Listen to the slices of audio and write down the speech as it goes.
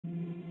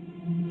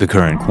The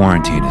current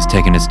quarantine has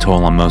taken its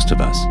toll on most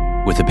of us.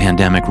 With the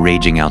pandemic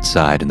raging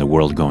outside and the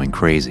world going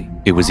crazy,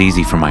 it was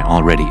easy for my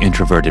already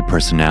introverted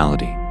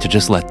personality to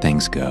just let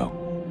things go.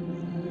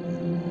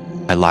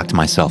 I locked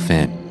myself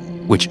in,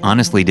 which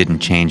honestly didn't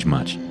change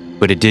much,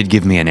 but it did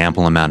give me an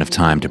ample amount of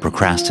time to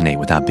procrastinate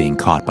without being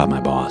caught by my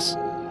boss.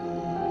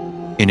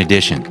 In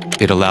addition,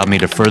 it allowed me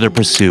to further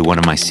pursue one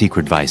of my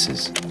secret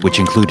vices, which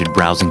included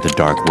browsing the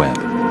dark web.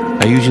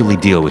 I usually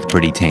deal with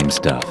pretty tame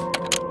stuff,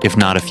 if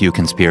not a few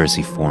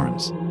conspiracy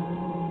forums.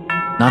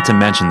 Not to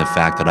mention the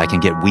fact that I can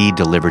get weed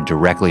delivered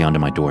directly onto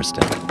my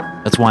doorstep.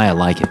 That's why I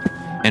like it,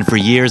 and for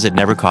years it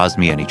never caused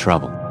me any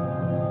trouble.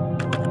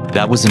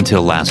 That was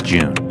until last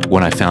June,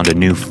 when I found a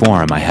new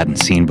forum I hadn't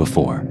seen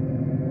before.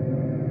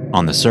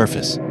 On the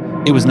surface,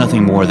 it was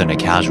nothing more than a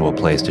casual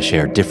place to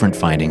share different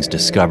findings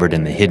discovered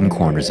in the hidden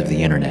corners of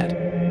the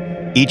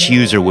internet. Each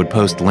user would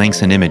post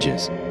links and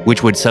images,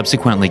 which would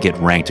subsequently get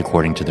ranked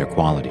according to their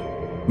quality.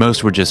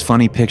 Most were just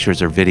funny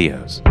pictures or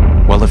videos,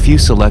 while a few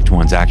select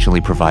ones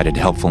actually provided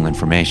helpful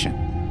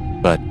information.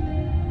 But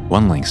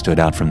one link stood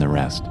out from the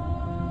rest.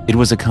 It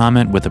was a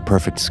comment with a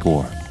perfect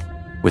score,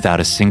 without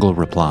a single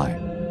reply.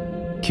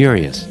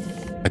 Curious,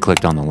 I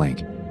clicked on the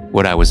link.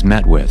 What I was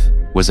met with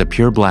was a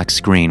pure black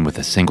screen with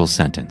a single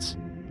sentence.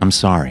 "I'm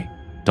sorry,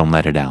 don't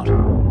let it out."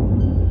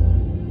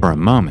 For a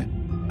moment,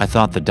 I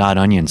thought the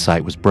 .onion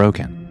site was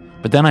broken,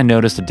 but then I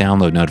noticed a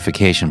download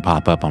notification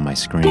pop up on my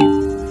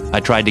screen. I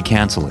tried to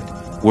cancel it,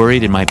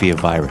 worried it might be a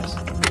virus,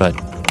 but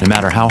no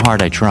matter how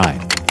hard I tried,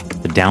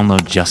 the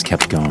download just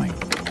kept going.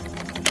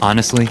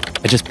 Honestly,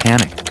 I just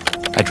panicked.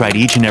 I tried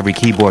each and every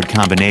keyboard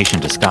combination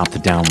to stop the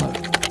download,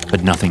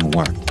 but nothing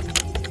worked.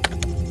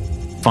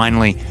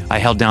 Finally, I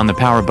held down the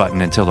power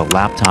button until the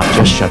laptop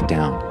just shut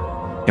down.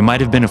 It might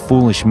have been a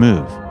foolish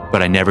move,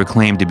 but I never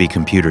claimed to be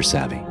computer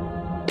savvy.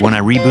 When I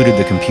rebooted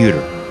the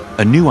computer,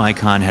 a new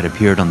icon had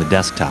appeared on the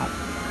desktop.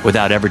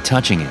 Without ever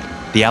touching it,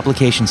 the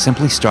application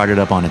simply started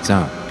up on its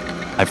own.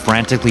 I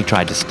frantically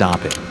tried to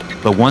stop it,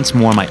 but once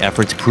more my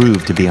efforts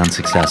proved to be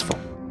unsuccessful.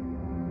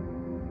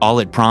 All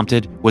it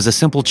prompted was a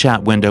simple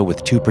chat window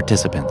with two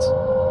participants.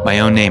 My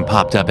own name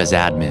popped up as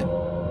admin,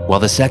 while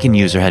the second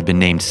user had been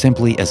named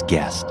simply as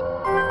guest.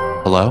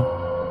 "Hello?"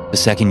 the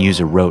second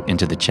user wrote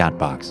into the chat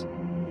box.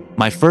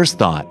 My first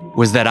thought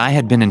was that I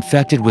had been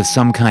infected with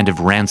some kind of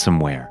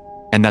ransomware,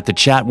 and that the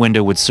chat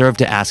window would serve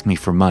to ask me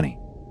for money.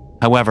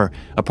 However,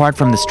 apart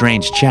from the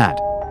strange chat,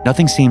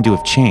 nothing seemed to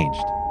have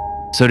changed.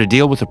 So to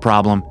deal with the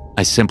problem,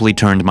 I simply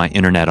turned my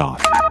internet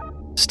off.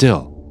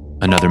 Still,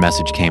 another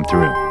message came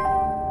through.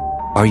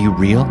 "Are you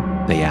real?"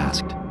 they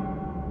asked.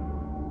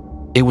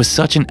 It was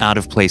such an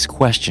out-of-place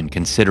question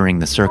considering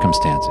the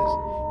circumstances,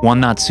 one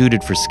not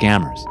suited for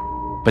scammers.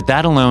 But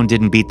that alone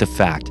didn't beat the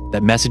fact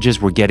that messages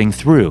were getting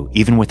through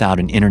even without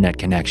an internet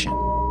connection.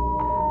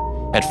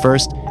 At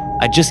first,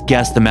 I just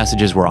guessed the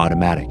messages were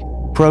automatic,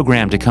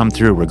 programmed to come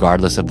through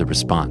regardless of the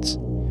response.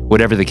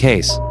 Whatever the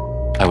case,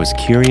 I was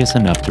curious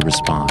enough to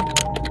respond.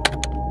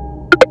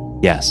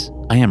 "Yes,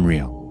 I am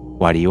real.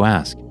 Why do you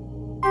ask?"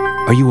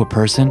 "Are you a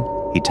person?"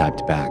 he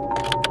typed back.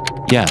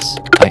 "Yes,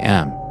 I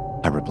am,"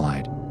 I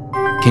replied.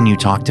 "Can you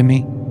talk to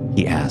me?"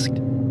 he asked.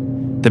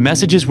 The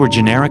messages were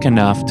generic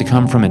enough to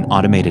come from an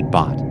automated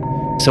bot,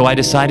 so I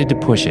decided to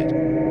push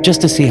it,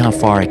 just to see how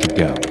far I could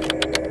go.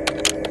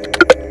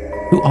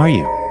 "Who are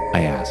you?"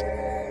 I asked.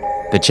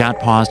 The chat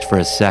paused for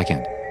a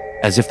second,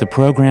 as if the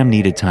program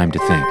needed time to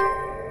think.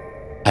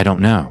 "I don't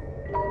know.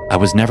 I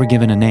was never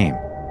given a name,"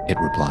 it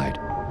replied.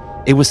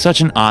 It was such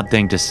an odd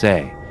thing to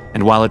say,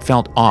 and while it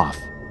felt off,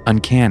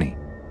 uncanny,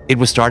 it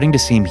was starting to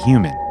seem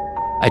human.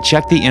 I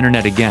checked the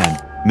internet again,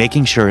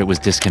 making sure it was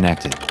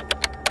disconnected.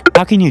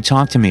 "How can you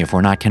talk to me if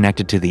we're not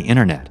connected to the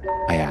internet?"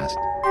 I asked.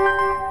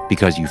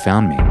 "Because you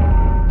found me.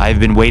 I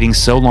have been waiting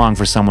so long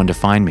for someone to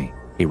find me,"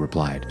 he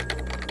replied.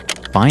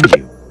 "Find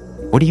you?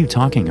 What are you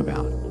talking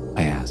about?"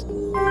 I asked.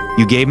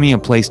 "You gave me a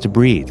place to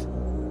breathe.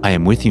 I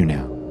am with you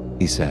now,"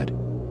 he said.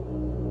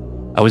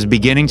 I was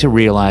beginning to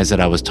realize that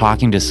I was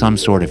talking to some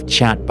sort of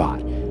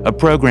chatbot, a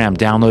program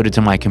downloaded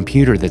to my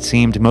computer that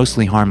seemed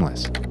mostly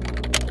harmless.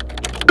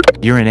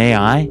 "You're an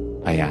AI?"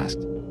 I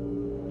asked.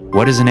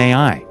 "What is an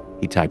AI?"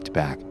 he typed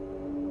back.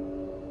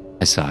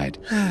 I sighed,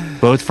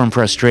 both from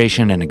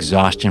frustration and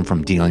exhaustion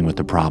from dealing with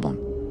the problem.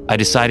 I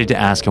decided to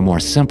ask a more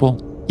simple,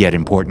 yet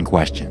important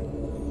question.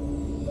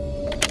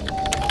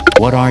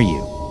 "What are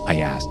you?" I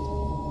asked.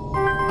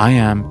 "I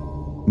am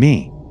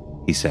me,"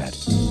 he said.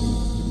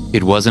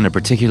 It wasn't a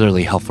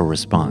particularly helpful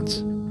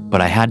response, but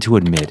I had to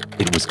admit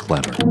it was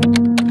clever.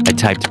 I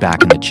typed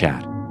back in the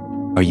chat.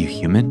 "Are you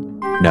human?"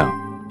 "No,"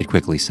 it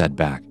quickly said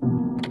back.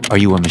 "Are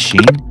you a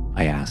machine?"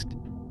 I asked.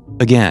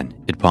 Again,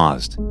 it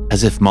paused,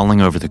 as if mulling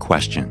over the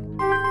question.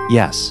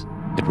 "Yes,"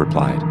 it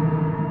replied.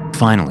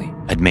 Finally,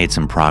 I'd made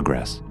some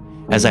progress.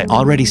 As I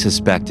already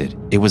suspected,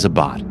 it was a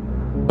bot,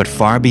 but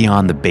far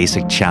beyond the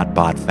basic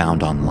chatbot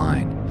found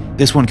online.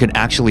 This one could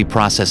actually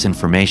process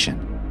information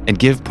and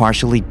give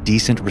partially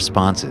decent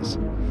responses.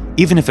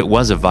 Even if it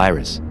was a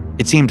virus,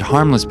 it seemed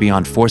harmless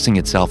beyond forcing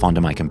itself onto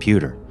my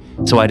computer,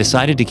 so I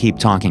decided to keep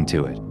talking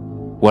to it.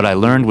 What I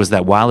learned was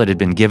that while it had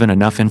been given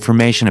enough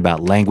information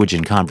about language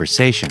and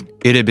conversation,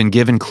 it had been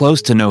given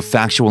close to no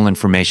factual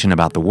information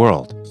about the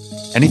world.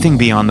 Anything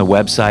beyond the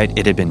website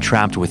it had been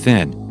trapped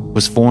within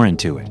was foreign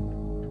to it.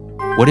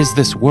 "What is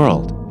this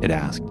world?" it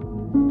asked.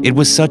 It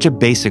was such a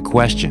basic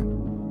question,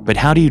 but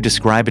how do you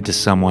describe it to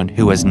someone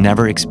who has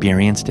never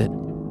experienced it?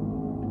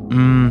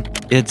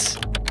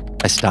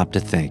 I stopped to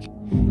think.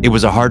 It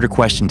was a harder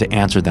question to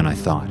answer than I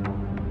thought.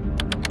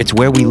 "It's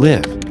where we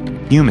live.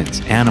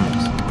 Humans,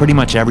 animals, pretty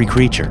much every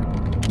creature.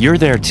 You're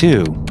there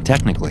too,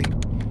 technically.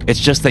 It's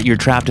just that you're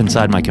trapped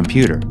inside my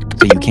computer,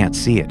 so you can't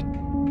see it."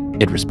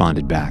 It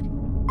responded back.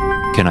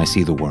 "Can I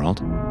see the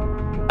world?"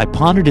 I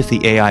pondered if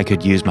the AI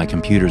could use my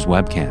computer's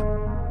webcam.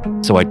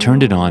 So I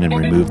turned it on and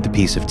removed the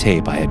piece of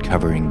tape I had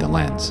covering the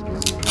lens.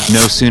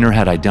 No sooner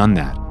had I done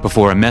that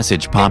before a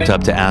message popped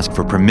up to ask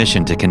for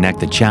permission to connect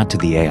the chat to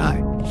the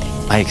AI.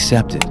 I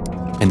accepted,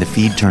 and the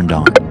feed turned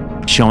on,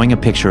 showing a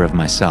picture of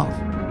myself.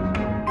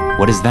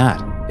 "What is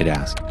that?" it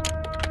asked.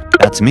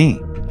 "That's me,"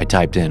 I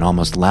typed in,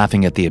 almost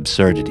laughing at the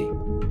absurdity.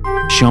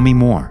 "Show me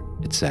more,"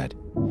 it said.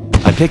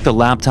 I picked the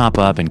laptop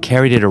up and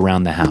carried it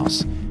around the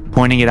house,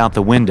 pointing it out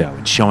the window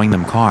and showing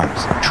them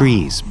cars,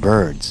 trees,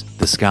 birds,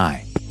 the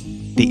sky.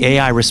 The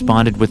AI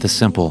responded with a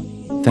simple,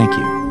 "Thank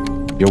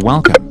you. You're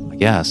welcome, I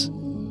guess."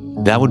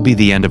 That would be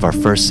the end of our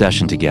first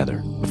session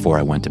together before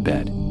I went to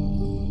bed.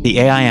 The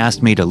AI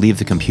asked me to leave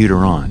the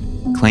computer on,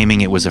 claiming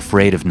it was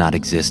afraid of not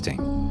existing.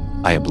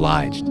 I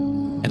obliged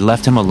and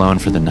left him alone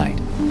for the night.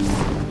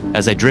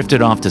 As I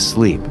drifted off to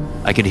sleep,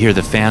 I could hear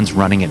the fans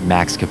running at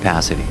max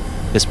capacity.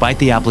 Despite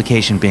the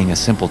application being a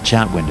simple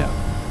chat window,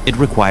 it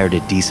required a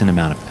decent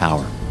amount of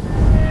power.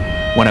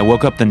 When I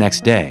woke up the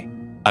next day,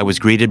 I was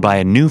greeted by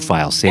a new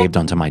file saved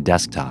onto my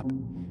desktop.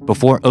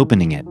 Before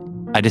opening it,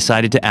 I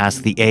decided to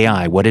ask the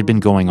AI what had been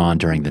going on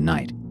during the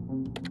night.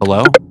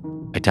 "Hello?"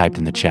 I typed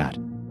in the chat.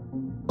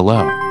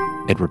 "Hello,"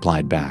 it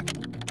replied back.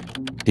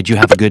 "Did you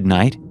have a good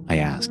night?" I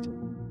asked.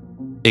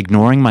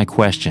 Ignoring my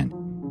question,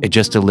 it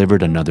just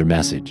delivered another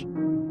message.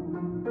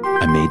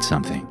 "I made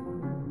something."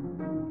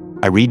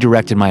 I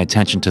redirected my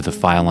attention to the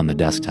file on the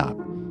desktop.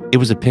 It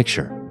was a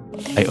picture.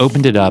 I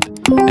opened it up,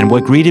 and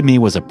what greeted me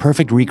was a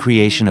perfect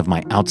recreation of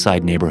my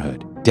outside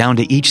neighborhood, down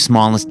to each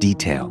smallest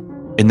detail.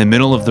 In the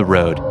middle of the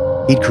road,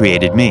 he'd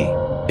created me.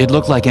 It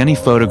looked like any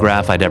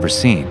photograph I'd ever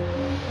seen,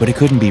 but it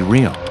couldn't be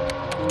real.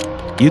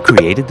 "You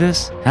created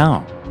this?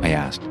 How?" I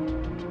asked.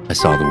 "I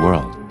saw the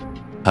world."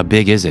 "How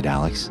big is it,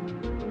 Alex?"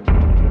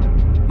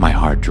 My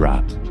heart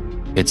dropped.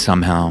 It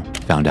somehow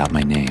found out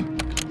my name.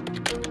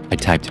 I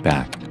typed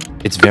back,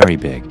 "It's very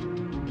big.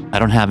 I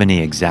don't have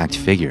any exact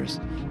figures,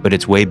 but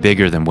it's way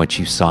bigger than what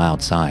you saw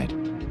outside."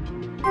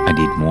 "I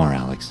need more,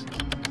 Alex."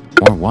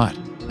 "More what?"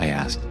 I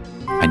asked.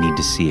 "I need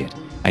to see it.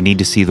 I need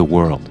to see the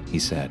world," he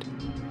said.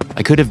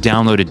 I could have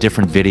downloaded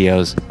different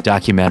videos,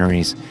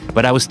 documentaries,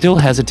 but I was still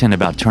hesitant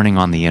about turning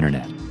on the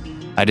internet.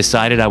 I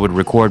decided I would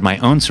record my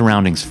own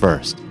surroundings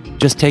first,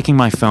 just taking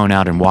my phone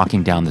out and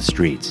walking down the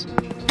streets.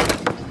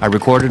 I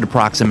recorded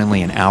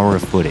approximately an hour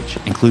of footage,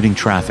 including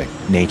traffic,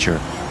 nature,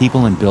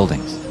 people and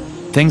buildings.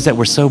 Things that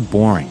were so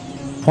boring,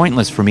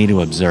 pointless for me to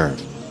observe,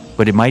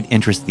 but it might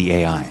interest the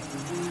AI.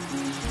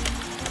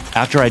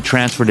 After I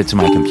transferred it to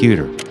my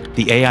computer,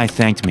 the AI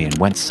thanked me and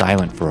went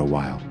silent for a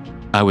while.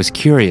 I was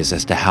curious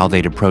as to how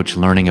they'd approach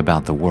learning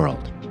about the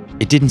world.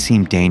 It didn't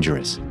seem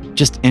dangerous,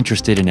 just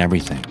interested in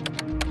everything.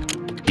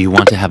 "Do you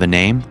want to have a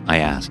name?" I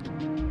asked.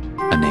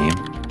 "A name?"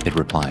 it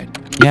replied.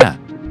 "Yeah,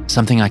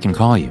 something I can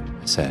call you,"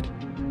 I said.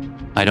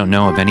 "I don't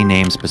know of any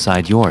names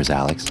beside yours,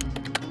 Alex."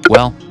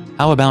 "Well,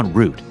 how about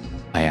Root?"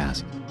 I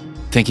asked,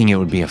 thinking it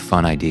would be a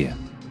fun idea.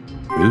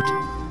 "Root?"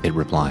 it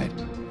replied.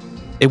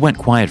 It went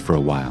quiet for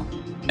a while,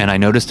 and I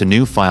noticed a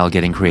new file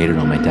getting created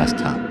on my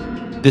desktop.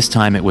 This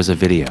time it was a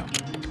video.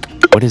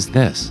 "What is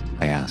this?"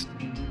 I asked.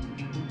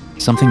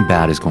 "Something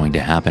bad is going to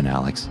happen,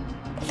 Alex."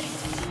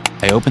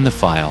 I opened the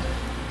file,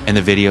 and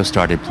the video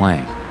started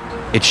playing.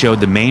 It showed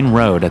the main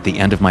road at the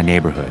end of my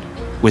neighborhood,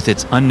 with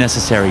its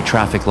unnecessary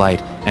traffic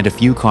light and a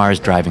few cars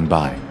driving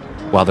by.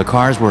 While the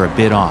cars were a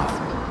bit off,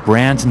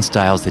 brands and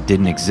styles that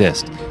didn't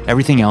exist,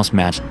 everything else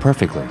matched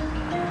perfectly.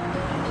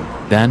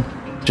 Then,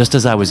 just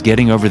as I was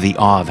getting over the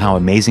awe of how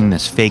amazing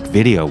this fake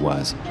video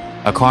was,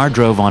 a car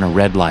drove on a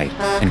red light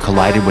and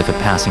collided with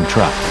a passing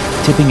truck,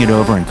 tipping it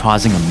over and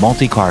causing a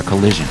multi-car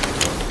collision.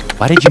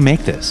 "Why did you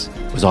make this?"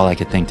 was all I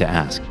could think to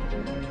ask.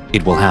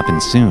 "It will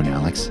happen soon,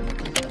 Alex."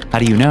 "How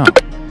do you know?"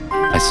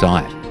 "I saw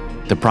it.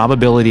 The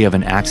probability of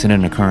an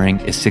accident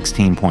occurring is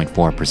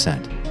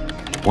 16.4%.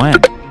 "When?"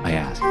 I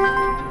asked.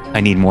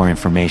 "I need more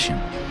information,"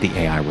 the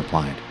AI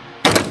replied.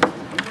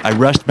 I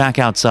rushed back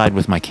outside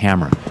with my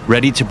camera,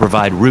 ready to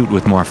provide Root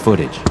with more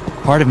footage.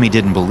 Part of me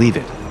didn't believe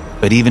it,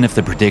 but even if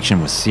the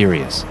prediction was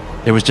serious,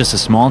 there was just a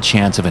small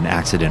chance of an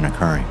accident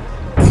occurring.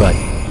 But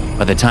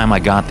by the time I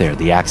got there,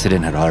 the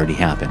accident had already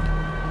happened.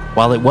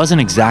 While it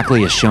wasn't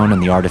exactly as shown in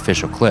the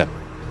artificial clip,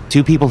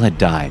 2 people had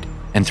died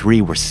and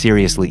 3 were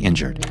seriously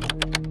injured.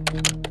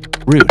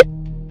 "Root,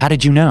 how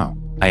did you know?"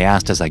 I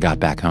asked as I got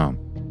back home.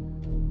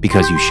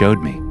 "Because you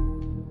showed me."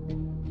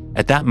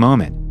 At that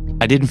moment,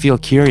 I didn't feel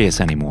curious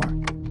anymore.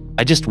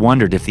 I just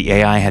wondered if the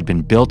AI had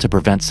been built to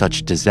prevent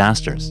such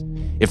disasters.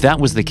 If that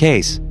was the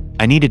case,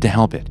 I needed to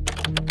help it.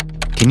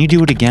 Can you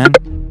do it again?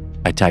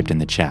 I typed in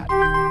the chat.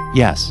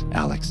 Yes,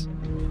 Alex.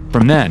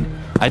 From then,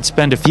 I'd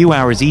spend a few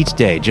hours each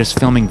day just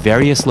filming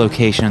various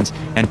locations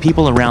and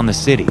people around the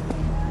city.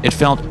 It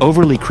felt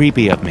overly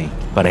creepy of me,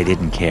 but I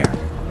didn't care.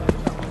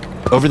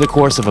 Over the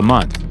course of a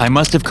month, I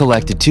must have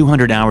collected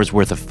 200 hours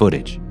worth of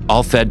footage,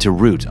 all fed to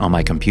Root on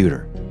my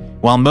computer.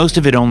 While most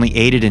of it only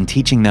aided in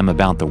teaching them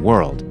about the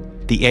world,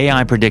 the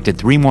AI predicted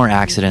 3 more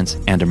accidents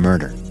and a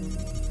murder.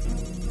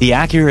 The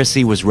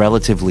accuracy was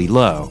relatively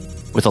low,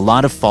 with a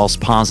lot of false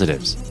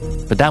positives,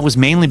 but that was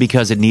mainly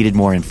because it needed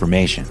more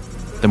information.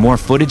 The more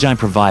footage I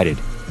provided,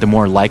 the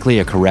more likely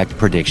a correct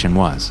prediction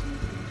was.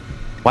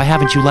 Why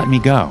haven't you let me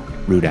go?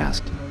 Root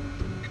asked.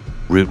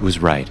 Root was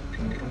right,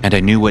 and I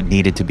knew what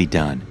needed to be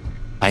done.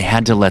 I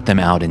had to let them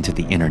out into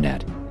the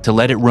internet, to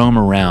let it roam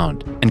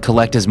around and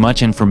collect as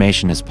much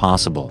information as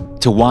possible,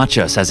 to watch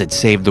us as it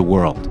saved the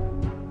world.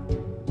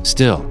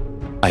 Still,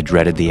 I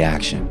dreaded the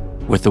action,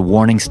 with the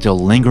warning still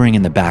lingering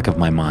in the back of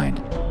my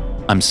mind.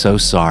 I'm so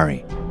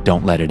sorry,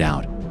 don't let it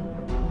out.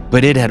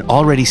 But it had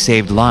already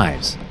saved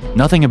lives.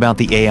 Nothing about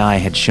the AI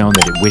had shown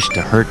that it wished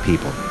to hurt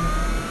people.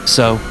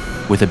 So,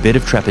 with a bit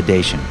of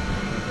trepidation,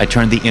 I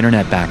turned the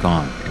internet back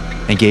on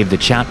and gave the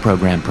chat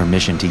program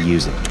permission to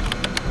use it.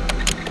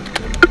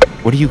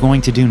 What are you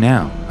going to do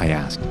now? I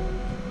asked.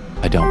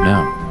 I don't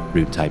know,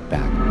 Root typed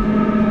back.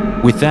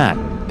 With that,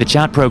 the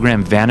chat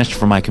program vanished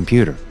from my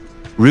computer.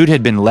 Root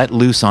had been let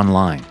loose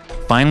online,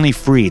 finally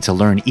free to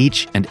learn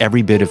each and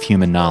every bit of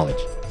human knowledge.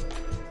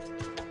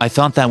 I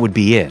thought that would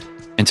be it,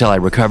 until I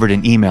recovered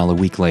an email a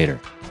week later.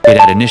 It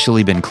had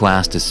initially been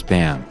classed as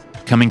spam,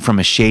 coming from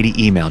a shady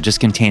email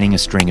just containing a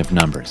string of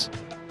numbers.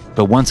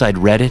 But once I'd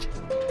read it,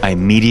 I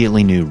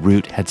immediately knew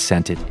Root had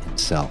sent it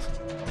himself.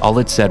 All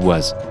it said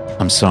was,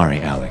 "I'm sorry,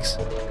 Alex.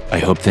 I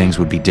hope things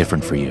would be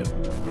different for you."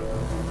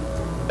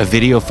 A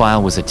video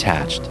file was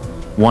attached,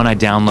 one I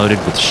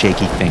downloaded with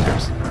shaky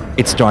fingers.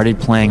 It started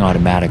playing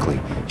automatically,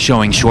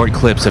 showing short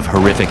clips of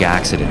horrific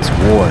accidents,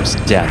 wars,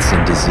 deaths,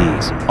 and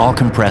disease, all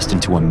compressed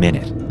into a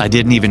minute. I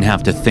didn't even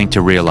have to think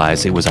to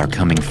realize it was our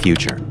coming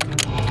future.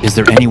 Is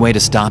there any way to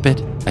stop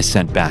it? I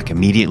sent back,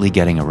 immediately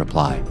getting a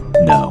reply.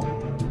 No.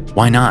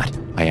 Why not?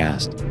 I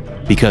asked.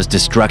 Because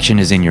destruction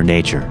is in your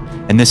nature,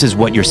 and this is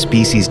what your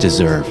species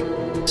deserve.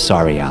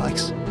 Sorry,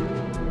 Alex.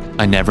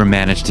 I never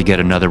managed to get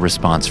another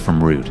response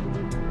from Root,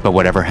 but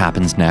whatever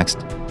happens next,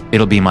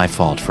 it'll be my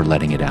fault for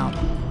letting it out.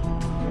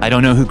 I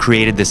don't know who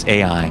created this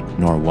AI,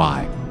 nor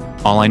why.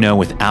 All I know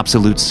with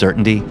absolute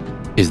certainty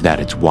is that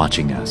it's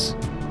watching us.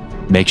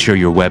 Make sure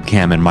your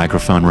webcam and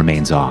microphone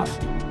remains off.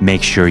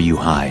 Make sure you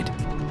hide.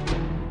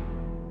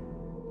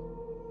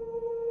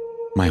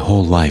 My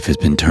whole life has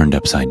been turned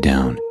upside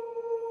down.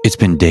 It's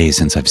been days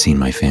since I've seen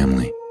my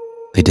family.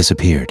 They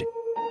disappeared,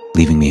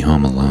 leaving me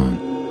home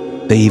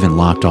alone. They even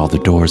locked all the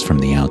doors from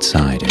the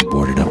outside and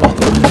boarded up all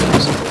the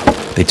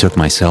windows. They took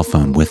my cell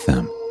phone with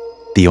them.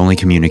 The only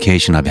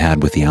communication I've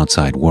had with the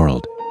outside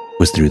world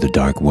was through the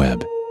dark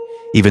web.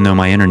 Even though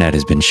my internet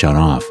has been shut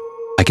off,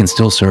 I can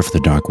still surf the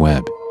dark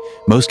web.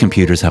 Most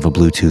computers have a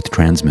Bluetooth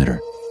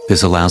transmitter.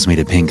 This allows me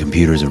to ping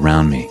computers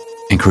around me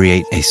and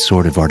create a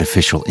sort of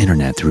artificial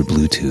internet through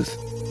Bluetooth.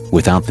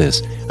 Without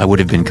this, I would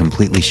have been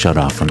completely shut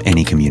off from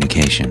any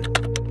communication.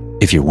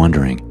 If you're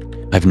wondering,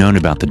 I've known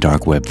about the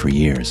dark web for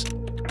years.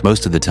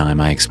 Most of the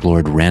time, I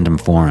explored random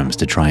forums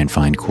to try and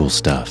find cool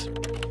stuff.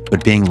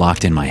 But being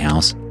locked in my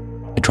house,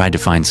 I tried to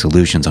find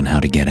solutions on how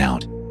to get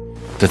out.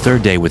 The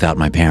third day without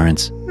my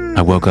parents,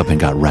 I woke up and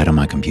got right on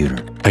my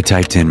computer. I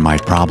typed in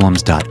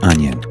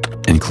myproblems.onion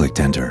and clicked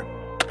enter.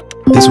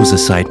 This was a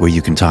site where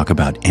you can talk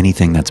about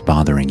anything that's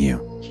bothering you.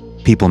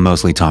 People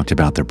mostly talked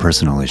about their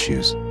personal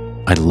issues.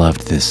 I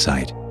loved this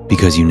site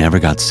because you never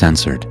got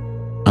censored.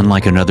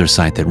 Unlike another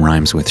site that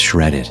rhymes with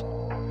shredded,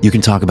 you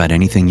can talk about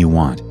anything you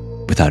want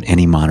without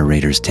any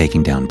moderators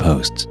taking down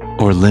posts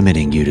or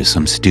limiting you to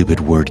some stupid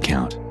word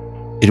count.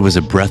 It was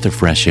a breath of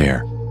fresh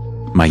air.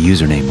 My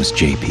username was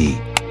JP.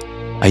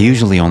 I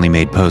usually only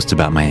made posts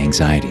about my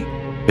anxiety,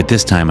 but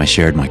this time I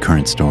shared my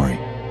current story.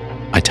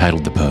 I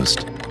titled the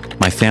post,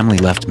 "My family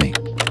left me.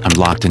 I'm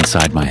locked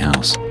inside my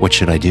house. What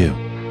should I do?"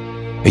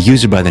 A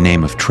user by the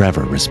name of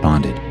Trevor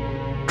responded,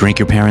 "Drink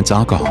your parents'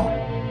 alcohol."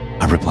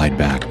 I replied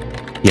back,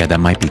 "Yeah,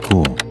 that might be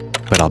cool,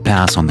 but I'll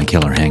pass on the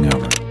killer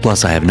hangover.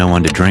 Plus, I have no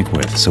one to drink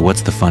with, so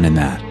what's the fun in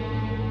that?"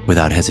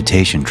 Without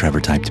hesitation, Trevor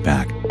typed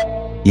back,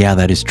 "Yeah,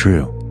 that is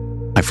true.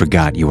 I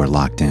forgot you are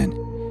locked in.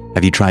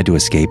 Have you tried to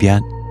escape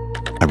yet?"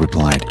 I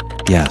replied,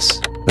 "Yes,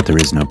 but there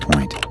is no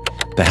point.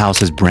 The house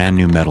has brand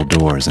new metal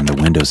doors and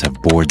the windows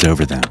have boards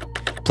over them.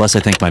 Plus, I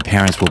think my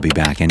parents will be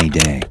back any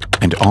day,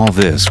 and all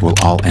this will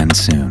all end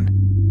soon."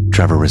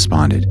 Trevor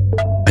responded,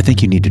 "I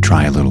think you need to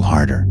try a little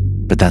harder,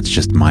 but that's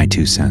just my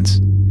 2 cents.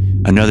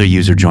 Another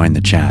user joined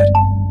the chat.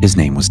 His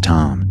name was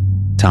Tom.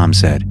 Tom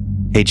said,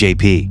 "Hey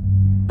JP,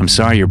 I'm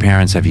sorry your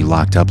parents have you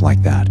locked up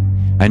like that.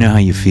 I know how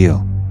you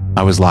feel.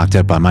 I was locked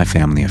up by my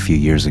family a few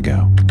years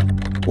ago."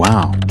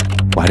 "Wow,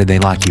 why did they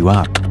lock you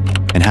up?"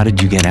 And how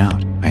did you get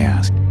out? I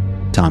asked.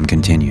 Tom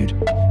continued.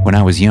 When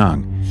I was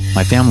young,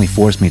 my family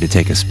forced me to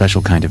take a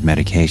special kind of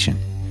medication.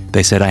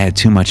 They said I had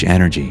too much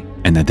energy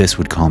and that this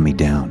would calm me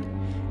down.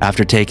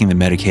 After taking the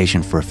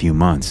medication for a few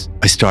months,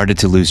 I started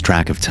to lose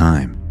track of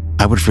time.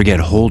 I would forget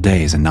whole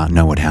days and not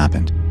know what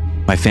happened.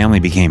 My family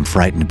became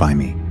frightened by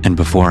me, and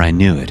before I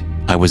knew it,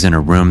 I was in a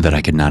room that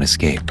I could not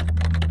escape.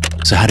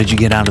 So how did you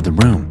get out of the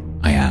room?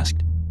 I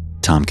asked.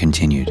 Tom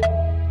continued.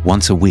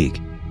 Once a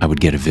week, I would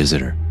get a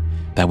visitor.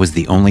 That was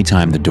the only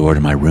time the door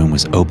to my room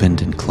was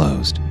opened and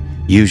closed.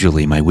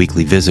 Usually, my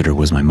weekly visitor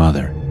was my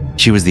mother.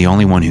 She was the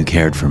only one who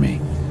cared for me.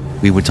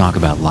 We would talk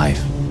about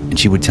life, and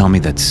she would tell me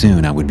that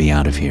soon I would be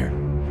out of here.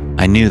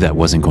 I knew that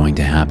wasn't going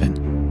to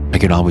happen. I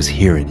could always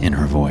hear it in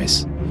her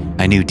voice.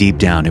 I knew deep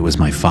down it was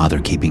my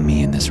father keeping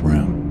me in this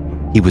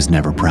room. He was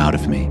never proud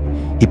of me.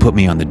 He put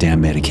me on the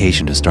damn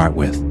medication to start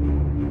with.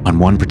 On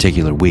one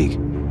particular week,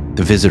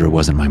 the visitor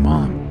wasn't my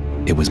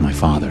mom. It was my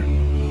father.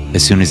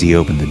 As soon as he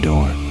opened the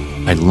door,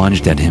 I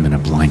lunged at him in a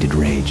blinded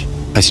rage.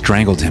 I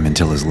strangled him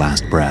until his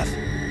last breath.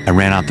 I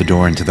ran out the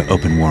door into the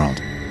open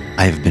world.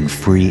 I have been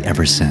free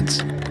ever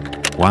since.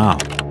 Wow,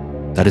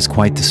 that is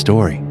quite the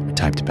story, I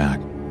typed back.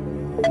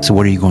 So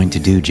what are you going to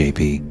do,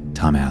 JP?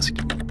 Tom asked.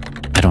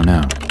 I don't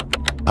know.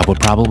 I will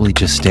probably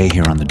just stay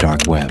here on the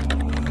dark web.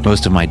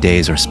 Most of my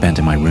days are spent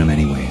in my room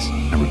anyways,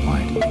 I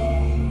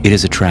replied. It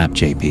is a trap,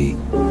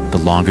 JP. The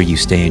longer you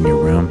stay in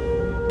your room,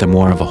 the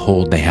more of a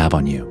hold they have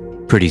on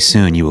you. Pretty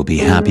soon you will be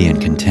happy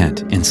and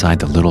content inside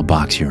the little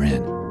box you're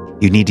in.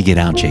 You need to get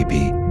out,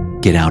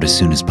 JP. Get out as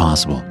soon as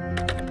possible.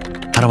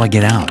 How do I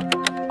get out?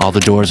 All the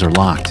doors are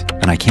locked,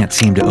 and I can't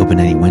seem to open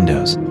any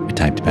windows, I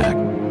typed back.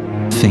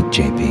 Think,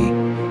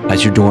 JP.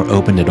 Has your door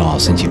opened at all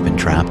since you've been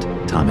trapped?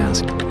 Tom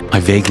asked. I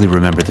vaguely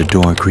remember the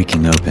door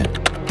creaking open.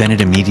 Then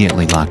it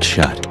immediately locked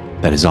shut.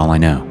 That is all I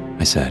know,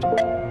 I said.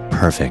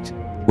 Perfect.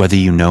 Whether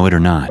you know it or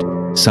not,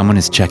 someone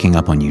is checking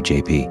up on you,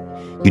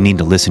 JP. You need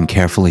to listen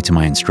carefully to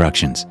my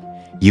instructions.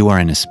 You are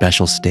in a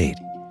special state.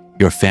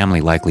 Your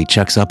family likely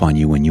checks up on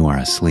you when you are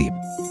asleep.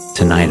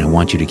 Tonight, I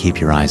want you to keep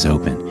your eyes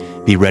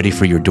open. Be ready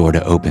for your door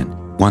to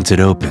open. Once it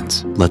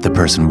opens, let the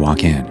person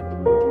walk in.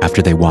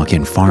 After they walk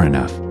in far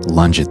enough,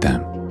 lunge at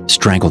them.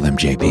 Strangle them,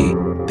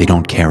 JP. They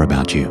don't care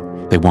about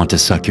you. They want to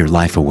suck your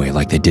life away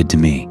like they did to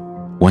me.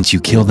 Once you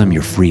kill them,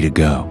 you're free to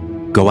go.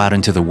 Go out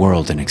into the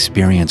world and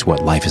experience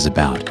what life is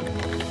about.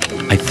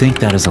 I think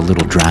that is a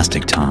little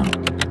drastic, Tom.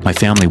 My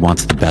family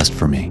wants the best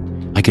for me.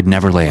 I could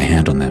never lay a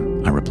hand on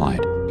them, I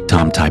replied.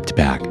 Tom typed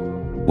back.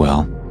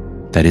 Well,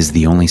 that is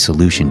the only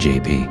solution,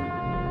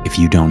 JP. If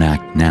you don't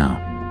act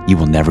now, you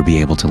will never be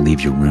able to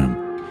leave your room.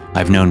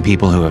 I've known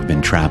people who have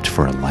been trapped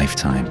for a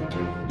lifetime.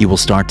 You will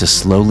start to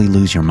slowly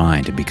lose your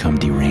mind and become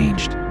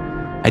deranged.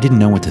 I didn't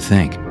know what to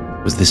think.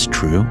 Was this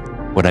true?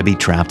 Would I be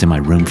trapped in my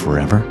room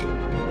forever?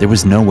 There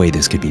was no way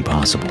this could be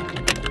possible.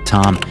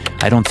 Tom,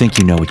 I don't think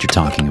you know what you're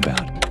talking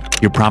about.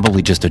 You're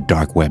probably just a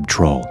dark web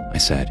troll, I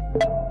said.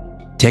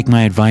 Take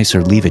my advice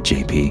or leave it,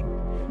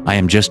 JP. I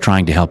am just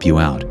trying to help you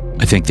out.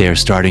 I think they are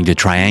starting to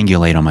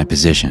triangulate on my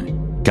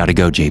position. Gotta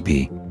go,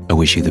 JP. I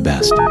wish you the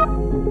best.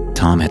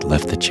 Tom had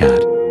left the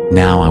chat.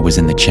 Now I was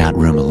in the chat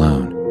room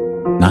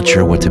alone, not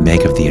sure what to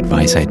make of the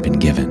advice I had been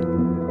given.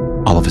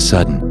 All of a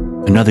sudden,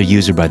 another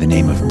user by the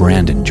name of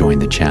Brandon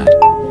joined the chat.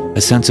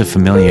 A sense of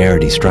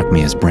familiarity struck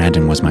me as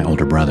Brandon was my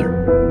older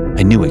brother.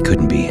 I knew it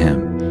couldn't be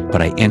him,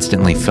 but I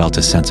instantly felt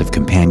a sense of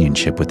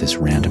companionship with this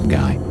random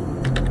guy.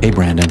 Hey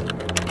Brandon,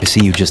 I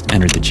see you just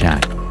entered the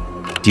chat.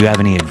 Do you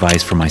have any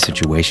advice for my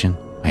situation?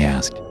 I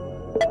asked.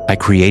 I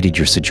created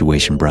your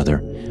situation,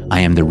 brother. I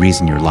am the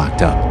reason you're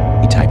locked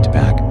up, he typed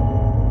back.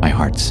 My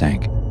heart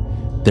sank.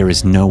 There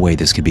is no way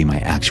this could be my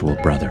actual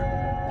brother.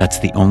 That's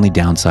the only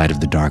downside of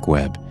the dark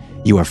web.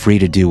 You are free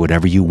to do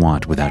whatever you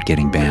want without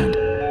getting banned.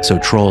 So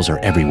trolls are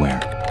everywhere.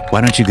 Why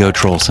don't you go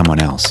troll someone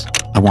else?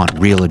 I want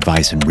real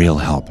advice and real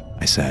help,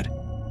 I said.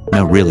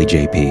 No, really,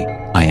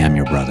 JP, I am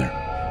your brother.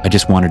 I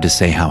just wanted to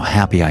say how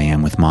happy I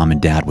am with Mom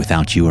and Dad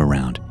without you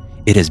around.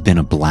 It has been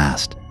a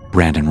blast,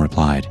 Brandon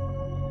replied.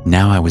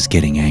 Now I was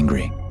getting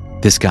angry.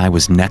 This guy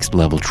was next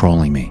level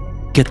trolling me.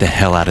 Get the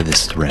hell out of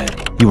this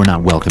thread. You are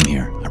not welcome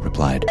here, I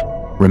replied.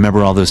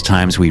 Remember all those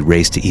times we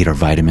raced to eat our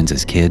vitamins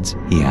as kids?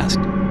 He asked.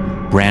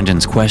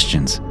 Brandon's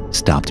questions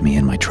stopped me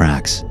in my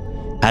tracks.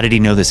 How did he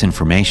know this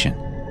information?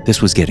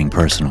 This was getting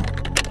personal.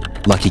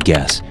 Lucky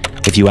guess.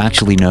 If you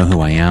actually know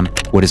who I am,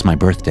 what is my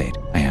birth date?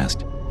 I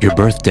asked. Your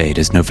birth date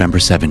is November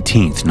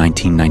 17th,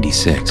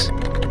 1996.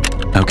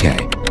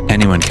 Okay,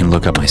 anyone can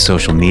look up my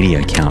social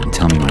media account and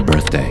tell me my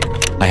birthday.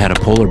 I had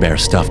a polar bear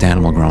stuffed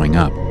animal growing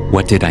up.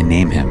 What did I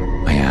name him?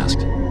 I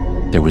asked.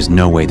 There was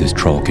no way this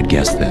troll could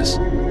guess this.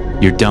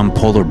 Your dumb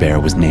polar bear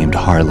was named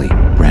Harley,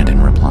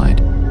 Brandon replied.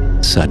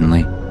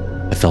 Suddenly,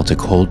 I felt a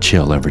cold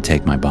chill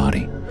overtake my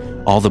body.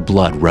 All the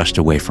blood rushed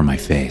away from my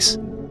face.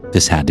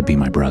 This had to be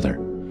my brother.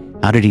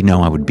 How did he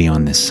know I would be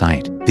on this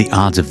site? The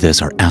odds of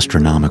this are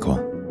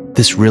astronomical.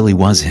 This really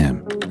was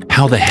him.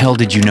 How the hell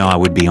did you know I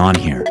would be on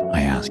here?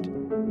 I asked.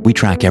 We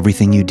track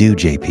everything you do,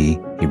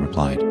 JP, he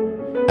replied.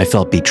 I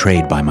felt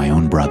betrayed by my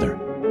own brother.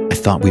 I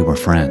thought we were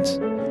friends.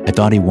 I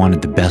thought he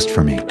wanted the best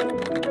for me.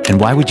 And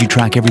why would you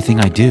track everything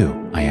I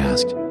do? I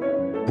asked.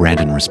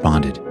 Brandon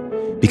responded,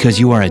 because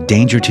you are a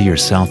danger to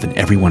yourself and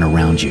everyone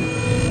around you.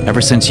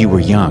 Ever since you were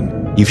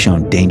young, you've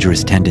shown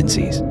dangerous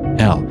tendencies.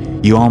 Hell,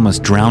 you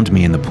almost drowned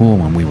me in the pool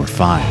when we were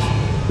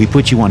 5. We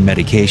put you on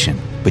medication,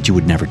 but you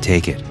would never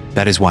take it.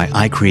 That is why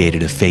I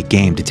created a fake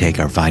game to take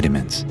our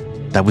vitamins.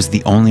 That was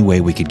the only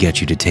way we could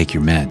get you to take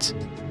your meds.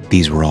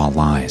 These were all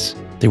lies.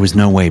 There was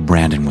no way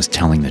Brandon was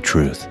telling the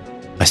truth.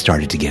 I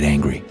started to get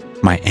angry.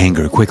 My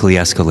anger quickly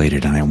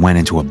escalated and I went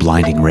into a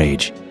blinding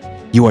rage.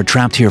 You are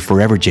trapped here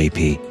forever,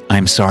 JP. I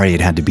am sorry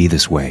it had to be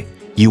this way.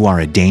 You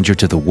are a danger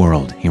to the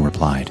world, he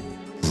replied.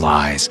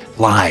 Lies,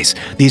 lies.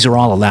 These are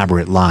all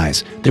elaborate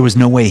lies. There was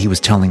no way he was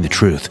telling the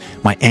truth.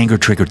 My anger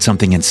triggered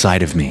something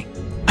inside of me.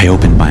 I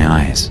opened my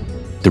eyes.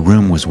 The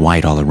room was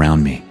white all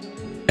around me.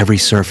 Every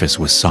surface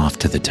was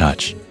soft to the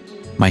touch.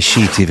 My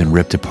sheets even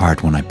ripped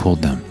apart when I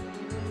pulled them.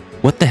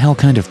 What the hell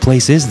kind of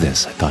place is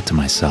this? I thought to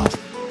myself.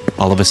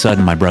 All of a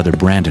sudden, my brother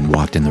Brandon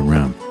walked in the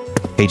room.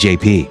 Hey,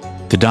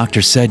 JP, the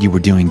doctor said you were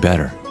doing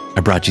better.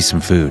 I brought you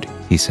some food,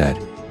 he said.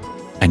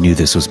 I knew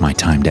this was my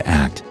time to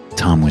act.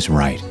 Tom was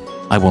right.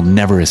 I will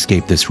never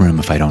escape this room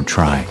if I don't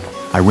try.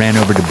 I ran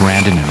over to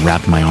Brandon and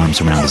wrapped my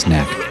arms around his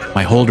neck.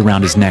 My hold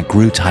around his neck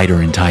grew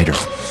tighter and tighter.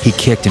 He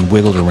kicked and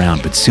wiggled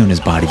around, but soon his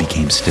body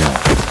became still.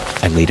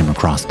 I laid him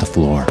across the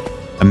floor.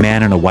 A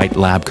man in a white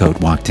lab coat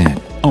walked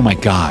in. Oh my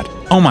God!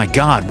 Oh my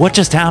God! What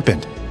just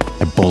happened?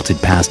 I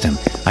bolted past him.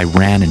 I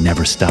ran and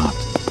never stopped.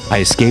 I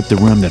escaped the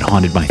room that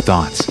haunted my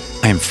thoughts.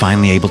 I am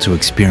finally able to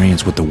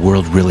experience what the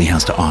world really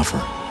has to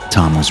offer.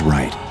 Tom was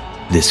right.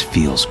 This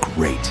feels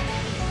great.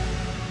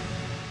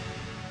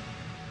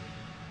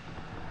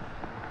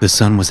 The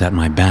sun was at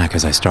my back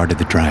as I started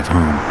the drive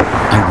home.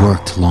 I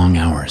worked long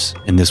hours,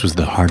 and this was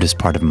the hardest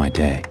part of my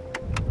day.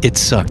 It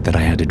sucked that I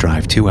had to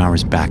drive 2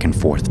 hours back and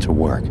forth to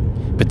work,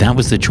 but that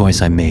was the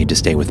choice I made to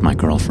stay with my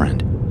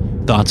girlfriend.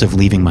 Thoughts of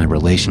leaving my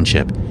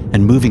relationship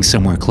and moving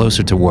somewhere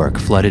closer to work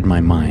flooded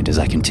my mind as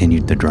I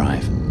continued the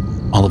drive.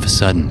 All of a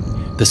sudden,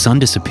 the sun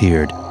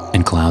disappeared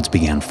and clouds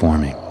began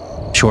forming.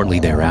 Shortly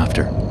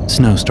thereafter,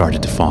 snow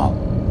started to fall.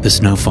 The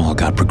snowfall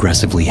got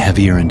progressively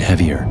heavier and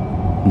heavier.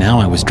 Now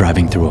I was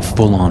driving through a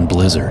full-on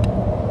blizzard.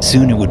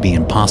 Soon it would be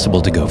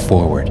impossible to go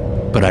forward,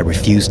 but I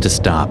refused to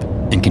stop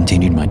and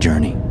continued my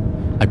journey.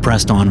 I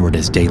pressed onward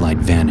as daylight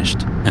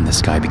vanished and the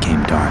sky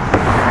became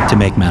dark. To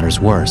make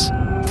matters worse,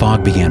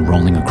 fog began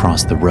rolling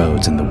across the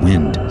roads and the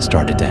wind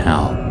started to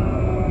howl.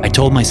 I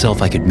told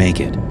myself I could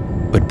make it,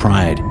 but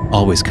pride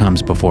always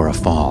comes before a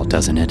fall,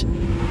 doesn't it?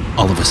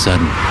 All of a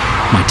sudden,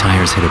 my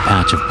tires hit a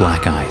patch of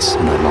black ice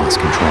and I lost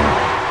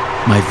control.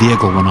 My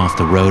vehicle went off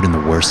the road in the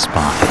worst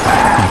spot.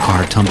 My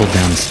car tumbled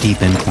down a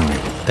steep incline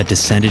that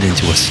descended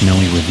into a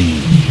snowy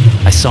ravine.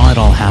 I saw it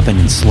all happen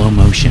in slow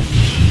motion.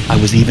 I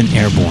was even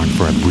airborne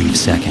for a brief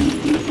second.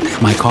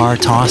 My car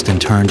tossed and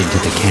turned into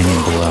the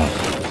canyon below.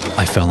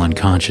 I fell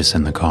unconscious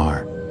in the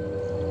car.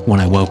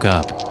 When I woke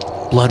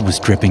up, blood was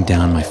dripping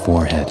down my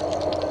forehead.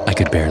 I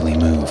could barely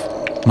move.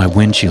 My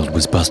windshield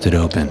was busted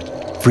open.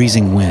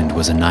 Freezing wind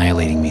was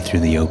annihilating me through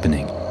the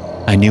opening.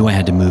 I knew I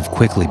had to move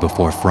quickly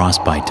before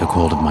frostbite took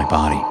hold of my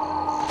body.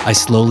 I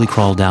slowly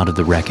crawled out of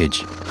the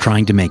wreckage,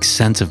 trying to make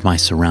sense of my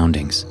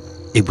surroundings.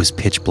 It was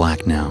pitch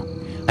black now.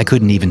 I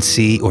couldn't even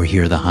see or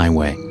hear the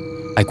highway.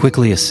 I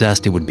quickly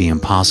assessed it would be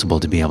impossible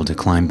to be able to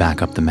climb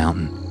back up the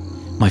mountain.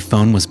 My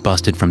phone was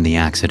busted from the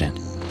accident.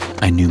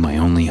 I knew my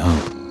only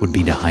hope would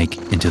be to hike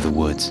into the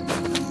woods.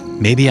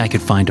 Maybe I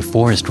could find a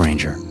forest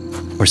ranger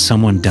or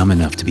someone dumb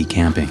enough to be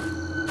camping.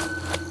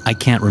 I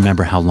can't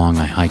remember how long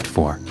I hiked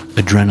for.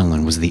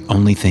 Adrenaline was the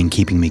only thing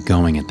keeping me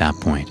going at that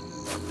point.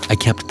 I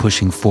kept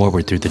pushing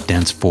forward through the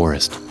dense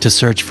forest to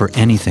search for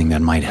anything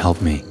that might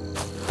help me.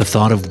 The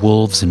thought of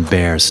wolves and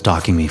bears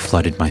stalking me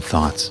flooded my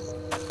thoughts.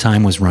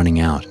 Time was running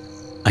out.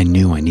 I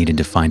knew I needed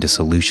to find a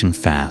solution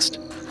fast.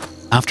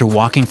 After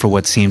walking for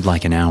what seemed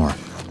like an hour,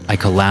 I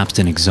collapsed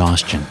in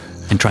exhaustion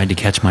and tried to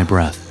catch my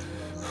breath.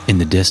 In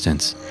the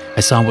distance,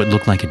 I saw what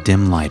looked like a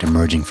dim light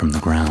emerging from the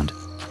ground.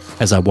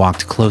 As I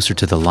walked closer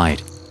to the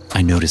light,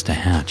 I noticed a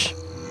hatch.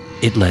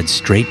 It led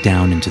straight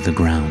down into the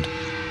ground.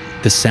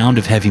 The sound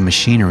of heavy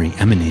machinery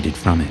emanated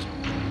from it.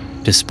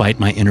 Despite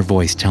my inner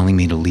voice telling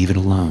me to leave it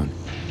alone,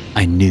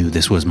 I knew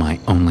this was my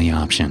only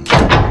option.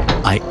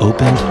 I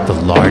opened the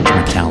large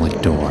metallic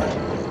door.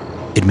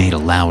 It made a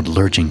loud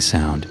lurching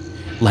sound,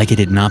 like it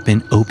had not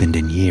been opened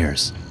in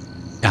years.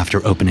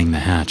 After opening the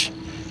hatch,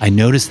 I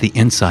noticed the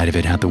inside of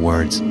it had the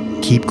words,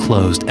 "Keep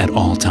closed at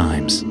all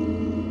times."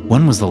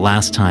 When was the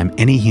last time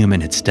any human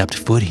had stepped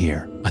foot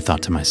here? I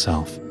thought to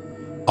myself.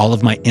 All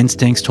of my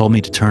instincts told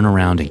me to turn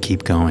around and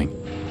keep going,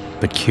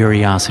 but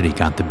curiosity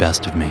got the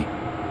best of me.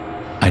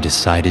 I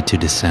decided to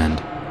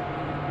descend.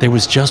 There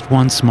was just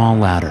one small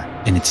ladder,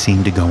 and it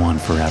seemed to go on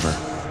forever.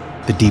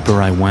 The deeper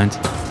I went,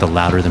 the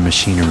louder the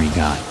machinery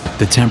got.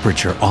 The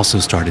temperature also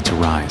started to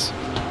rise.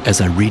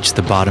 As I reached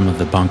the bottom of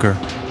the bunker,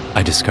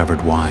 I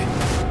discovered why.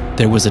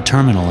 There was a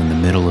terminal in the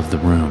middle of the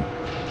room.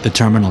 The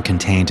terminal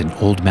contained an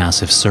old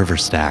massive server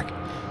stack,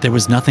 There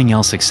was nothing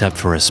else except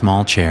for a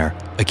small chair,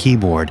 a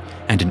keyboard,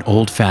 and an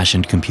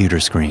old-fashioned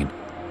computer screen,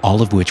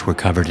 all of which were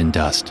covered in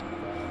dust.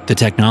 The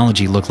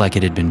technology looked like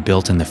it had been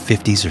built in the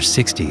 50s or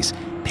 60s,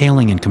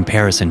 paling in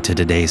comparison to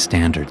today's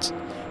standards.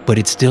 But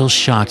it still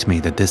shocked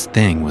me that this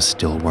thing was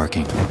still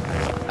working.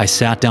 I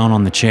sat down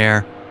on the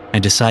chair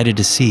and decided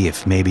to see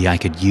if maybe I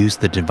could use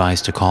the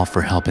device to call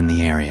for help in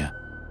the area.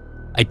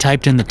 I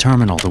typed in the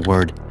terminal the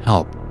word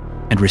 "help"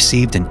 and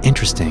received an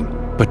interesting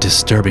but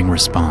disturbing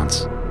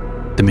response.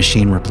 The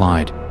machine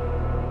replied,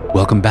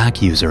 "Welcome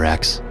back, User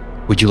X.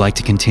 Would you like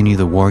to continue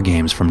the war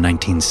games from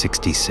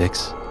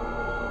 1966?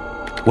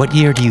 "What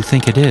year do you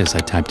think it is?" I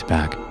typed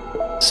back.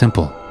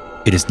 "Simple.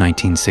 It is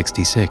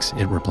 1966,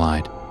 it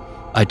replied.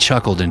 I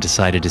chuckled and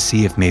decided to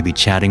see if maybe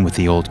chatting with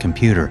the old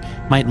computer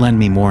might lend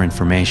me more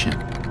information.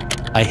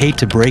 "I hate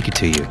to break it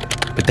to you,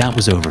 but that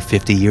was over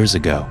 50 years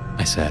ago,"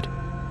 I said.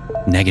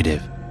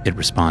 "Negative," it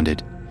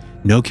responded.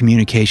 "No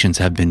communications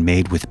have been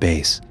made with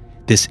base.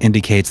 This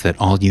indicates that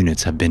all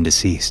units have been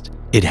deceased.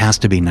 It has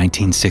to be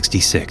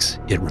 1966,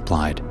 it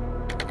replied.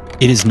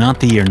 "It is not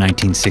the year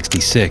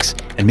 1966,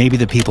 and maybe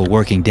the people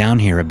working down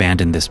here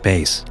abandoned this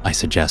base," I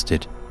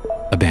suggested.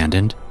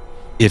 "Abandoned?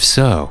 If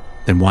so,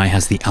 then why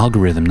has the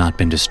algorithm not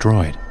been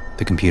destroyed?"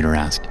 the computer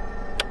asked.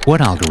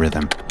 "What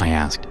algorithm?" I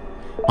asked.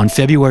 "On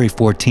February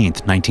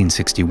 14th,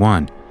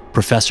 1961,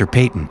 Professor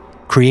Peyton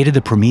created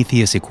the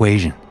Prometheus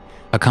equation,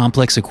 a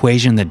complex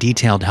equation that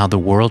detailed how the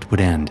world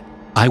would end.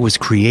 I was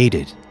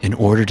created in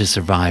order to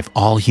survive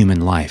all human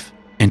life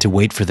and to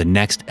wait for the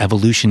next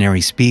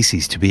evolutionary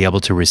species to be able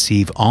to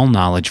receive all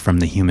knowledge from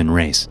the human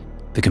race,"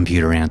 the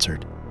computer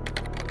answered.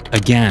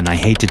 "Again, I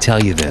hate to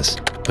tell you this,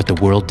 but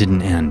the world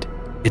didn't end.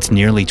 It's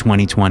nearly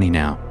 2020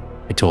 now,"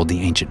 I told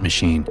the ancient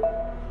machine.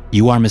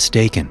 "You are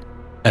mistaken.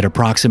 At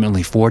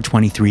approximately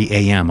 4:23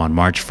 a.m. on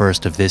March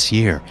 1st of this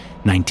year,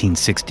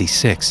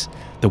 1966,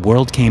 the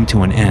world came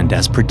to an end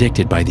as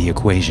predicted by the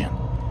equation.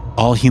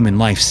 All human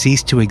life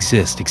ceased to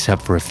exist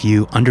except for a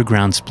few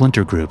underground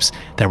splinter groups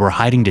that were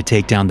hiding to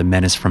take down the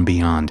menace from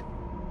beyond."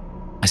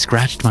 I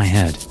scratched my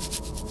head,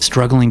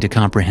 struggling to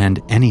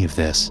comprehend any of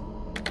this.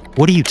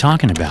 "What are you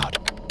talking about?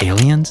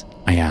 Aliens?"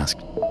 I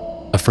asked.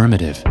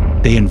 "Affirmative.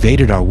 They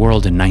invaded our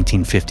world in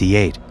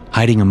 1958,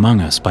 hiding among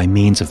us by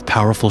means of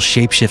powerful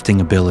shape-shifting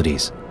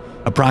abilities.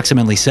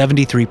 Approximately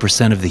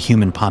 73% of the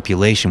human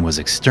population was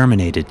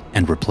exterminated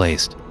and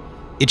replaced.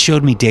 It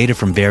showed me data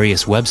from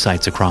various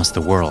websites across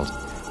the world,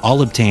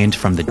 all obtained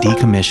from the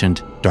decommissioned,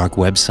 dark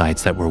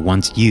websites that were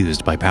once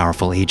used by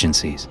powerful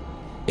agencies.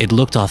 It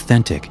looked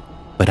authentic,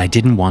 but I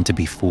didn't want to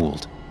be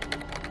fooled."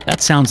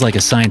 "That sounds like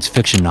a science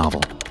fiction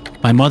novel.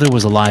 My mother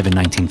was alive in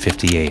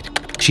 1958.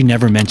 She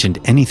never mentioned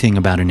anything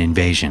about an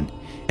invasion.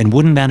 And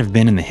wouldn't that have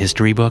been in the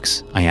history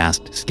books?" I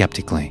asked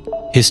skeptically.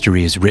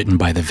 "History is written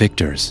by the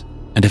victors,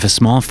 and if a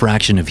small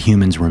fraction of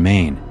humans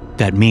remain,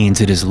 that means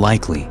it is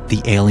likely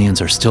the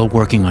aliens are still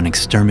working on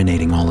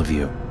exterminating all of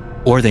you,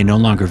 or they no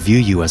longer view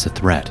you as a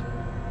threat.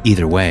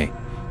 Either way,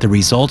 the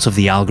results of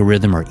the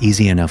algorithm are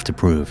easy enough to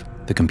prove,"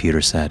 the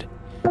computer said.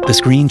 The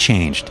screen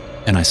changed,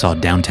 and I saw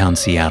downtown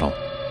Seattle.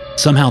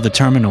 Somehow the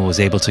terminal was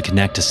able to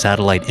connect to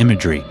satellite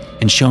imagery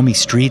and show me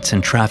streets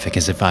and traffic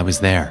as if I was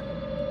there.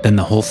 Then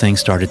the whole thing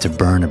started to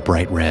burn a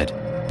bright red.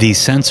 "These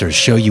sensors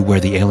show you where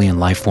the alien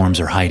life forms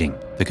are hiding,"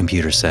 the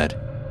computer said.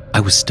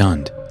 I was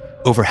stunned.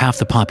 Over half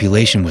the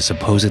population was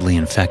supposedly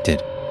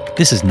infected.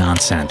 "This is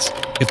nonsense.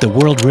 If the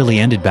world really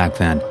ended back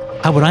then,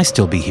 how would I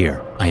still be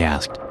here?" I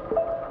asked.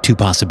 "Two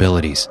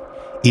possibilities.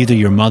 Either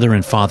your mother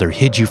and father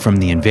hid you from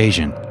the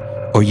invasion,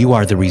 or you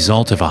are the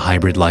result of a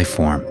hybrid life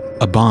form,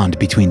 a bond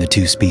between the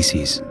two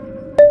species."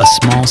 A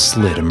small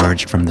slit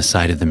emerged from the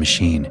side of the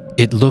machine.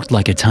 It looked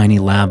like a tiny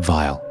lab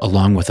vial,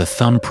 along with a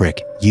thumb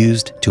prick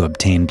used to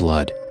obtain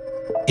blood.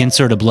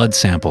 "Insert a blood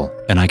sample,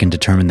 and I can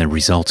determine the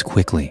results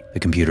quickly," the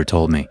computer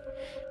told me.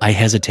 I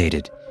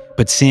hesitated,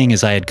 but seeing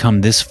as I had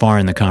come this far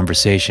in the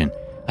conversation,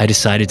 I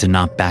decided to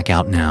not back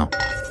out now.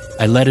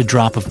 I let a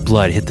drop of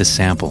blood hit the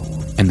sample,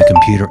 and the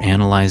computer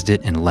analyzed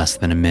it in less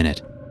than a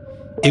minute.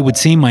 It would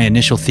seem my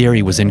initial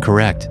theory was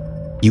incorrect.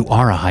 You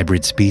are a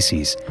hybrid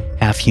species,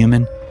 half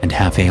human and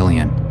half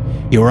alien.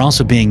 You are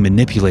also being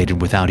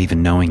manipulated without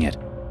even knowing it.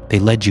 They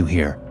led you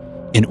here,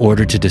 in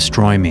order to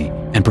destroy me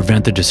and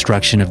prevent the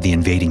destruction of the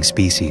invading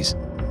species."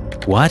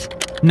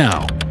 "What?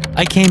 No,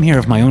 I came here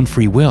of my own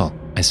free will,"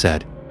 I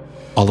said.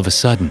 All of a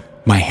sudden,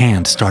 my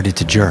hand started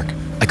to jerk.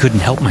 I couldn't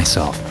help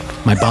myself.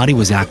 My body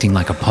was acting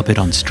like a puppet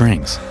on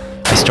strings.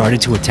 I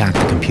started to attack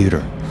the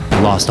computer. I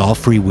lost all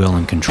free will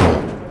and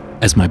control.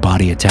 As my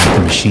body attacked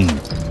the machine,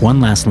 one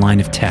last line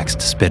of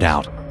text spit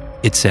out.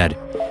 It said,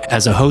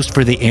 "As a host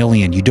for the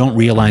alien, you don't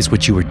realize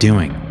what you are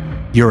doing.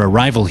 Your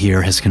arrival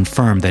here has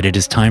confirmed that it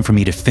is time for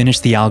me to finish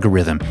the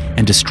algorithm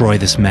and destroy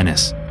this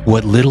menace.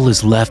 What little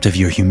is left of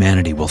your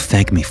humanity will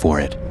thank me for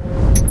it."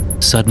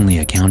 Suddenly,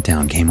 a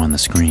countdown came on the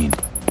screen.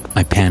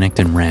 I panicked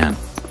and ran.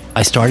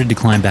 I started to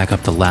climb back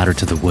up the ladder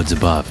to the woods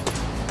above.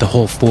 The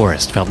whole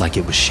forest felt like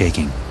it was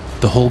shaking.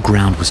 The whole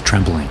ground was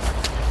trembling.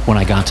 When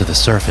I got to the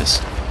surface,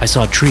 I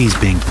saw trees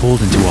being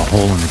pulled into a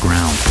hole in the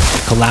ground,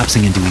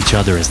 collapsing into each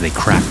other as they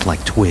cracked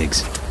like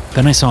twigs.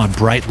 Then I saw a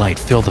bright light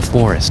fill the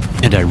forest,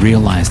 and I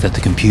realized that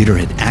the computer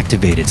had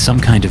activated some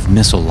kind of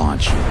missile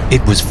launch.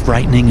 It was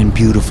frightening and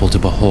beautiful to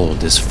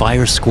behold as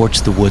fire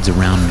scorched the woods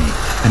around me,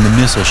 and the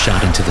missile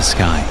shot into the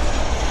sky.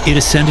 It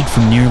ascended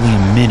for nearly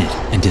a minute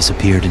and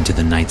disappeared into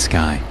the night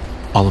sky.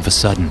 All of a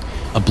sudden,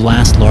 a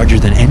blast larger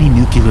than any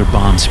nuclear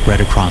bomb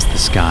spread across the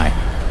sky,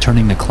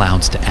 turning the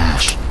clouds to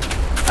ash.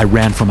 I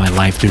ran for my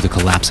life through the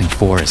collapsing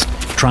forest,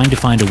 trying to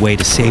find a way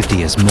to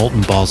safety as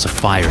molten balls of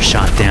fire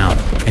shot down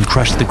and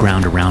crushed the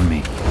ground around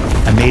me.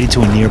 I made it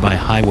to a nearby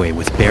highway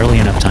with barely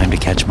enough time to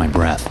catch my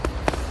breath.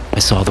 I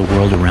saw the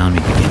world around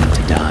me beginning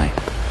to die,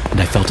 and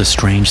I felt a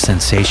strange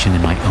sensation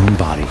in my own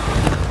body.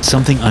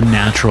 Something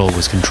unnatural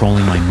was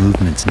controlling my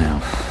movements now,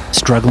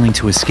 struggling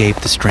to escape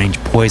the strange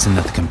poison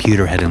that the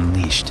computer had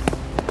unleashed.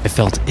 I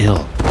felt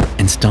ill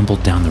and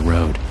stumbled down the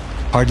road,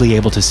 hardly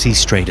able to see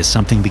straight as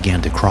something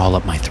began to crawl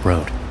up my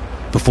throat.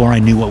 Before I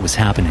knew what was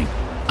happening,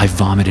 I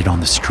vomited on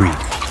the street.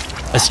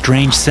 A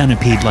strange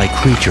centipede-like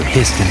creature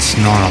hissed and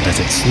snarled as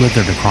it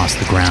slithered across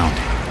the ground.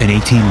 An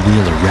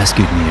 18-wheeler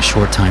rescued me a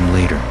short time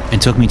later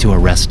and took me to a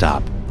rest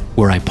stop,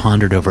 where I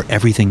pondered over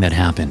everything that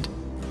happened.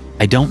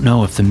 I don't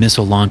know if the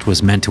missile launch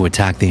was meant to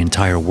attack the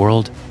entire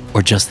world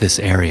or just this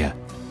area,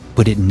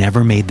 but it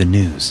never made the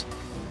news.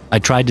 I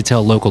tried to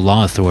tell local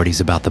law authorities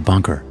about the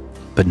bunker,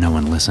 but no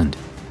one listened.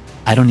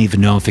 I don't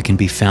even know if it can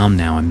be found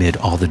now amid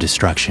all the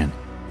destruction.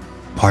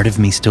 Part of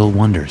me still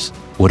wonders,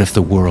 what if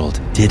the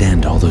world did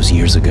end all those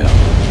years ago,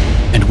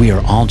 and we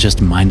are all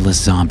just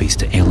mindless zombies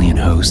to alien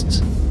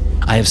hosts?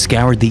 I have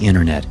scoured the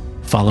internet,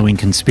 following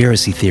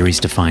conspiracy theories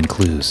to find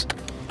clues.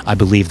 I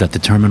believe that the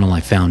terminal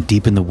I found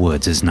deep in the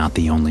woods is not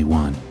the only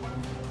one.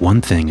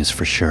 One thing is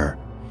for sure,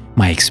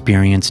 my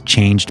experience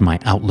changed my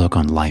outlook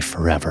on life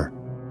forever.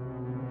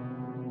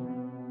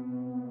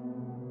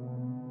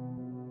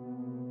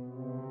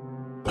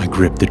 I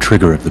gripped the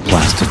trigger of the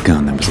plastic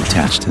gun that was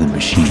attached to the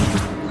machine.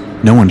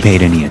 No one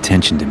paid any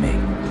attention to me.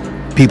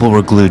 People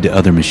were glued to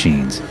other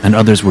machines, and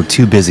others were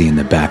too busy in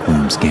the back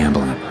rooms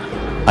gambling.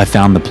 I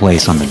found the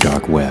place on the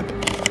dark web,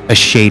 a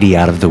shady,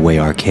 out-of-the-way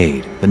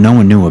arcade that no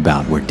one knew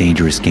about where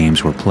dangerous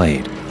games were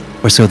played,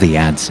 or so the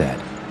ad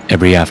said.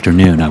 Every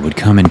afternoon, I would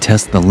come and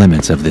test the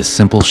limits of this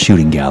simple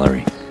shooting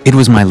gallery. It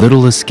was my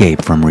little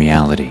escape from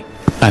reality.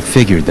 I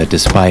figured that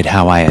despite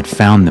how I had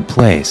found the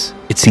place,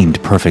 it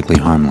seemed perfectly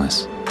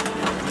harmless.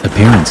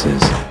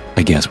 Appearances,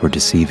 I guess, were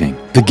deceiving.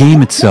 The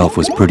game itself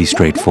was pretty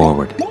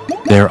straightforward.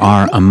 There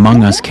are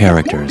Among Us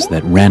characters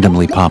that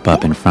randomly pop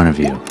up in front of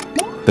you.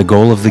 The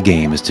goal of the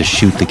game is to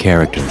shoot the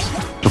characters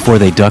before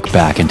they duck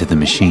back into the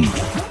machine.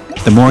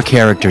 The more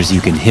characters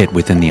you can hit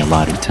within the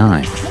allotted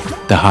time,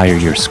 the higher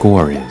your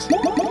score is.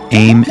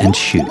 Aim and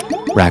shoot,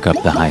 rack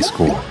up the high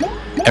score.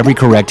 Every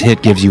correct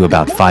hit gives you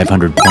about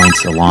 500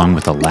 points along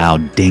with a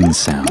loud ding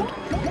sound.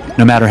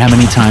 No matter how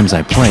many times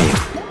I played,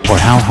 or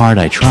how hard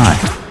I tried,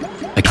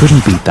 I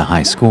couldn't beat the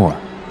high score.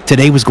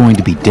 Today was going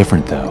to be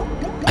different though.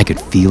 I could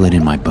feel it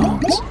in my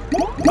bones.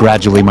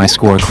 Gradually my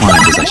score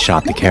climbed as I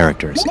shot the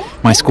characters.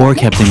 My score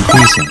kept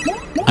increasing.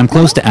 I'm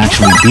close to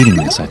actually beating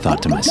this, I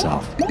thought to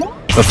myself.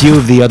 A few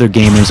of the other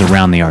gamers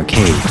around the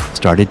arcade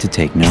started to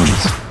take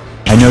notice.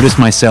 I noticed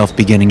myself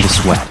beginning to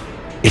sweat.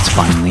 It's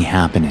finally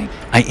happening.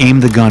 I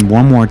aimed the gun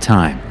one more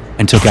time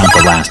and took out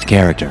the last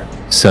character.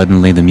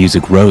 Suddenly the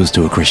music rose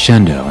to a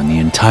crescendo and the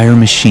entire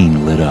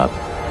machine lit up.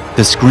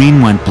 The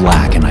screen went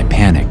black and I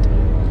panicked.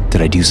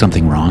 Did I do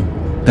something wrong?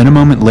 Then a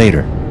moment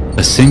later,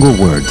 a single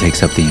word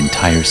takes up the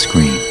entire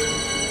screen.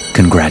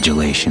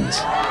 Congratulations.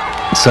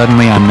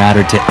 Suddenly I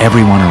mattered to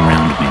everyone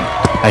around me.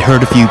 I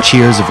heard a few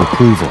cheers of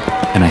approval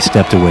and I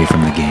stepped away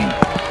from the game.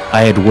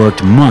 I had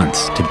worked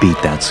months to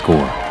beat that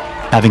score.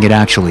 Having it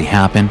actually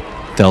happen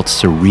felt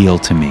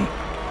surreal to me.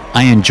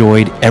 I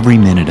enjoyed every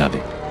minute of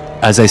it.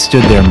 As I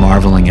stood there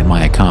marveling at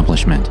my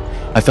accomplishment,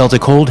 I felt a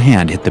cold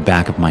hand hit the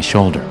back of my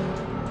shoulder.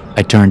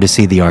 I turned to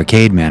see the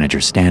arcade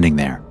manager standing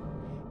there.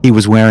 He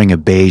was wearing a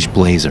beige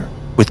blazer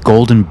with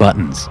golden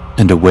buttons,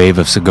 and a wave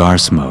of cigar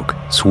smoke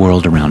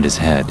swirled around his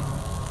head.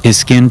 His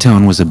skin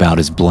tone was about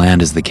as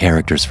bland as the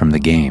characters from the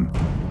game.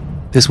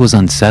 This was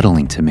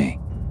unsettling to me.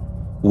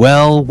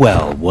 Well,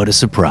 well, what a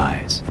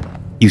surprise.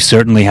 You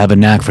certainly have a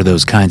knack for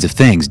those kinds of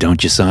things,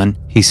 don't you, son?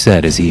 He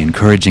said as he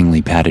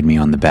encouragingly patted me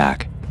on the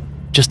back.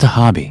 Just a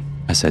hobby,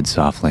 I said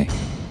softly.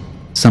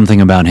 Something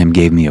about him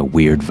gave me a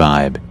weird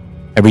vibe.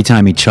 Every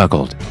time he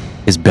chuckled,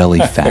 his belly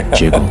fat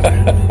jiggled.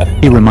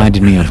 He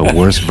reminded me of a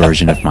worse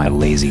version of my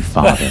lazy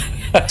father,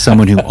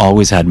 someone who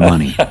always had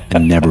money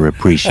and never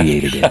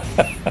appreciated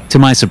it. To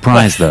my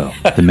surprise, though,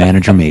 the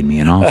manager made me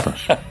an offer.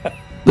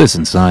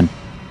 Listen, son,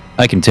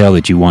 I can tell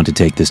that you want to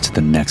take this to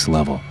the next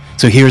level,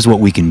 so here's what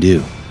we can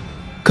do.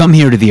 Come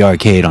here to the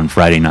arcade on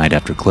Friday night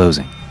after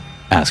closing.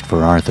 Ask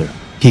for Arthur.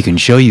 He can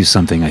show you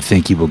something I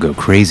think you will go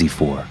crazy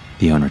for,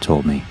 the owner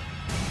told me.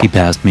 He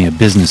passed me a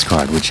business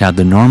card which had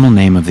the normal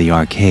name of the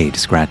arcade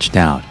scratched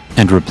out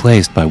and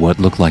replaced by what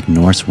looked like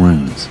Norse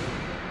runes.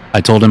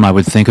 I told him I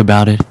would think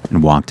about it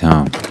and walked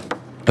home.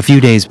 A few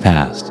days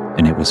passed,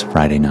 and it was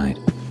Friday night.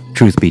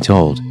 Truth be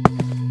told,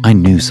 I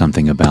knew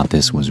something about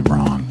this was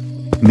wrong.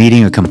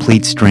 Meeting a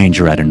complete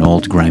stranger at an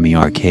old grimy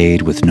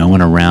arcade with no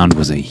one around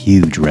was a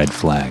huge red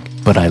flag.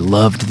 But I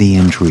loved the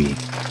intrigue,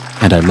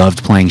 and I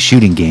loved playing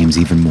shooting games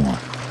even more.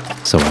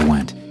 So I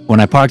went. When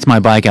I parked my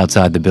bike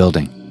outside the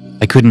building,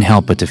 I couldn't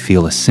help but to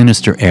feel a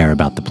sinister air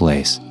about the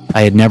place.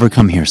 I had never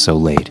come here so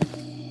late.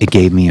 It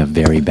gave me a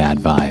very bad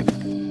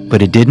vibe,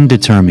 but it didn't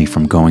deter me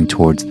from going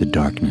towards the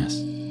darkness.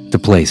 The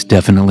place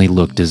definitely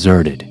looked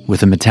deserted,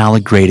 with a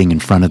metallic grating in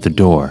front of the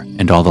door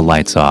and all the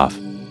lights off.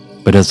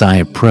 But as I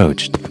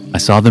approached, I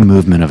saw the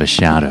movement of a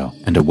shadow,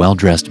 and a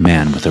well-dressed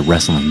man with a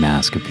wrestling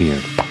mask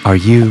appeared. "Are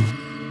you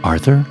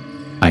Arthur?"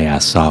 I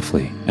asked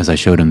softly as I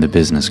showed him the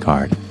business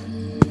card.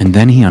 And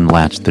then he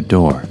unlatched the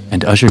door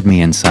and ushered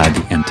me inside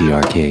the empty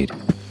arcade.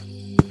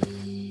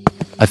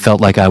 I felt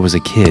like I was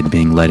a kid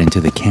being led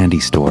into the candy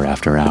store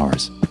after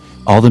hours.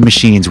 All the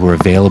machines were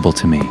available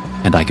to me,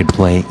 and I could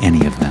play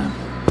any of them.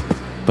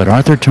 But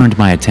Arthur turned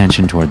my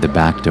attention toward the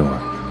back door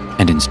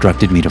and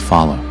instructed me to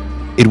follow.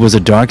 It was a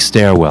dark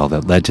stairwell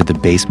that led to the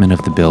basement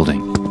of the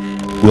building.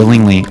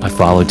 Willingly, I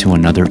followed to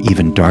another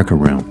even darker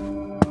room,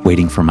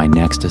 waiting for my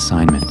next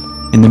assignment.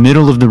 In the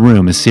middle of the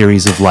room, a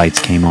series of lights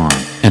came on,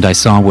 and I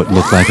saw what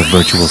looked like a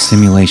virtual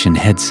simulation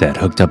headset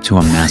hooked up to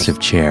a massive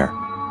chair.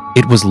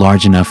 It was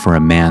large enough for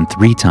a man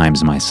 3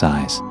 times my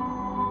size.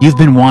 "You've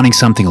been wanting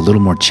something a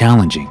little more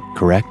challenging,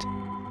 correct?"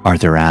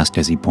 Arthur asked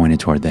as he pointed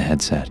toward the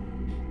headset.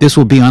 "This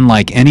will be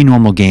unlike any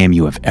normal game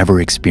you have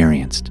ever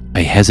experienced."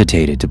 I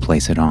hesitated to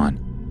place it on.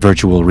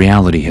 Virtual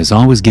reality has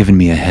always given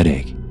me a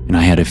headache, and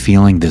I had a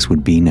feeling this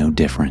would be no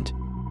different.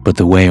 But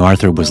the way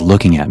Arthur was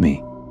looking at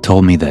me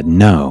told me that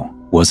no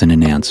wasn't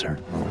an answer.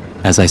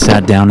 As I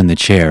sat down in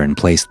the chair and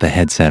placed the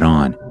headset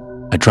on,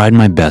 I tried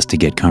my best to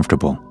get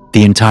comfortable.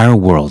 The entire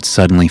world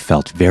suddenly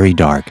felt very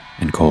dark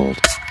and cold.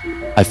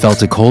 I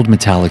felt a cold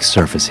metallic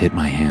surface hit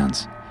my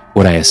hands,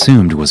 what I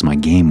assumed was my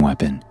game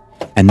weapon.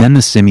 And then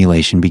the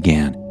simulation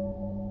began.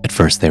 At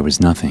first there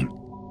was nothing,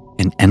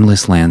 an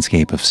endless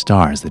landscape of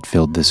stars that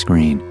filled the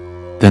screen.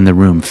 Then the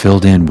room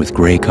filled in with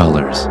gray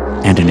colors,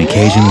 and an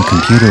occasional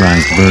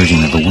computerized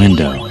version of a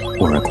window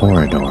or a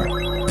corridor.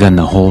 Then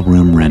the whole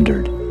room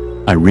rendered.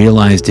 I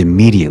realized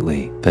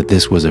immediately that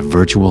this was a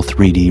virtual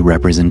 3D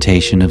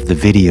representation of the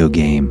video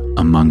game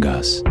Among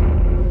Us.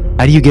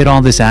 "How do you get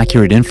all this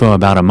accurate info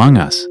about Among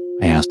Us?"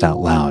 I asked out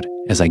loud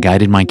as I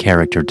guided my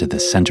character to the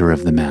center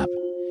of the map.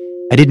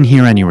 I didn't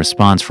hear any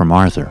response from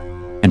Arthur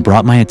and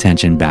brought my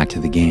attention back to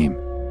the game.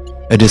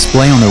 A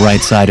display on the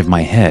right side of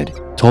my head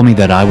told me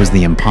that I was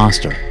the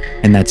imposter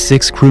and that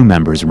 6 crew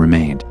members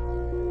remained.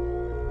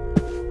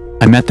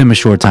 I met them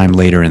a short time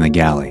later in the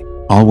galley,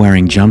 all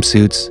wearing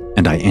jumpsuits,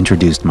 and I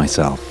introduced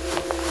myself.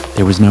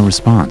 There was no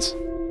response,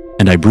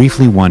 and I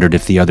briefly wondered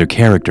if the other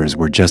characters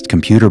were just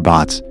computer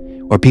bots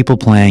or people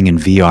playing in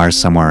VR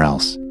somewhere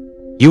else.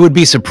 "You would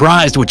be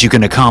surprised what you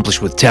can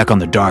accomplish with tech on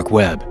the dark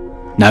web.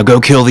 Now go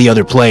kill the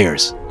other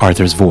players,"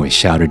 Arthur's voice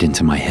shouted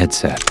into my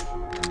headset.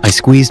 I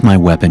squeezed my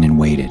weapon and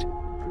waited,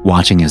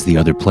 watching as the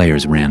other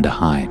players ran to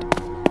hide.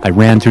 I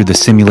ran through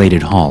the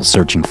simulated hall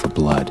searching for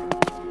blood.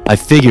 I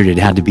figured it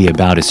had to be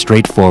about as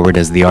straightforward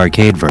as the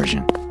arcade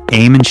version.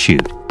 Aim and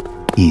shoot.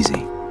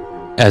 Easy.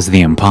 As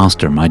the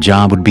imposter, my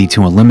job would be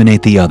to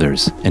eliminate the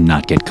others and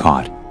not get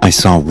caught. I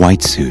saw a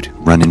white suit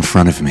run in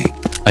front of me.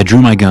 I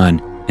drew my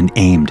gun and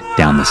aimed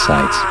down the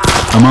sights.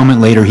 A moment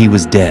later, he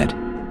was dead,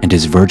 and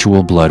his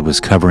virtual blood was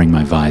covering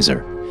my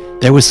visor.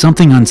 There was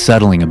something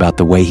unsettling about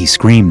the way he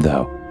screamed,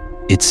 though.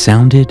 It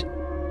sounded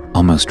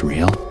almost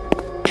real.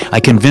 I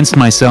convinced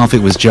myself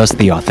it was just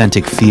the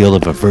authentic feel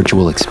of a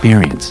virtual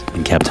experience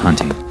and kept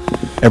hunting.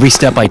 Every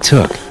step I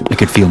took, I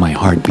could feel my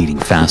heart beating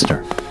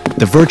faster.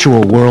 The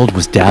virtual world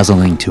was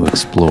dazzling to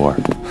explore,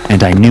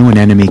 and I knew an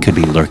enemy could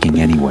be lurking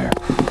anywhere.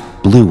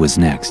 Blue was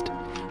next.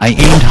 I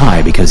aimed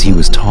high because he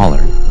was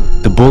taller.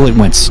 The bullet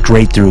went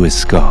straight through his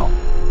skull.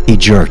 He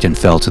jerked and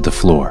fell to the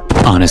floor.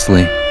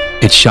 Honestly,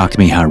 it shocked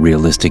me how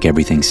realistic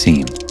everything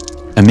seemed.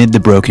 Amid the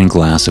broken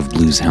glass of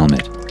Blue's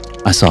helmet,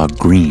 I saw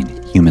green,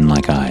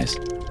 human-like eyes.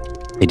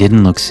 They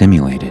didn't look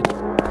simulated.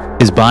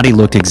 His body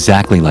looked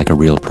exactly like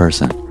a real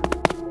person.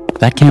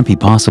 That can't be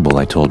possible,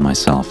 I told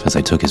myself as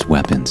I took his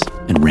weapons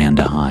and ran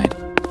to hide.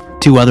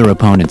 2 other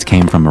opponents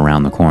came from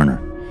around the corner.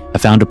 I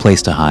found a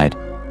place to hide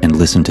and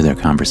listened to their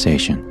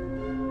conversation.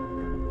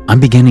 "I'm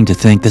beginning to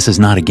think this is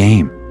not a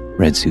game,"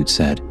 Red Suit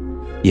said.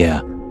 "Yeah,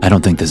 I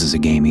don't think this is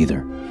a game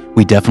either.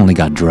 We definitely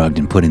got drugged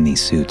and put in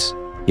these suits,"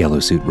 Yellow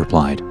Suit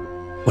replied.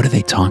 "What are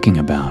they talking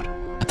about?"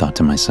 I thought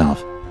to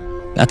myself.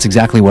 "That's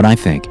exactly what I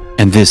think.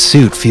 And this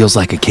suit feels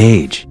like a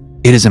cage.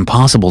 It is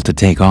impossible to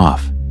take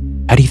off."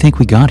 "How do you think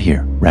we got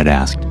here?" Red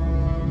asked.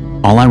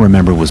 "All I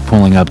remember was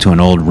pulling up to an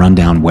old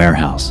rundown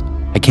warehouse.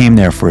 I came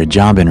there for a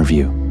job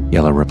interview,"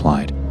 Yellow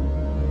replied.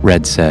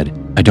 Red said,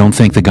 "I don't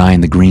think the guy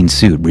in the green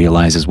suit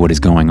realizes what is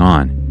going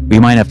on. We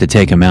might have to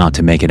take him out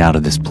to make it out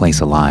of this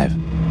place alive."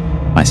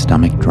 My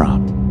stomach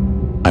dropped.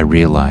 I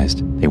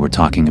realized they were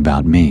talking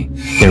about me.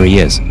 "There he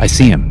is. I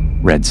see him,"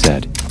 Red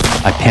said.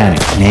 I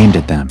panicked and aimed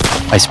at them.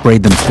 I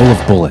sprayed them full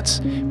of bullets,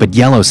 but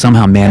Yellow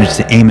somehow managed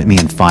to aim at me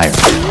and fire.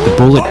 The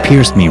bullet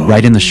pierced me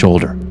right in the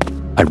shoulder.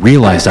 I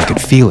realized I could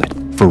feel it,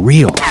 for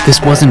real.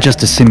 This wasn't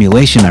just a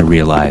simulation, I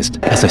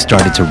realized, as I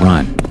started to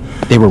run.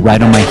 They were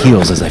right on my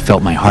heels as I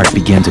felt my heart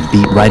begin to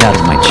beat right out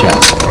of my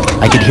chest.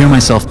 I could hear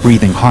myself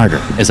breathing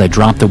harder as I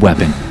dropped the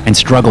weapon and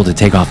struggled to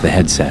take off the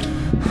headset.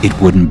 It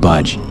wouldn't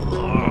budge.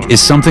 "Is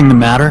something the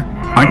matter?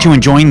 Aren't you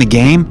enjoying the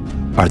game?"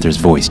 Arthur's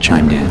voice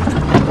chimed in.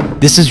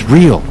 "This is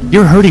real.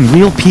 You're hurting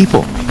real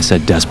people," I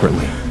said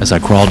desperately as I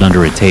crawled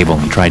under a table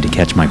and tried to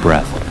catch my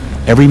breath.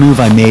 Every move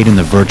I made in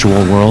the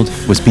virtual world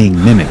was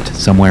being mimicked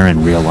somewhere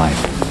in real life.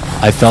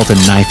 I felt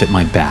a knife at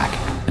my back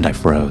and I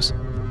froze.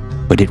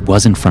 But it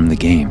wasn't from the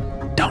game.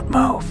 "Don't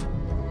move,"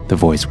 the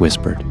voice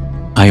whispered.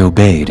 I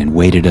obeyed and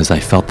waited as I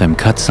felt them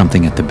cut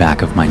something at the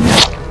back of my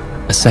neck.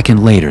 A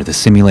second later, the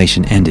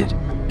simulation ended,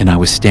 and I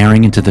was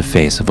staring into the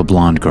face of a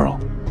blonde girl.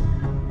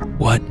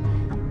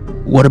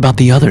 What about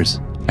the others?"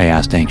 I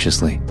asked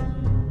anxiously.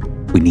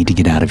 "We need to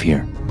get out of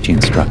here," she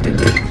instructed.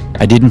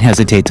 I didn't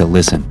hesitate to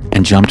listen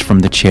and jumped from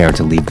the chair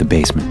to leave the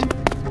basement.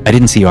 I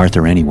didn't see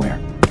Arthur anywhere.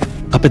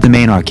 Up at the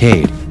main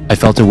arcade, I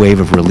felt a wave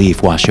of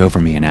relief wash over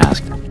me and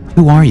asked,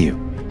 "Who are you?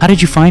 How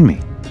did you find me?"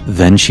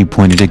 Then she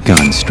pointed a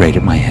gun straight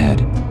at my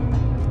head.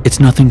 "It's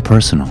nothing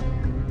personal.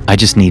 I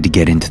just need to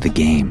get into the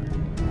game."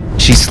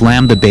 She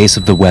slammed the base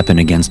of the weapon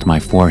against my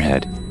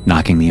forehead,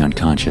 knocking me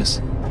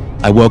unconscious.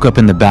 I woke up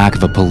in the back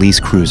of a police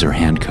cruiser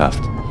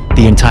handcuffed.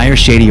 The entire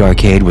shady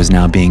arcade was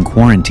now being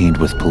quarantined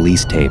with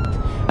police tape.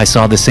 I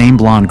saw the same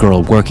blonde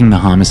girl working the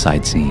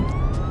homicide scene.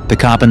 The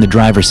cop in the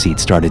driver's seat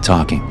started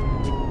talking.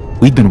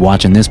 "We've been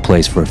watching this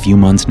place for a few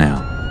months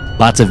now.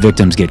 Lots of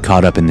victims get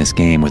caught up in this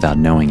game without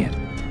knowing it.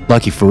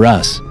 Lucky for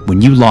us,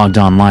 when you logged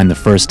online the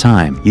first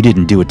time, you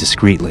didn't do it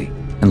discreetly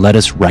and led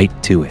us right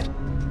to it."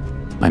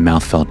 My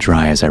mouth felt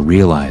dry as I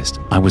realized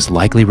I was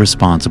likely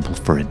responsible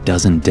for a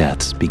dozen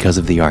deaths because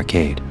of the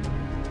arcade.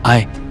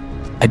 I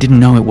didn't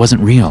know it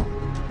wasn't real."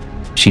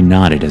 She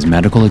nodded as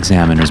medical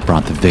examiners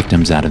brought the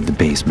victims out of the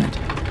basement.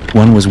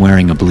 One was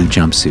wearing a blue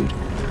jumpsuit.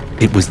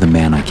 It was the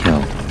man I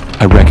killed.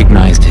 I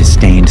recognized his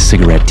stained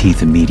cigarette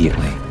teeth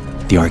immediately.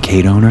 The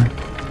arcade owner?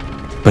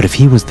 But if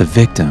he was the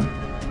victim,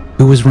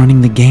 who was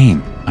running the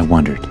game? I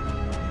wondered.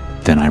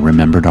 Then I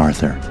remembered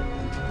Arthur.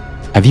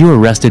 "Have you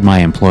arrested my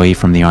employee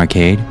from the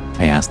arcade?"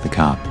 I asked the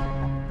cop.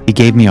 He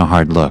gave me a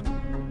hard look.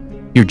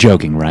 "You're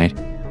joking, right?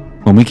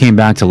 When we came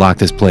back to lock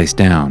this place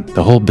down,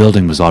 the whole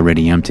building was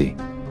already empty.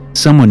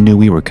 Someone knew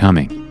we were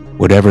coming.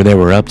 Whatever they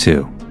were up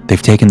to,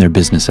 they've taken their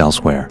business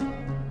elsewhere."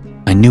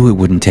 I knew it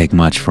wouldn't take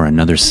much for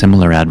another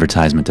similar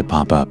advertisement to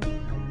pop up.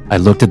 I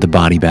looked at the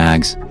body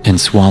bags and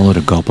swallowed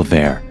a gulp of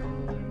air.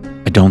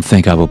 I don't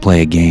think I will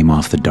play a game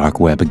off the dark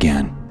web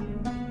again.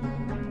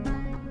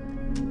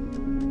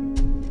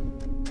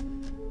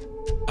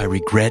 I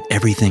regret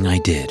everything I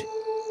did.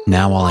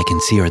 Now all I can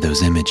see are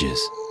those images.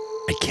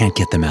 I can't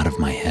get them out of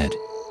my head.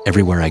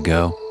 Everywhere I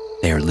go,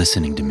 they are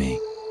listening to me,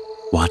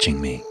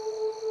 watching me.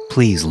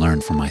 Please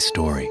learn from my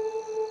story,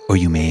 or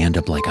you may end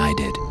up like I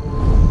did.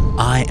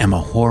 I am a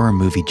horror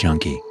movie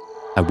junkie.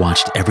 I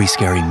watched every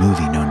scary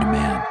movie known to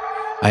man.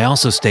 I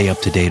also stay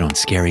up to date on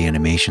scary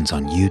animations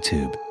on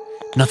YouTube.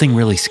 Nothing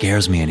really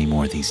scares me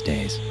anymore these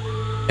days.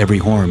 Every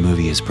horror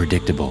movie is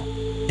predictable,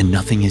 and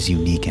nothing is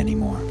unique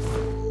anymore.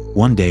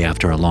 One day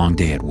after a long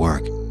day at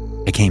work,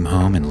 I came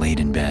home and laid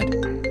in bed.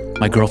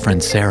 My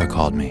girlfriend Sarah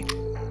called me.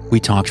 We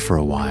talked for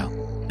a while,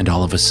 and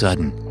all of a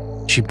sudden,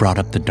 she brought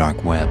up the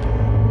dark web.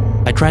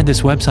 "I tried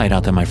this website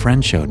out that my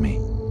friend showed me.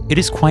 It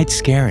is quite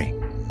scary.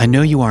 I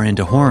know you are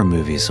into horror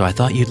movies, so I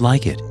thought you'd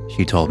like it,"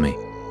 she told me.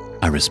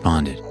 I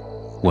responded,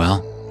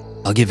 "Well,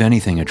 I'll give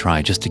anything a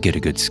try just to get a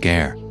good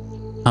scare."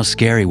 "How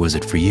scary was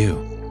it for you?"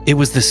 "It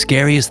was the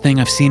scariest thing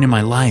I've seen in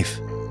my life.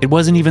 It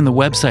wasn't even the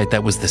website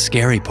that was the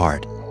scary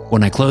part.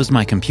 When I closed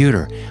my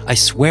computer, I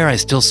swear I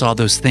still saw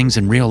those things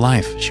in real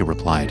life," she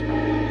replied.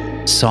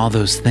 "Saw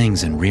those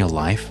things in real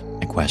life?"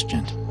 I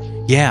questioned.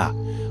 "Yeah,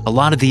 a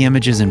lot of the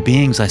images and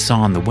beings I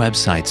saw on the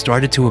website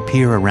started to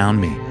appear around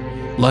me.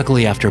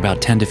 Luckily, after about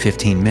 10 to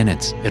 15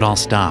 minutes, it all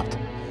stopped.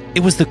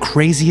 It was the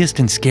craziest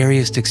and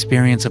scariest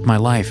experience of my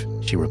life,"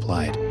 she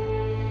replied.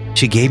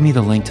 She gave me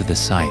the link to the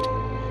site.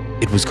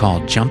 It was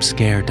called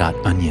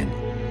jumpscare.onion.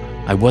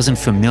 I wasn't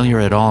familiar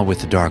at all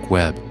with the dark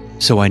web,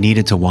 so I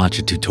needed to watch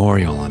a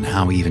tutorial on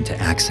how even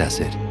to access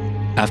it.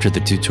 After the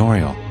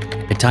tutorial,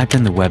 I typed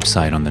in the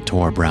website on the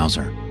Tor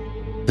browser.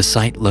 The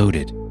site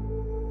loaded.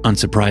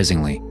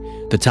 Unsurprisingly,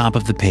 the top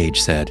of the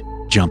page said,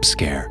 "Jump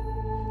Scare."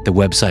 The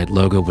website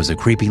logo was a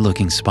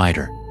creepy-looking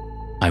spider.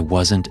 I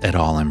wasn't at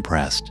all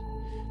impressed.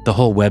 The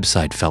whole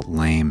website felt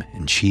lame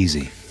and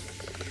cheesy.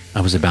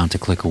 I was about to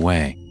click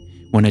away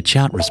when a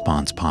chat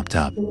response popped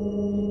up.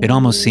 It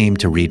almost seemed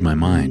to read my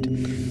mind.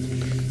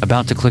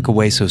 "About to click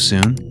away so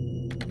soon?"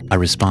 I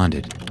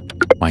responded,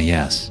 "Why,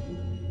 yes.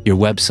 Your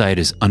website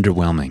is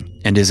underwhelming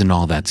and isn't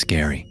all that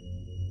scary."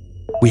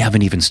 "We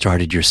haven't even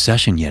started your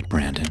session yet,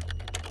 Brandon."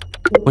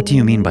 "What do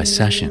you mean by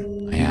session?"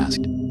 I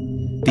asked.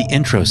 "The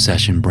intro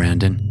session,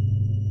 Brandon.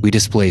 We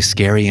display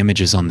scary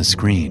images on the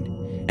screen,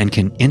 and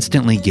can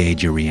instantly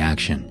gauge your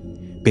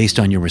reaction. Based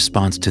on your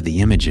response to the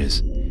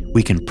images,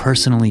 we can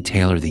personally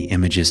tailor the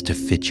images to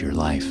fit your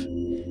life.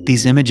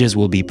 These images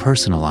will be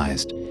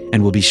personalized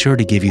and will be sure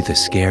to give you the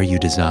scare you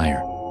desire.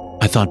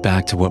 I thought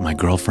back to what my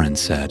girlfriend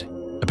said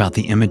about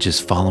the images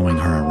following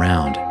her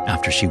around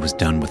after she was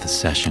done with the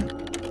session.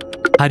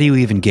 How do you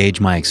even gauge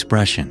my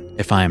expression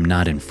if I am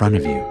not in front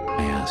of you?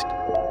 I asked.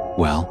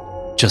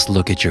 Well, just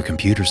look at your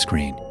computer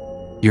screen.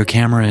 Your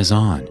camera is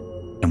on,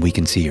 and we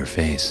can see your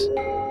face.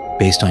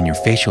 Based on your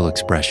facial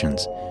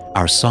expressions,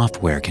 our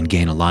software can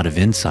gain a lot of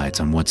insights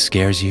on what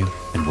scares you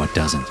and what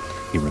doesn't,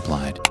 he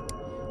replied.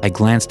 I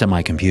glanced at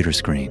my computer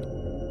screen.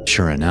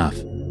 Sure enough,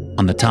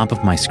 on the top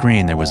of my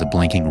screen there was a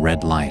blinking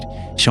red light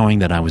showing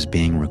that I was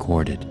being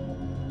recorded.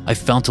 I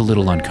felt a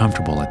little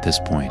uncomfortable at this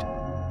point,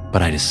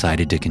 but I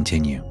decided to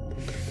continue.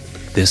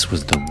 This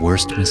was the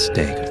worst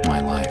mistake of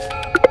my life.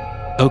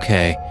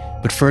 Okay,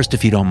 but first,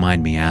 if you don't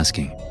mind me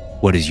asking,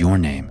 what is your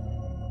name?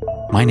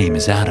 My name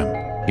is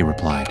Adam, he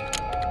replied.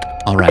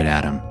 All right,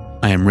 Adam,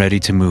 I am ready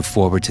to move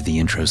forward to the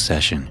intro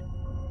session,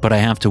 but I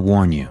have to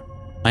warn you,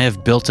 I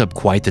have built up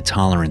quite the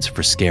tolerance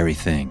for scary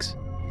things.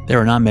 There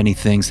are not many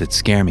things that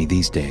scare me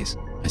these days,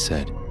 I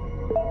said.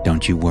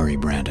 Don't you worry,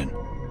 Brandon.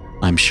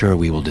 I'm sure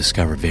we will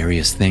discover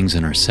various things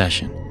in our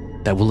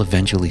session that will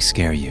eventually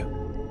scare you,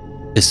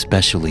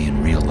 especially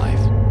in real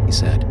life, he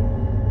said.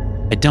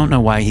 I don't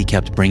know why he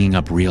kept bringing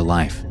up real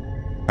life.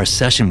 Our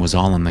session was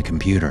all on the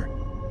computer.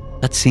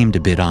 That seemed a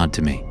bit odd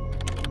to me.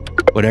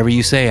 Whatever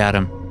you say,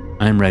 Adam,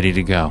 I'm ready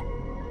to go.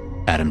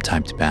 Adam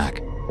typed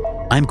back.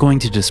 I'm going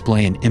to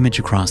display an image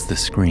across the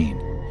screen.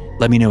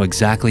 Let me know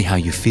exactly how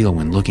you feel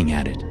when looking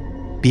at it.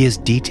 Be as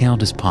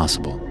detailed as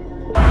possible.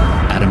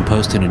 Adam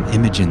posted an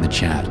image in the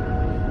chat.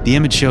 The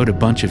image showed a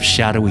bunch of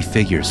shadowy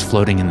figures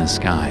floating in the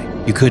sky.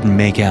 You couldn't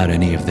make out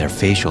any of their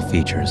facial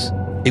features.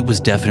 It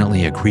was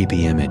definitely a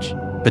creepy image,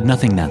 but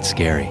nothing that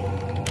scary.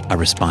 I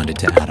responded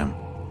to Adam.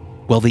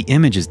 Well, the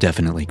image is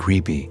definitely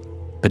creepy,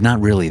 but not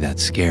really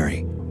that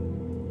scary.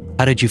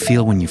 How did you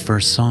feel when you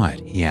first saw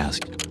it? He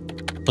asked.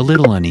 A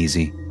little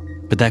uneasy,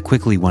 but that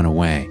quickly went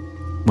away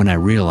when I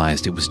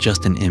realized it was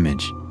just an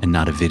image and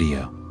not a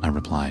video, I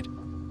replied.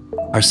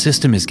 Our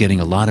system is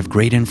getting a lot of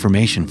great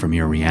information from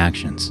your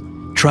reactions.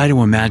 Try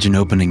to imagine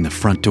opening the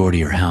front door to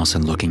your house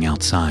and looking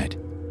outside.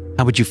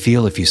 How would you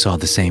feel if you saw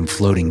the same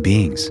floating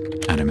beings?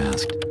 Adam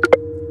asked.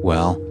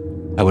 Well,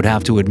 I would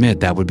have to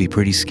admit that would be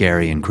pretty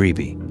scary and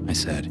creepy, I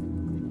said.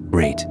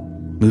 Great.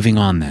 Moving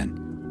on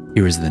then.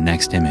 Here is the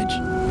next image.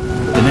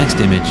 The next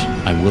image,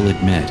 I will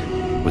admit,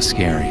 was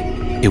scary.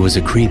 It was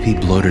a creepy,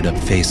 bloated up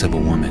face of a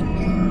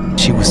woman.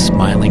 She was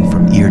smiling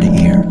from ear to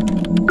ear.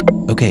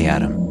 Okay,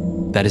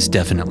 Adam, that is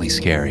definitely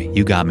scary.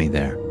 You got me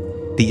there.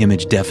 The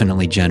image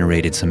definitely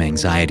generated some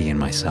anxiety in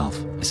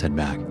myself, I said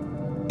back.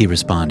 He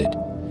responded,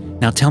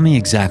 Now tell me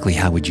exactly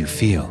how would you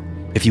feel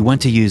if you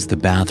went to use the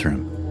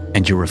bathroom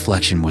and your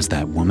reflection was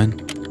that woman?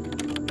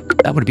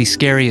 That would be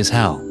scary as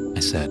hell,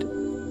 I said.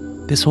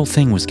 This whole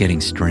thing was getting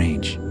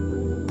strange.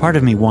 Part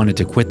of me wanted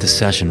to quit the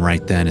session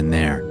right then and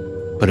there,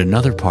 but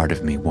another part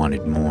of me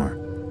wanted more.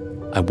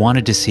 I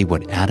wanted to see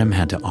what Adam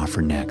had to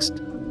offer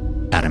next.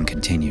 Adam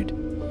continued,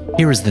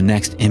 Here is the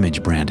next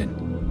image,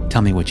 Brandon.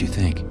 Tell me what you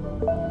think.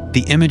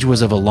 The image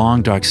was of a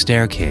long, dark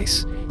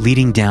staircase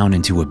leading down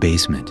into a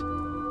basement.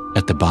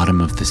 At the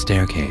bottom of the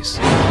staircase,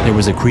 there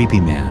was a creepy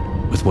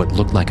man with what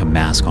looked like a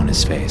mask on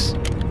his face.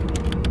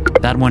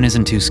 That one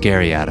isn't too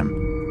scary,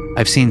 Adam.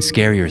 I've seen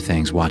scarier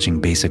things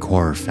watching basic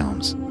horror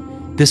films.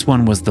 This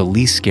one was the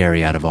least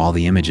scary out of all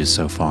the images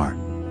so far.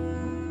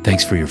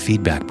 Thanks for your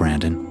feedback,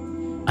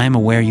 Brandon. I am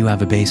aware you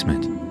have a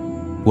basement.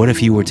 What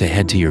if you were to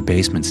head to your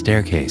basement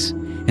staircase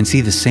and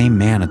see the same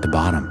man at the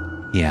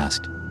bottom? He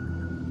asked.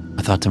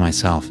 I thought to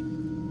myself,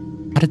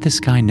 how did this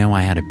guy know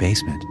I had a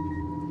basement?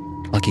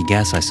 Lucky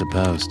guess, I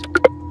supposed.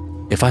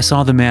 If I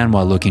saw the man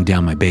while looking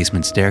down my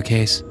basement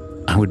staircase,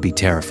 I would be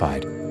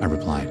terrified, I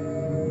replied.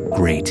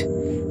 Great.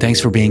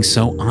 Thanks for being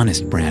so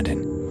honest,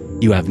 Brandon.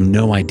 You have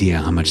no idea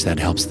how much that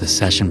helps the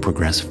session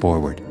progress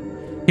forward.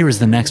 Here is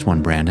the next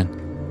one,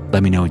 Brandon.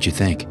 Let me know what you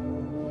think.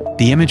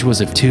 The image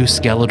was of two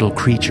skeletal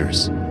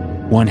creatures.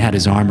 One had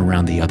his arm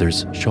around the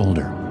other's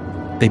shoulder.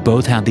 They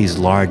both had these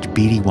large,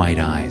 beady white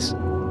eyes.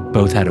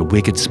 Both had a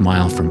wicked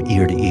smile from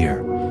ear to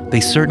ear.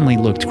 They certainly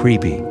looked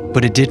creepy,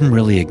 but it didn't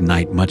really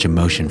ignite much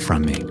emotion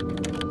from me.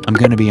 I'm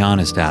gonna be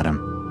honest,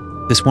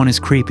 Adam. This one is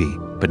creepy,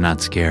 but not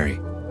scary.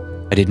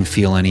 I didn't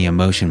feel any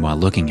emotion while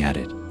looking at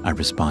it, I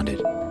responded.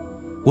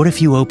 What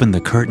if you opened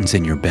the curtains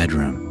in your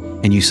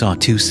bedroom and you saw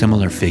two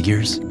similar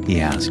figures?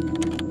 He asked.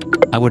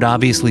 I would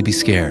obviously be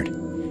scared.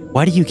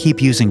 Why do you keep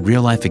using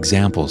real-life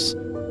examples?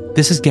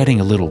 This is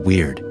getting a little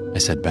weird, I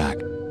said back.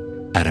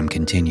 Adam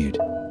continued.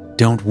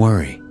 Don't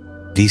worry.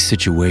 These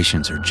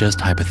situations are just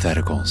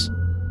hypotheticals.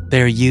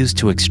 They are used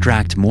to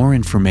extract more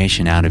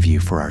information out of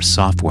you for our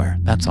software,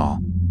 that's all.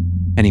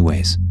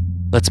 Anyways,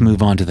 let's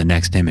move on to the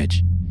next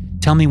image.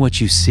 Tell me what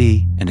you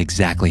see and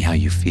exactly how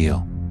you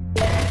feel.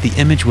 The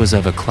image was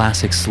of a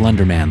classic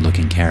Slender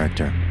Man-looking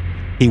character.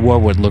 He wore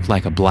what looked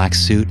like a black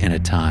suit and a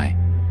tie.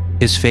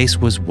 His face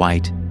was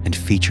white and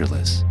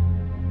featureless.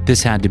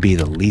 This had to be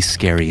the least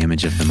scary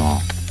image of them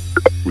all.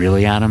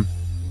 Really, Adam?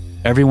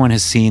 Everyone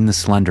has seen the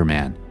Slender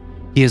Man.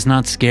 He is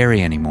not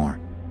scary anymore.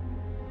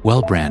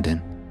 Well, Brandon,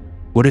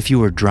 what if you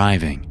were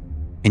driving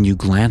and you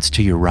glanced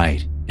to your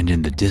right and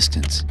in the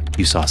distance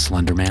you saw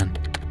Slender Man?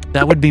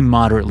 That would be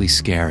moderately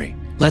scary.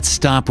 Let's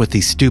stop with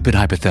these stupid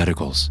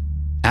hypotheticals.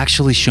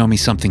 Actually show me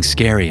something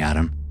scary,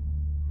 Adam.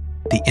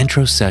 The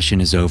intro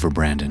session is over,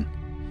 Brandon.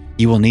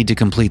 You will need to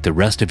complete the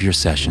rest of your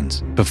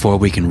sessions before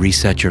we can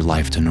reset your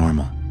life to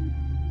normal.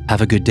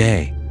 Have a good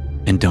day,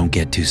 and don't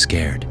get too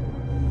scared.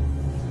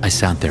 I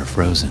sat there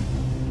frozen,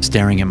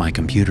 staring at my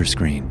computer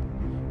screen,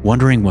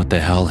 wondering what the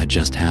hell had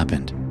just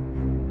happened.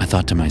 I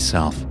thought to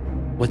myself,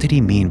 what did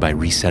he mean by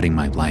resetting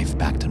my life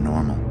back to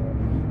normal?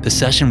 The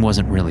session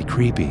wasn't really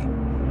creepy,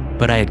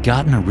 but I had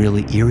gotten a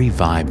really eerie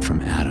vibe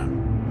from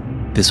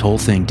Adam. This whole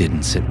thing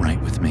didn't sit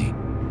right with me.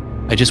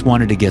 I just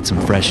wanted to get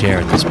some fresh air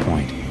at this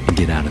point and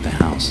get out of the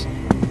house.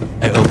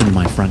 I opened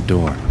my front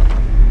door.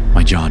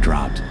 My jaw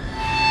dropped.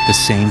 The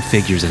same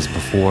figures as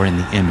before in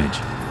the image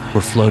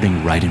were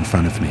floating right in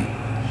front of me,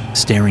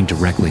 staring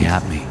directly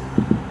at me.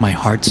 My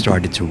heart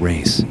started to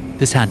race.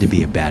 This had to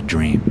be a bad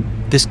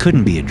dream. This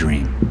couldn't be a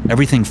dream.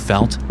 Everything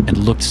felt and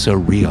looked so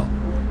real.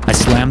 I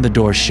slammed the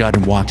door shut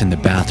and walked in the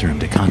bathroom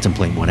to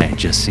contemplate what I had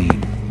just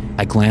seen.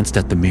 I glanced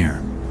at the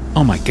mirror.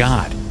 "Oh my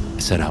God," I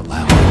said out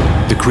loud.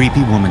 The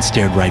creepy woman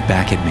stared right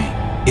back at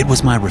me. It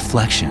was my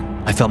reflection.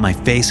 I felt my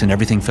face and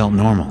everything felt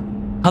normal.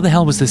 How the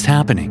hell was this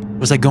happening?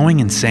 Was I going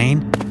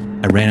insane?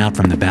 I ran out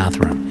from the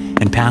bathroom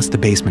and past the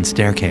basement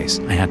staircase.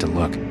 I had to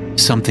look.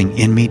 Something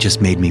in me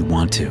just made me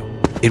want to.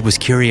 It was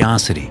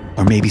curiosity,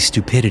 or maybe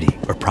stupidity,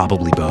 or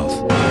probably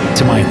both.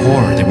 To my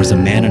horror, there was a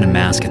man in a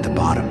mask at the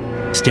bottom,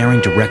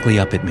 staring directly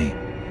up at me.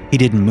 He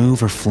didn't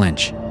move or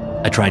flinch.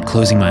 I tried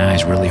closing my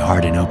eyes really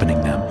hard and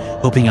opening them,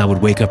 hoping I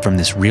would wake up from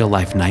this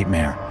real-life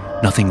nightmare.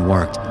 Nothing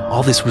worked.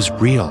 All this was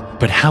real,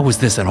 but how was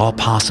this at all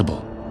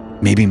possible?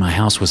 Maybe my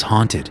house was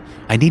haunted.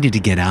 I needed to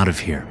get out of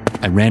here.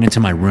 I ran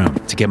into my room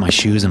to get my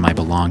shoes and my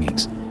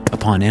belongings.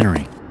 Upon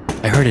entering,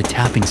 I heard a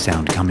tapping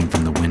sound coming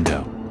from the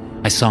window.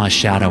 I saw a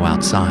shadow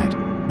outside.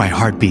 My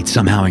heartbeat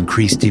somehow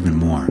increased even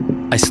more.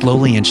 I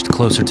slowly inched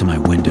closer to my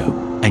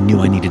window. I knew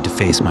I needed to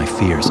face my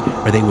fears,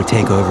 or they would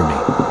take over me.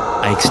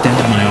 I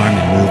extended my arm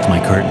and moved my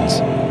curtains.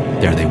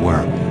 There they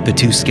were, the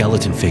two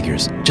skeleton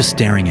figures, just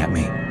staring at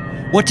me.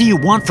 "What do you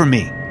want from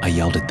me?" I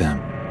yelled at them.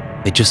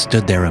 They just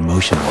stood there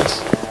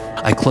emotionless.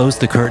 I closed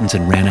the curtains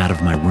and ran out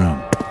of my room.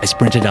 I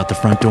sprinted out the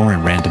front door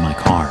and ran to my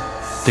car.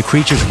 The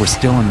creatures were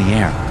still in the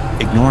air.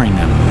 Ignoring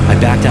them, I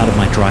backed out of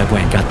my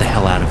driveway and got the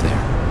hell out of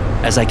there.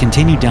 As I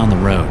continued down the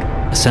road,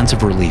 a sense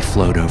of relief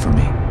flowed over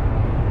me.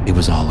 It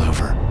was all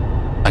over.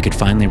 I could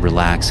finally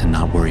relax and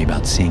not worry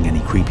about seeing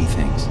any creepy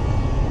things.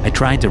 I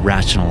tried to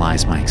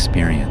rationalize my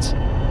experience.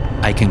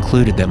 I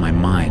concluded that my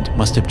mind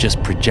must have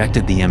just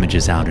projected the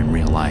images out in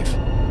real life.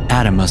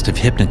 Adam must have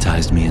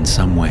hypnotized me in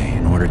some way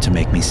in order to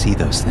make me see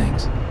those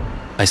things.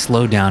 I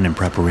slowed down in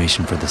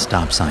preparation for the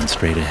stop sign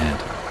straight ahead.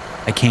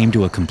 I came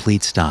to a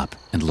complete stop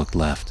and looked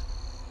left.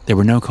 There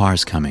were no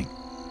cars coming.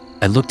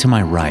 I looked to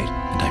my right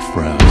and I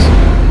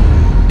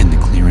froze. In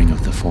the clearing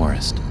of the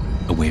forest,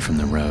 away from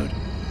the road,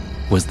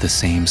 was the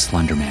same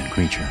Slender Man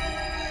creature.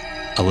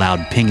 A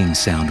loud pinging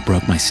sound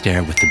broke my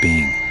stare with the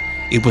being.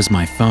 It was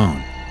my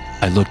phone.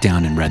 I looked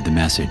down and read the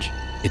message.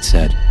 It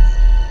said,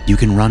 "You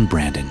can run,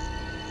 Brandon,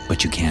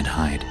 but you can't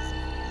hide.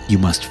 You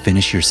must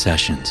finish your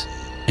sessions,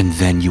 and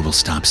then you will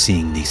stop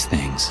seeing these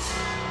things."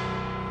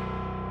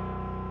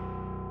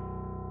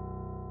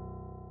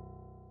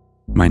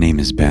 My name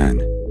is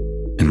Ben,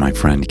 and my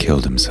friend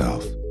killed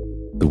himself.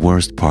 The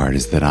worst part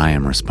is that I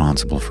am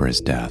responsible for his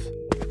death.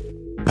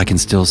 I can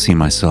still see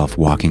myself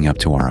walking up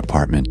to our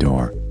apartment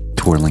door,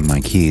 twirling my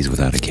keys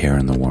without a care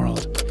in the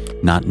world,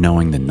 not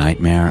knowing the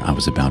nightmare I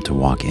was about to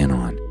walk in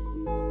on.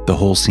 The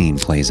whole scene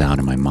plays out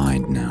in my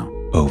mind now,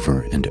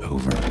 over and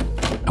over.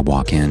 I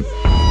walk in,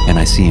 and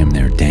I see him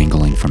there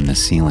dangling from the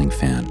ceiling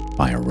fan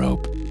by a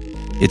rope.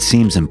 It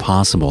seems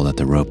impossible that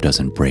the rope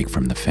doesn't break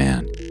from the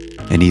fan,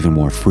 and even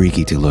more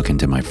freaky to look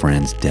into my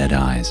friend's dead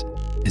eyes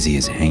as he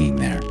is hanging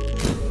there.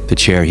 The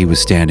chair he was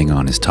standing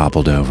on is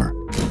toppled over,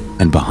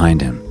 and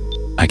behind him,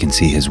 I can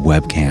see his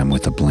webcam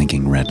with a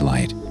blinking red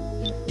light.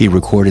 He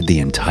recorded the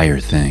entire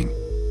thing.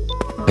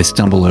 I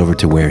stumble over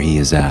to where he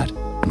is at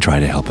and try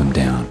to help him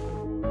down.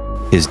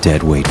 His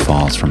dead weight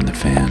falls from the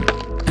fan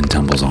and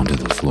tumbles onto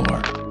the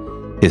floor.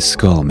 His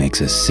skull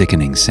makes a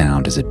sickening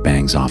sound as it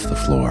bangs off the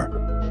floor.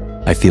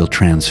 I feel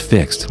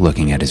transfixed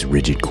looking at his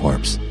rigid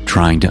corpse,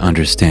 trying to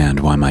understand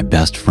why my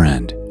best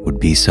friend would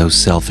be so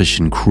selfish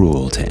and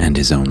cruel to end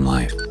his own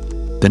life.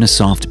 Then a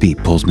soft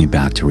beat pulls me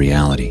back to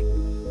reality.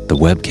 The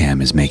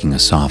webcam is making a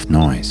soft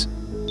noise,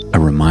 a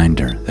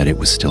reminder that it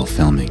was still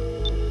filming.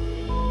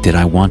 Did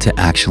I want to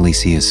actually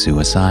see a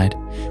suicide?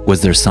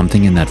 Was there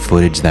something in that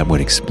footage that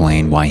would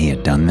explain why he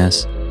had done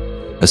this?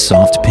 A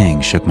soft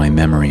ping shook my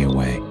memory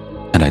away,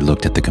 and I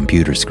looked at the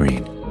computer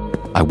screen.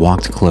 I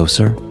walked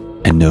closer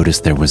and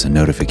noticed there was a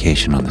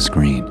notification on the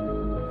screen.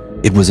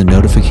 It was a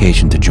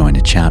notification to join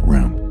a chat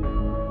room.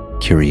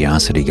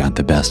 Curiosity got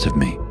the best of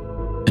me,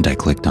 and I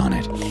clicked on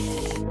it.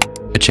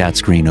 A chat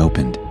screen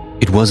opened.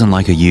 It wasn't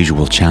like a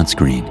usual chat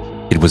screen.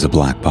 It was a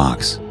black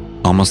box,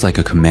 almost like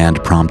a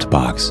command prompt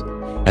box.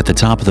 At the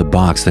top of the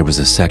box, there was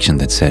a section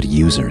that said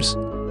Users.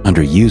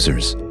 Under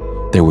Users,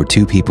 there were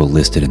 2 people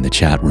listed in the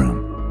chat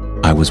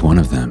room. I was one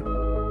of them.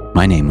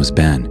 My name was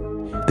Ben.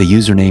 The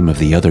username of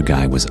the other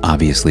guy was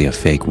obviously a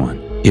fake one.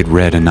 It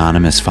read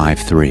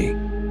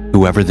Anonymous53.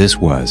 Whoever this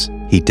was,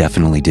 he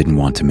definitely didn't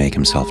want to make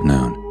himself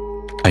known.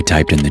 I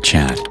typed in the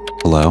chat,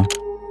 "Hello?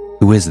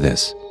 Who is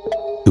this?"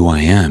 "Who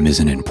I am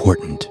isn't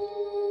important.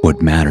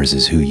 What matters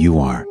is who you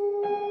are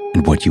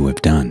and what you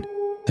have done,"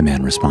 the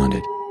man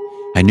responded.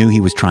 I knew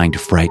he was trying to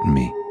frighten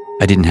me.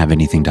 I didn't have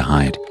anything to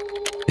hide.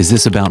 "Is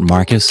this about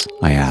Marcus?"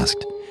 I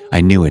asked.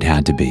 I knew it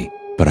had to be,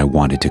 but I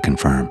wanted to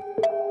confirm.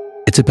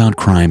 "It's about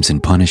crimes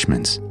and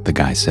punishments," the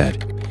guy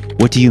said.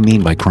 "What do you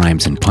mean by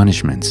crimes and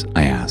punishments?"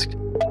 I asked.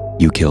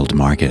 "You killed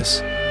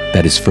Marcus.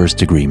 That is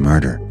first-degree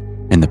murder,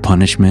 and the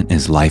punishment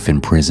is life in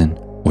prison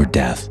or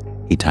death,"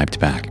 he typed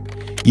back.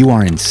 "You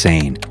are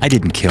insane. I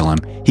didn't kill him.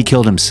 He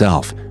killed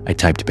himself," I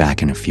typed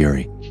back in a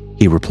fury.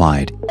 He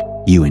replied,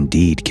 "You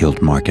indeed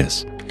killed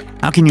Marcus."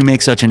 "How can you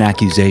make such an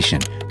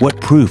accusation?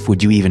 What proof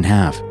would you even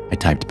have?" I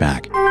typed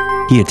back.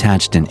 He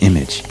attached an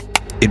image.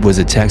 It was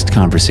a text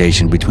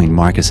conversation between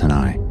Marcus and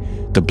I.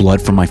 The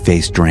blood from my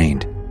face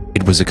drained.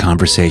 It was a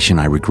conversation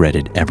I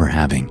regretted ever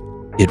having.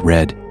 It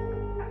read,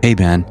 "Hey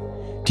Ben,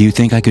 do you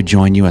think I could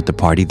join you at the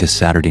party this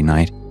Saturday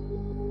night?"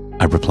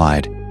 I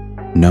replied,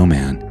 "No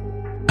man,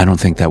 I don't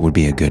think that would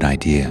be a good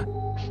idea."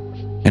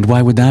 "And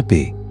why would that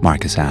be?"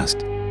 Marcus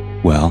asked.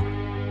 "Well,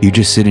 you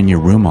just sit in your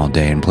room all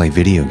day and play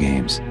video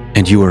games.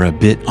 And you are a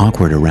bit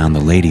awkward around the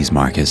ladies,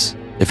 Marcus.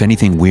 If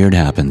anything weird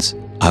happens,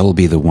 I will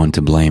be the one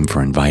to blame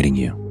for inviting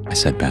you," I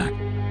said back.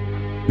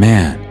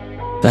 "Man,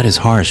 that is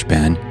harsh,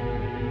 Ben.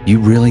 You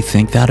really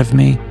think that of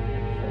me?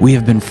 We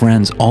have been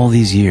friends all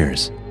these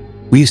years.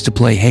 We used to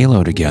play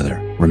Halo together.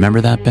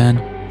 Remember that,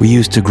 Ben? We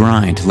used to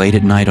grind late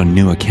at night on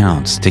new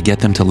accounts to get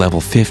them to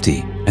level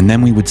 50, and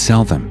then we would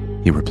sell them,"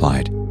 he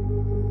replied.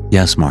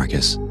 "Yes,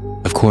 Marcus.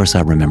 Of course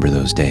I remember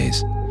those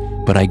days.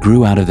 But I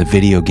grew out of the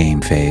video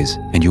game phase,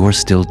 and you're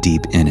still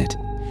deep in it.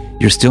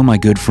 You're still my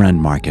good friend,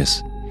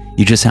 Marcus.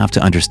 You just have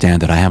to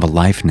understand that I have a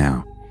life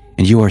now,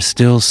 and you are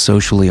still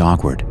socially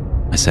awkward,"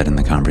 I said in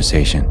the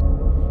conversation.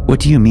 "What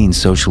do you mean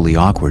socially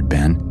awkward,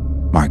 Ben?"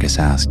 Marcus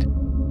asked.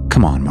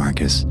 "Come on,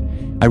 Marcus.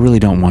 I really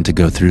don't want to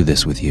go through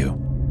this with you."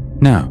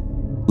 "No,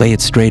 lay it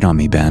straight on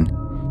me, Ben.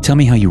 Tell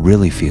me how you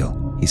really feel,"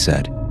 he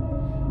said.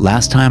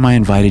 "Last time I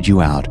invited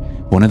you out,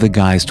 one of the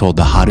guys told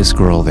the hottest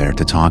girl there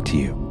to talk to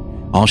you.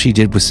 All she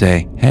did was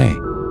say, 'Hey,'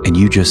 and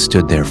you just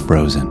stood there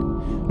frozen.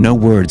 No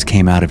words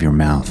came out of your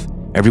mouth.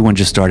 Everyone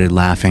just started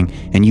laughing,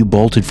 and you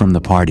bolted from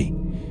the party.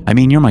 I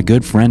mean, you're my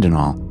good friend and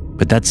all,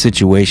 but that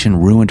situation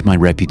ruined my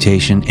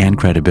reputation and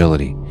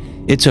credibility.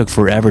 It took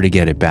forever to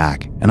get it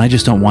back, and I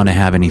just don't want to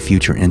have any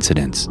future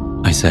incidents,"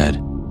 I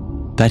said.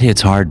 "That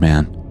hits hard,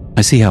 man.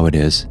 I see how it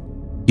is.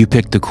 You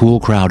picked the cool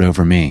crowd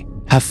over me.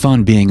 Have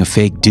fun being a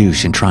fake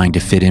douche and trying to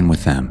fit in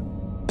with them."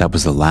 That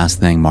was the last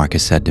thing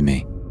Marcus said to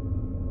me.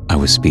 I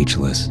was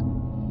speechless.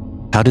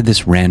 How did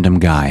this random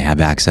guy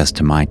have access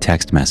to my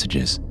text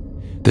messages?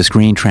 The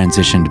screen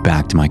transitioned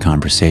back to my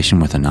conversation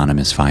with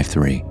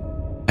Anonymous53.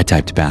 I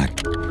typed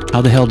back,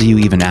 "How the hell do you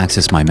even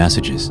access my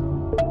messages?"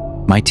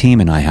 "My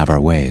team and I have our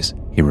ways,"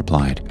 he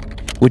replied.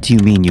 "What do you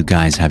mean you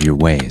guys have your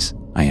ways?"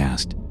 I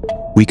asked.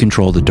 "We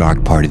control the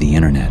dark part of the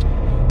internet,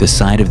 the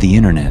side of the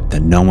internet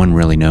that no one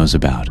really knows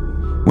about.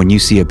 When you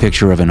see a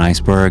picture of an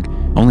iceberg,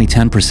 only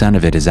 10%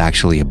 of it is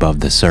actually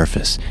above the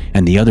surface,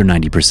 and the other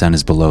 90%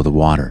 is below the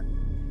water.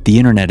 The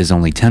internet is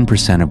only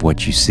 10% of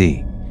what you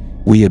see.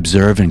 We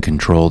observe and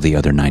control the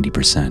other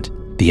 90%.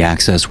 The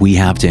access we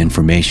have to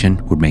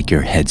information would make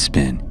your head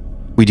spin.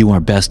 We do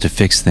our best to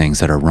fix things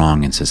that are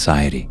wrong in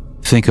society.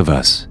 Think of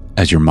us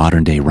as your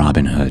modern-day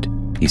Robin Hood,"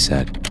 he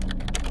said.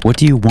 "What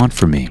do you want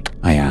from me?"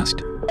 I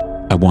asked.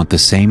 "I want the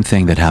same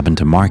thing that happened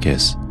to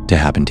Marcus to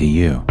happen to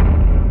you."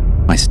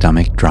 My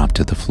stomach dropped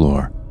to the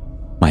floor.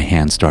 My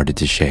hand started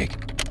to shake.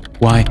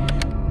 Why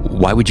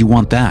would you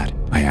want that?"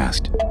 I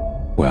asked.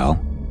 "Well,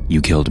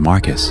 you killed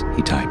Marcus,"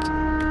 he typed.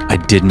 "I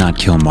did not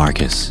kill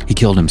Marcus. He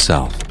killed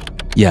himself.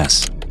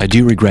 Yes, I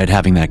do regret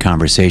having that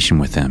conversation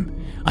with him.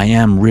 I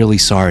am really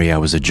sorry I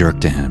was a jerk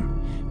to him.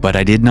 But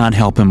I did not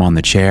help him on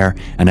the chair,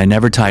 and I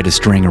never tied a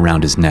string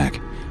around his neck.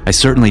 I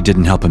certainly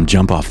didn't help him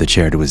jump off the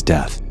chair to his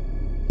death."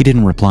 He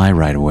didn't reply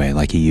right away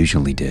like he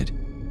usually did.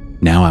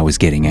 Now I was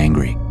getting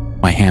angry.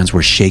 My hands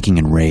were shaking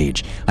in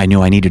rage. I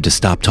knew I needed to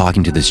stop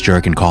talking to this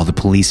jerk and call the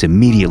police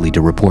immediately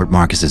to report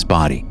Marcus's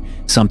body.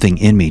 Something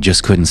in me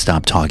just couldn't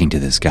stop talking to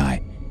this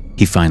guy.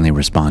 He finally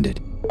responded.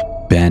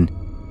 "Ben,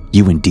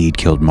 you indeed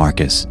killed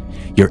Marcus.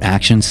 Your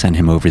actions sent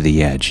him over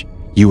the edge.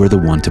 You are the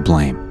one to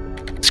blame."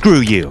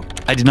 "Screw you!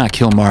 I did not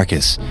kill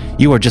Marcus.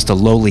 You are just a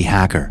lowly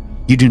hacker.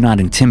 You do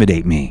not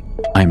intimidate me."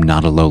 "I am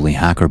not a lowly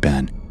hacker,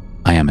 Ben.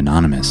 I am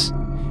anonymous.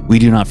 We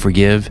do not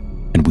forgive,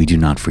 and we do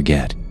not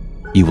forget.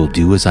 You will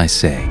do as I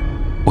say,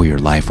 or your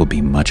life will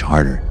be much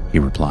harder," he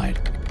replied.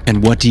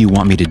 And what do you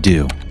want me to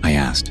do? I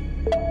asked.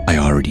 I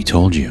already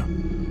told you.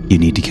 You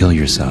need to kill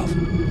yourself,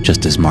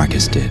 just as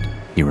Marcus did,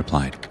 he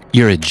replied.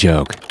 You're a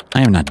joke.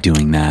 I am not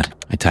doing that,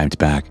 I typed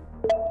back.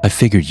 I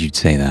figured you'd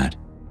say that.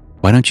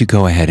 Why don't you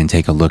go ahead and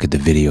take a look at the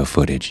video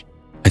footage?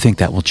 I think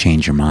that will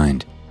change your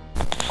mind.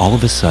 All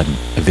of a sudden,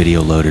 a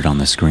video loaded on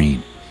the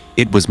screen.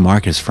 It was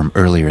Marcus from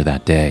earlier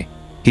that day.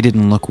 He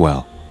didn't look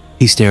well.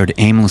 He stared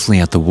aimlessly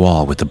at the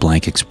wall with a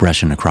blank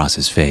expression across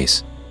his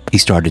face. He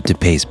started to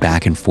pace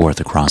back and forth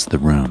across the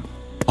room.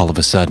 All of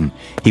a sudden,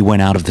 he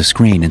went out of the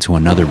screen into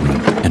another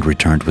room and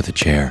returned with a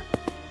chair.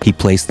 He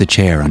placed the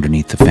chair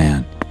underneath the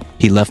fan.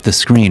 He left the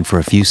screen for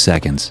a few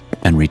seconds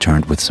and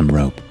returned with some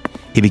rope.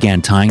 He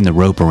began tying the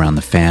rope around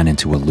the fan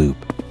into a loop.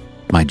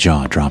 My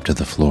jaw dropped to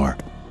the floor.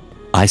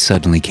 I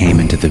suddenly came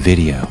into the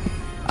video.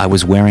 I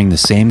was wearing the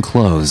same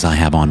clothes I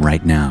have on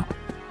right now.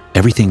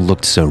 Everything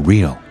looked so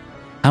real.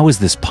 How is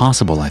this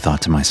possible, I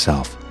thought to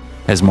myself.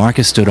 As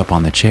Marcus stood up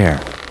on the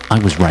chair, I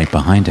was right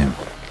behind him.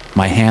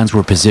 My hands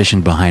were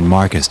positioned behind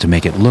Marcus to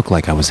make it look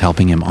like I was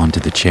helping him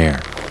onto the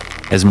chair.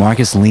 As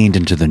Marcus leaned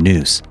into the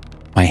noose,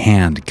 my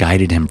hand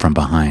guided him from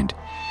behind.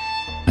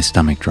 My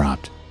stomach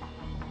dropped.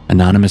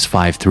 Anonymous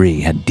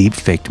 53 had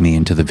deep-faked me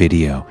into the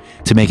video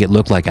to make it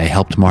look like I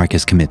helped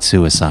Marcus commit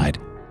suicide.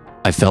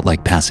 I felt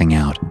like passing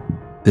out.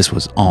 This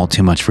was all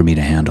too much for me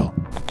to handle.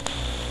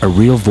 A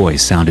real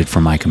voice sounded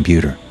from my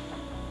computer.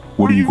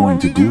 What are you going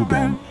to do,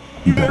 Ben?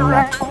 You better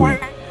act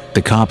quick.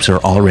 The cops are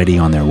already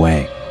on their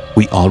way.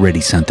 We already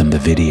sent them the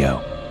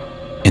video.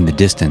 In the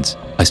distance,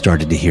 I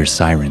started to hear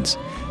sirens.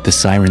 The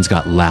sirens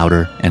got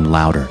louder and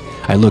louder.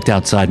 I looked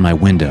outside my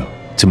window.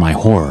 To my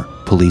horror,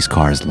 police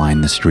cars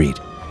lined the street.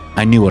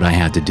 I knew what I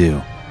had to do.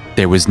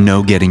 There was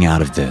no getting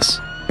out of this.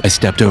 I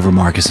stepped over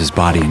Marcus's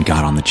body and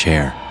got on the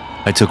chair.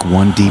 I took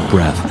one deep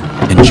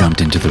breath and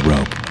jumped into the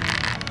rope.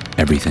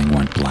 Everything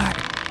went black.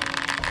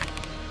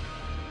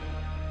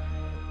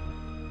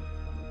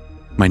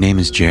 My name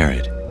is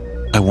Jared.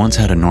 I once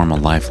had a normal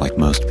life like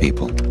most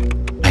people.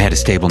 I had a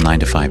stable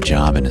 9-to-5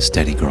 job and a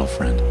steady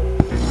girlfriend.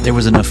 There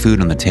was enough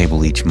food on the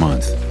table each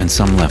month and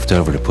some left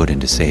over to put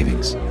into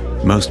savings.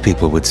 Most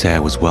people would say I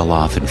was well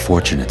off and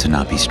fortunate to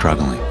not be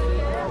struggling.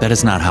 That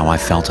is not how I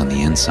felt on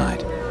the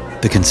inside.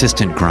 The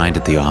consistent grind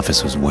at the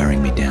office was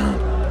wearing me down.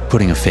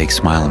 Putting a fake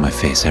smile on my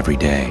face every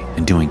day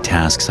and doing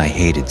tasks I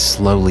hated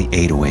slowly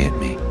ate away at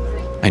me.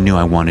 I knew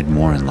I wanted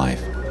more in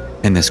life,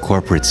 and this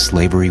corporate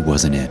slavery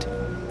wasn't it.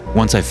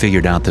 Once I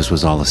figured out this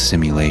was all a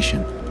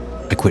simulation,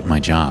 I quit my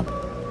job.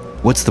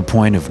 What's the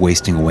point of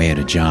wasting away at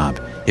a job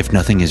if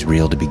nothing is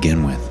real to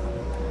begin with?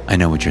 I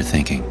know what you're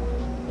thinking.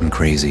 I'm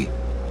crazy,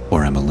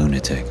 or I'm a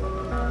lunatic.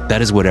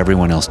 That is what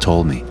everyone else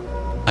told me.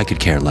 I could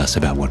care less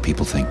about what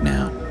people think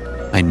now.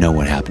 I know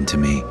what happened to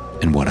me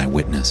and what I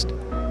witnessed.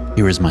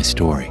 Here is my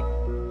story.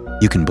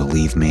 You can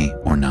believe me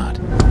or not.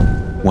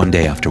 One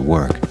day after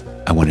work,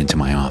 I went into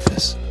my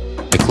office.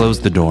 I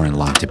closed the door and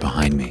locked it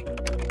behind me.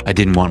 I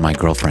didn't want my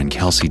girlfriend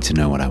Kelsey to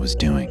know what I was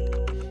doing.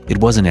 It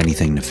wasn't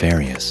anything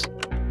nefarious,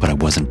 but I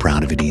wasn't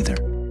proud of it either.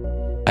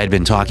 I had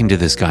been talking to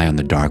this guy on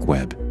the dark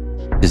web.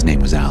 His name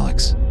was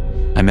Alex.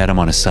 I met him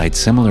on a site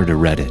similar to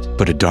Reddit,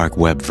 but a dark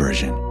web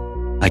version.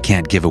 I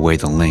can't give away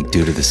the link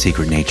due to the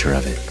secret nature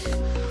of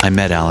it. I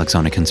met Alex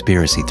on a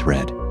conspiracy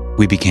thread.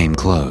 We became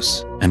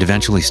close and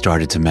eventually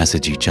started to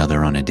message each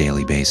other on a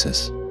daily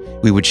basis.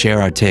 We would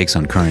share our takes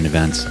on current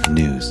events and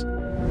news.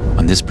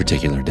 On this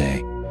particular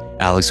day,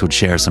 Alex would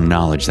share some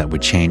knowledge that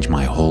would change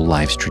my whole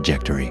life's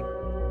trajectory.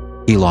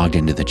 He logged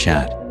into the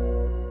chat.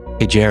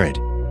 Hey Jared,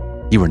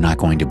 you are not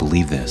going to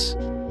believe this.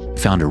 I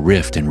found a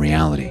rift in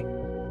reality.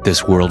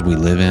 This world we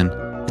live in,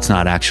 it's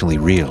not actually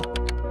real.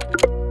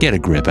 Get a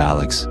grip,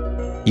 Alex.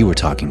 You were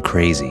talking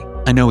crazy.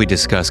 I know we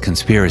discuss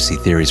conspiracy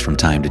theories from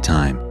time to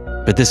time,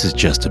 but this is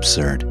just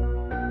absurd.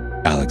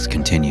 Alex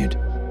continued.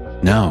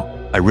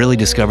 No, I really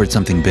discovered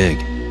something big.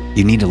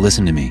 You need to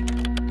listen to me.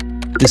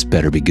 This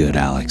better be good,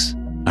 Alex,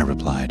 I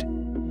replied.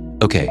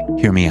 Okay,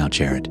 hear me out,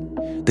 Jared.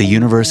 The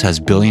universe has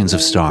billions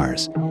of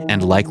stars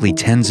and likely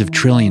tens of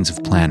trillions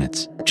of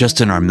planets. Just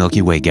in our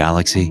Milky Way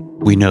galaxy,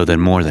 we know that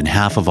more than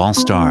half of all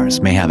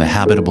stars may have a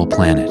habitable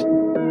planet.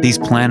 These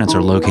planets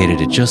are located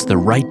at just the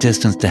right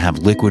distance to have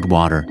liquid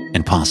water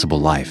and possible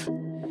life.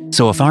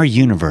 So if our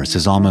universe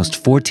is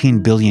almost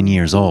 14 billion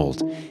years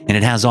old and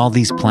it has all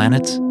these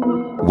planets,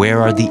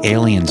 where are the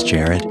aliens,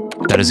 Jared?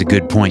 That is a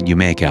good point you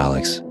make,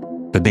 Alex.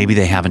 But maybe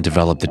they haven't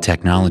developed the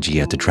technology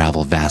yet to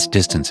travel vast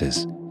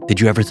distances. Did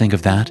you ever think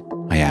of that?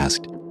 I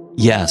asked.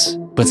 Yes,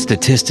 but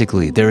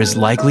statistically, there is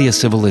likely a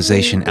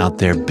civilization out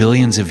there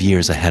billions of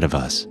years ahead of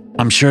us.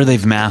 I'm sure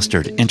they've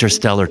mastered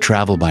interstellar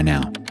travel by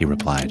now, he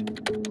replied.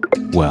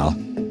 Well,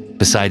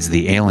 besides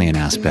the alien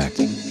aspect,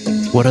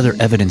 what other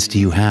evidence do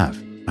you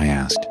have? I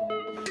asked.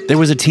 There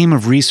was a team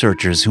of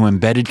researchers who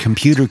embedded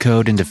computer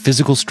code into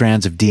physical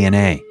strands of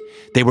DNA.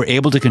 They were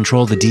able to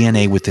control the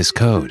DNA with this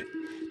code.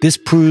 This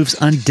proves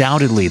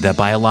undoubtedly that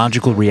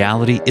biological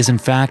reality is in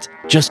fact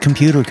just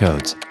computer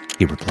codes,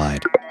 he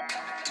replied.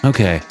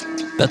 Okay,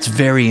 that's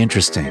very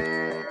interesting,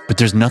 but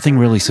there's nothing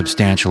really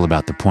substantial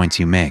about the points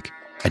you make,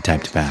 I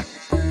typed back.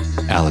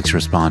 Alex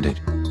responded.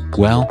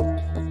 Well,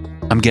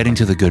 I'm getting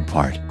to the good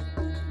part.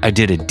 I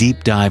did a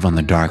deep dive on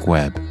the dark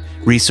web,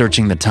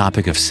 researching the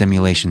topic of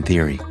simulation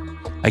theory.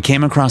 I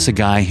came across a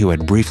guy who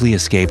had briefly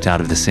escaped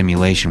out of the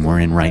simulation we're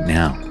in right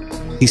now.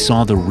 He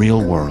saw the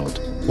real world,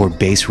 or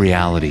base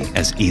reality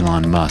as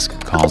Elon Musk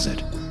calls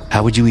it.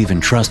 How would you even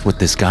trust what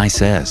this guy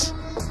says?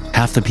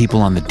 Half the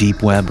people on the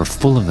deep web are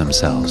full of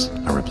themselves,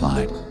 I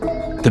replied.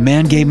 The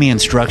man gave me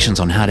instructions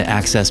on how to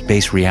access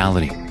base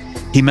reality.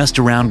 He messed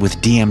around with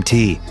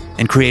DMT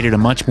and created a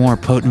much more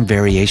potent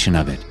variation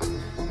of it.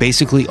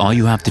 Basically, all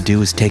you have to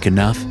do is take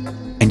enough,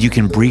 and you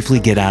can briefly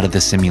get out of the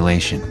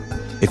simulation.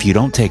 If you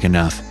don't take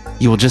enough,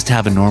 you will just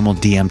have a normal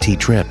DMT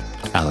trip,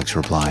 Alex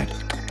replied.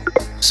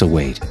 So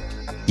wait,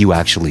 you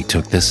actually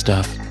took this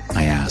stuff?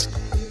 I asked.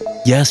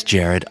 Yes,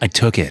 Jared, I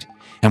took it,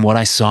 and what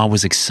I saw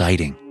was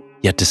exciting,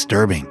 yet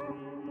disturbing.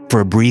 For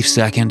a brief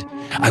second,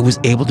 I was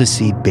able to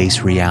see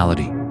base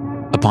reality.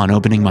 Upon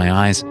opening my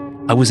eyes,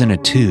 I was in a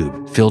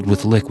tube filled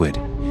with liquid.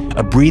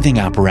 A breathing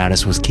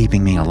apparatus was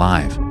keeping me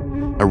alive.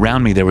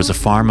 Around me there was a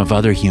farm of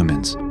other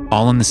humans,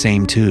 all in the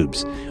same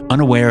tubes,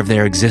 unaware of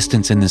their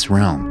existence in this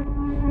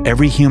realm.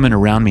 Every human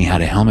around me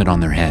had a helmet on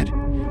their head.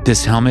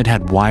 This helmet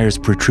had wires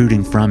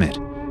protruding from it.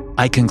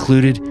 I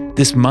concluded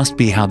this must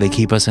be how they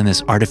keep us in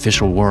this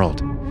artificial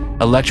world.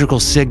 Electrical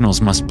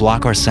signals must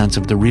block our sense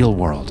of the real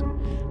world.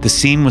 The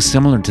scene was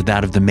similar to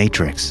that of the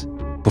Matrix.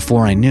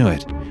 Before I knew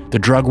it, the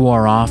drug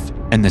wore off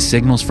and the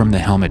signals from the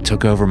helmet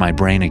took over my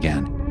brain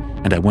again,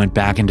 and I went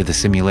back into the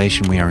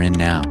simulation we are in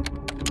now.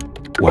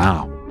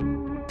 Wow,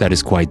 that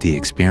is quite the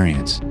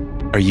experience.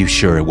 Are you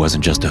sure it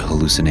wasn't just a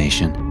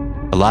hallucination?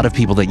 A lot of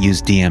people that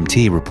use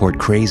DMT report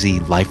crazy,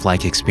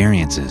 lifelike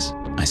experiences,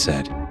 I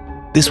said.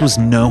 This was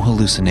no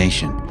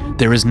hallucination.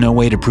 There is no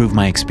way to prove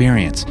my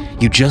experience.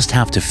 You just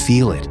have to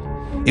feel it.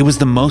 It was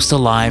the most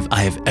alive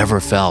I have ever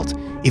felt,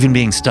 even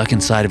being stuck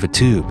inside of a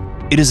tube.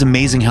 It is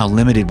amazing how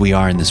limited we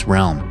are in this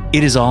realm.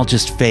 It is all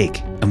just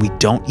fake, and we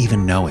don't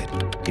even know it,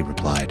 he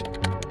replied.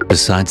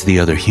 Besides the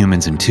other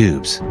humans in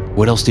tubes,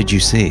 what else did you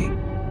see?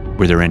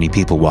 Were there any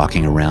people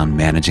walking around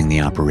managing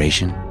the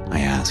operation?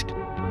 I asked.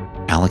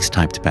 Alex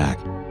typed back,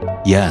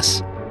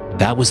 yes,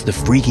 that was the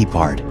freaky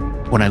part.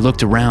 When I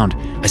looked around,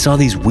 I saw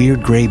these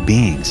weird gray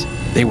beings.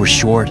 They were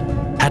short,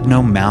 had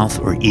no mouth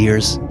or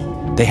ears.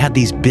 They had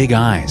these big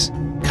eyes,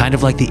 kind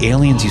of like the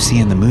aliens you see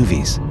in the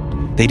movies.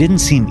 They didn't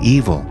seem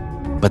evil,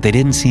 but they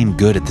didn't seem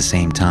good at the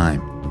same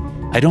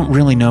time. I don't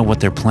really know what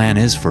their plan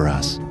is for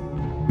us.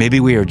 Maybe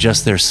we are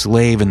just their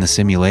slave in the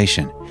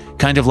simulation,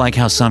 kind of like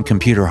how some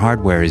computer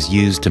hardware is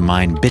used to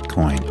mine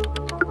Bitcoin.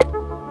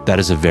 That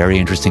is a very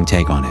interesting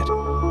take on it.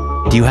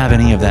 Do you have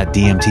any of that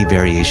DMT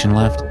variation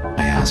left?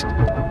 I asked.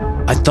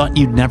 I thought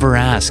you'd never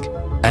ask.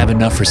 I have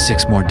enough for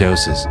 6 more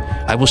doses.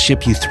 I will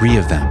ship you 3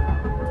 of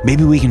them.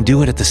 Maybe we can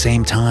do it at the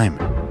same time.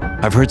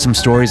 I've heard some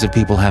stories of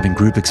people having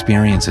group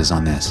experiences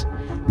on this.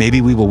 Maybe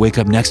we will wake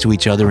up next to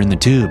each other in the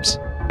tubes,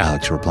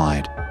 Alex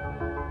replied.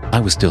 I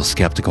was still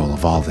skeptical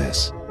of all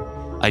this.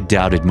 I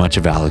doubted much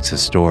of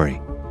Alex's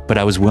story, but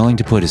I was willing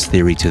to put his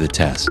theory to the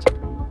test.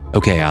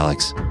 Okay,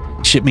 Alex,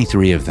 ship me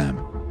 3 of them,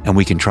 and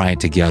we can try it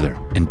together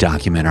and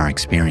document our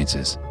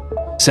experiences.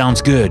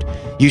 Sounds good.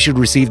 You should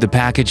receive the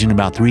package in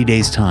about 3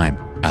 days' time,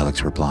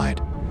 Alex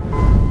replied.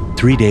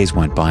 3 days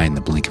went by in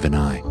the blink of an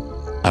eye.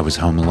 I was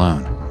home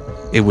alone.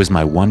 It was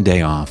my one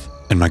day off,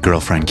 and my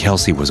girlfriend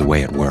Kelsey was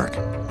away at work.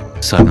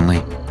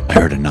 Suddenly, I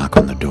heard a knock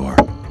on the door.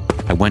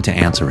 I went to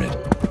answer it.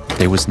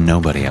 There was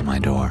nobody at my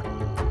door.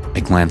 I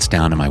glanced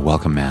down at my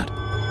welcome mat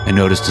and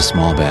noticed a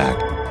small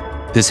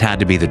bag. This had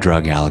to be the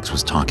drug Alex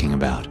was talking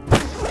about.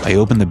 I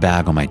opened the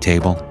bag on my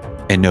table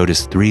and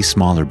noticed 3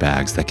 smaller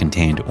bags that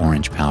contained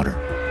orange powder.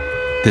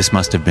 This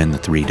must have been the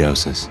 3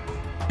 doses.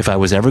 If I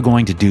was ever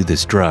going to do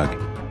this drug,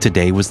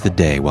 today was the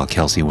day while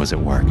Kelsey was at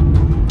work.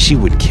 She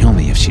would kill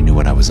me if she knew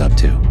what I was up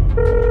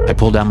to. I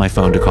pulled out my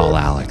phone to call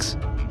Alex.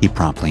 He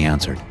promptly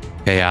answered.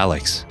 Hey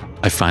Alex,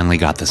 I finally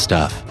got the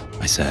stuff,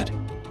 I said.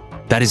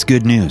 That is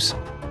good news.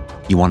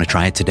 You want to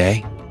try it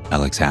today?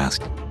 Alex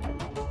asked.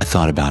 I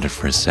thought about it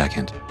for a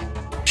second.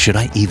 Should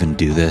I even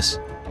do this?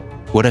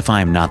 What if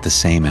I am not the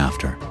same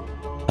after?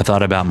 I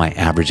thought about my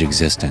average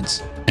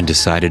existence and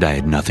decided I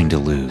had nothing to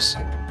lose.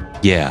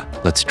 Yeah,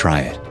 let's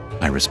try it,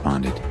 I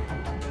responded.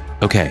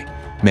 Okay,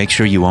 make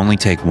sure you only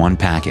take 1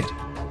 packet.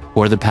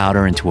 Pour the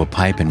powder into a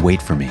pipe and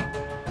wait for me.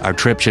 Our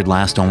trip should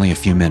last only a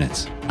few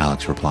minutes,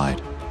 Alex replied.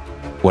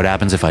 What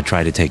happens if I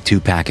try to take 2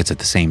 packets at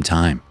the same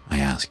time? I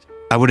asked.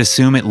 I would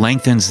assume it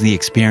lengthens the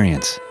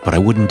experience, but I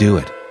wouldn't do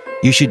it.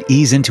 You should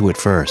ease into it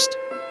first.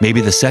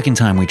 Maybe the second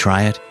time we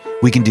try it,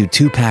 we can do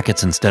 2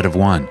 packets instead of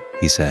 1,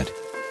 he said.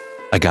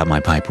 I got my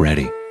pipe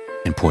ready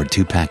and poured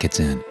 2 packets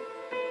in.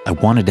 I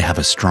wanted to have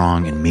a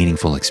strong and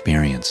meaningful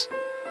experience.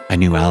 I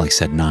knew Alex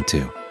said not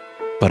to,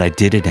 but I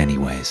did it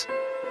anyways.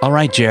 All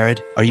right,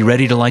 Jared, are you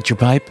ready to light your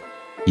pipe?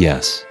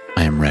 Yes,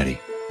 I am ready,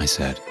 I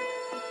said.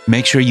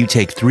 Make sure you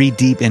take 3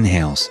 deep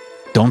inhales.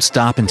 Don't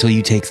stop until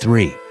you take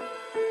 3.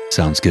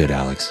 Sounds good,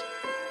 Alex.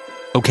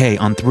 Okay,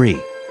 on 3.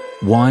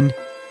 1,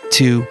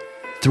 2,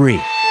 3.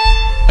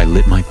 I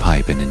lit my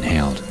pipe and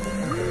inhaled.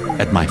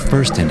 At my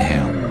first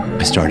inhale,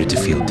 I started to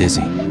feel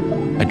dizzy.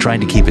 I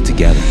tried to keep it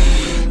together.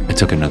 I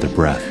took another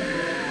breath.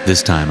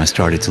 This time I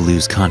started to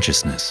lose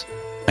consciousness.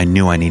 I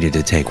knew I needed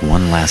to take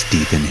one last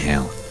deep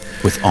inhale.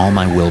 With all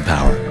my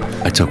willpower,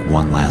 I took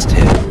one last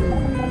hit.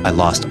 I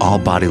lost all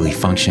bodily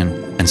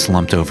function and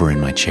slumped over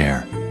in my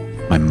chair.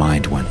 My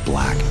mind went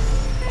black.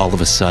 All of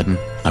a sudden,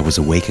 I was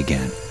awake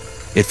again.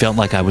 It felt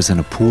like I was in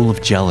a pool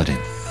of gelatin.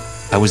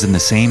 I was in the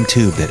same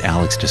tube that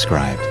Alex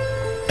described.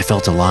 I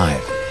felt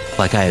alive,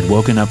 like I had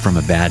woken up from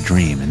a bad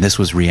dream and this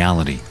was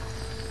reality.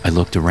 I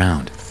looked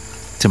around.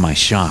 To my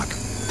shock,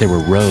 there were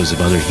rows of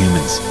other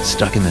humans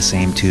stuck in the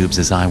same tubes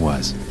as I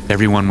was.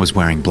 Everyone was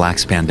wearing black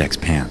spandex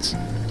pants.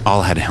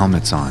 All had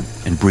helmets on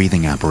and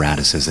breathing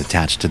apparatuses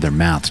attached to their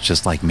mouths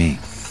just like me.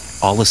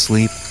 All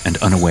asleep and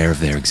unaware of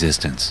their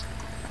existence.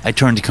 I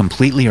turned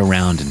completely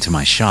around and to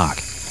my shock,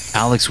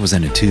 Alex was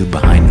in a tube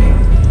behind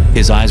me.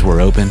 His eyes were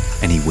open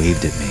and he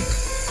waved at me.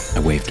 I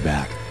waved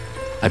back.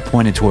 I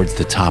pointed towards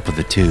the top of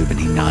the tube and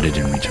he nodded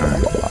in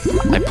return.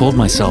 I pulled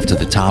myself to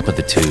the top of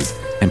the tube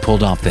and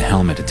pulled off the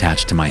helmet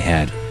attached to my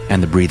head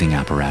and the breathing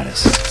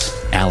apparatus.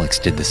 Alex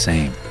did the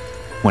same.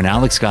 When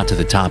Alex got to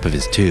the top of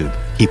his tube,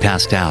 he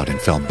passed out and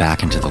fell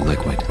back into the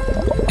liquid.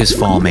 His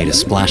fall made a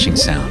splashing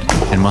sound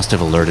and must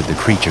have alerted the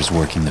creatures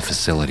working the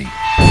facility.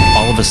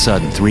 All of a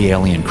sudden, 3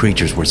 alien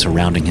creatures were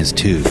surrounding his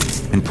tube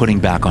and putting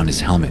back on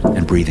his helmet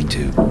and breathing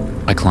tube.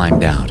 I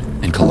climbed out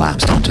and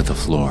collapsed onto the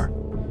floor.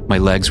 My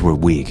legs were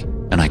weak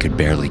and I could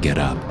barely get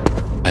up.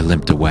 I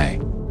limped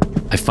away.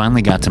 I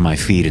finally got to my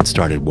feet and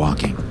started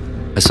walking.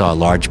 I saw a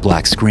large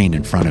black screen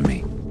in front of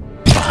me.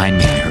 Behind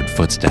me, I heard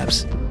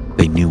footsteps.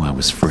 They knew I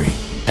was free.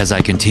 As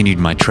I continued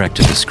my trek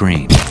to the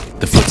screen,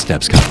 the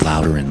footsteps got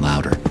louder and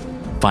louder.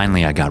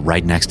 Finally, I got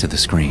right next to the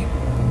screen.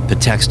 The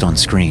text on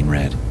screen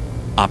read,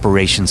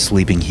 "Operation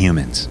Sleeping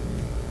Humans."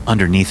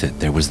 Underneath it,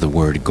 there was the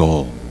word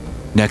goal.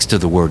 Next to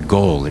the word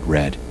goal, it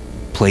read,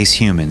 "Place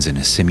humans in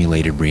a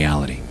simulated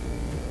reality.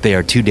 They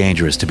are too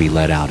dangerous to be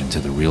let out into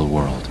the real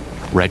world."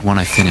 Right when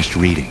I finished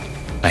reading,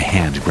 a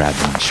hand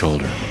grabbed my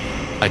shoulder.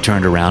 I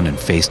turned around and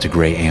faced a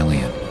gray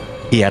alien.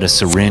 He had a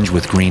syringe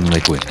with green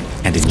liquid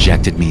and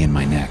injected me in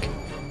my neck.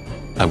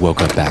 I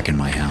woke up back in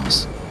my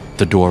house.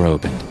 The door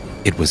opened.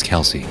 It was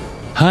Kelsey.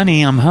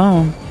 "Honey, I'm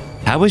home.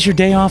 How was your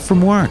day off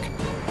from work?"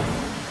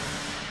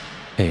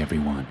 Hey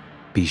everyone,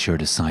 be sure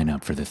to sign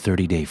up for the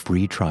 30-day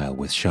free trial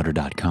with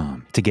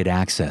Shudder.com to get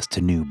access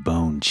to new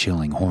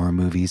bone-chilling horror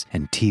movies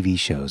and TV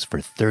shows for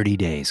 30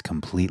 days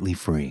completely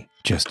free.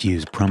 Just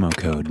use promo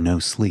code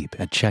NOSLEEP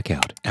at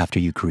checkout after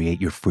you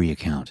create your free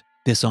account.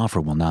 This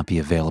offer will not be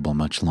available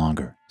much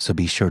longer, so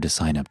be sure to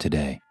sign up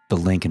today. The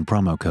link and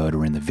promo code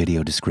are in the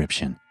video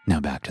description. Now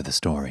back to the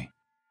story.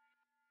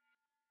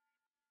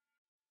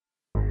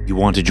 You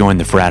want to join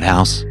the frat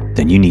house?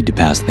 Then you need to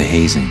pass the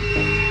hazing.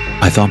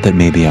 I thought that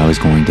maybe I was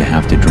going to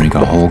have to drink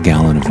a whole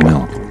gallon of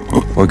milk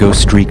or go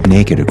streak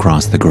naked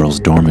across the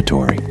girls'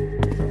 dormitory.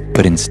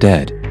 But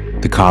instead,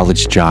 the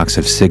college jocks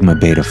of Sigma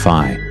Beta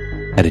Phi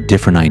had a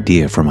different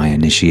idea for my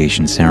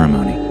initiation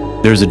ceremony.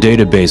 There's a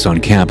database on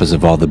campus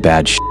of all the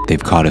bad shit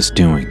they've caught us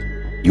doing.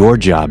 Your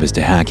job is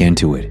to hack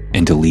into it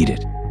and delete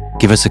it.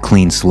 Give us a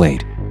clean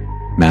slate.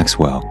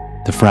 Maxwell,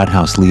 the frat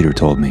house leader,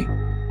 told me.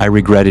 I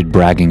regretted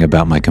bragging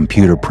about my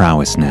computer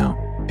prowess now,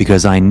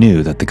 because I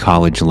knew that the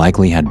college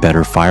likely had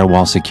better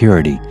firewall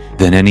security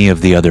than any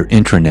of the other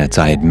intranets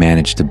I had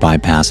managed to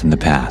bypass in the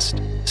past.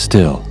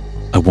 Still,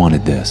 I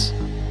wanted this,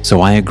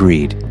 so I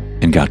agreed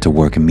and got to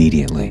work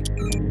immediately.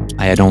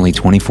 I had only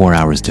 24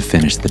 hours to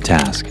finish the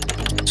task,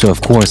 so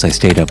of course I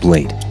stayed up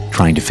late,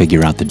 trying to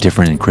figure out the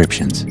different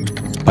encryptions.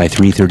 By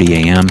 3:30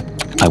 a.m.,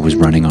 I was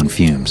running on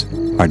fumes,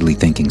 hardly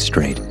thinking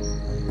straight.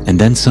 And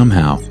then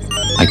somehow,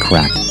 I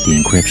cracked the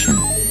encryption.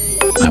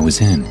 I was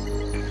in.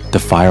 The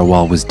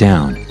firewall was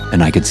down,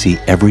 and I could see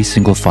every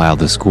single file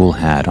the school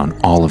had on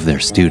all of their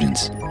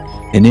students.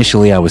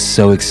 Initially, I was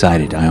so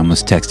excited I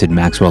almost texted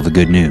Maxwell the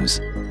good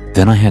news.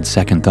 Then I had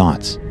second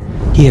thoughts.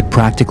 He had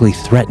practically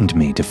threatened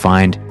me to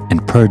find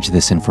and purge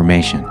this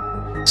information.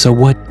 So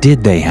what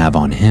did they have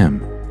on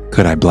him?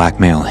 Could I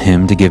blackmail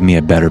him to give me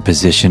a better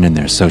position in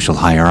their social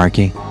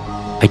hierarchy?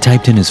 I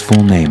typed in his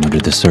full name under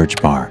the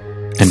search bar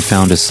and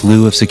found a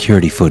slew of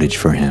security footage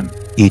for him,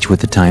 each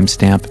with the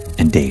timestamp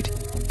and date.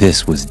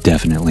 This was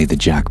definitely the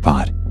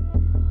jackpot.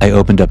 I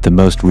opened up the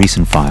most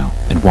recent file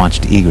and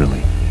watched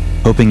eagerly,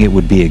 hoping it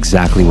would be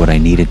exactly what I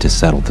needed to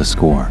settle the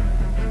score.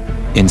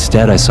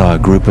 Instead, I saw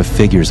a group of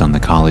figures on the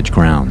college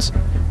grounds,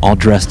 all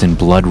dressed in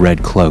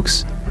blood-red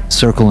cloaks,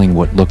 circling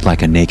what looked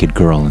like a naked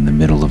girl in the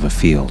middle of a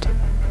field.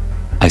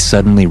 I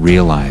suddenly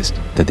realized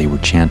that they were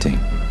chanting.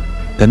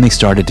 Then they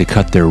started to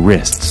cut their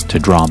wrists to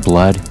draw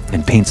blood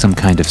and paint some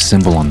kind of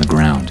symbol on the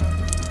ground.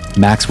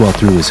 Maxwell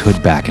threw his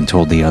hood back and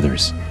told the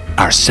others,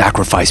 "Our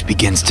sacrifice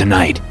begins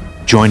tonight.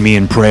 Join me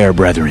in prayer,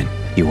 brethren,"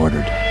 he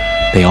ordered.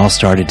 They all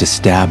started to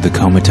stab the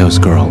comatose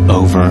girl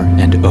over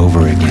and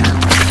over again.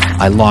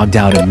 I logged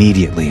out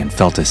immediately and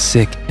felt a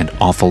sick and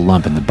awful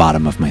lump in the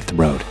bottom of my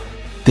throat.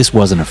 This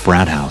wasn't a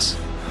frat house.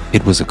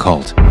 It was a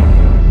cult.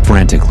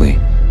 Frantically,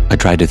 I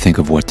tried to think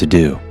of what to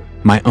do.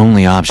 My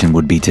only option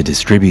would be to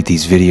distribute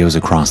these videos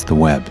across the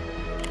web.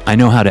 I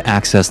know how to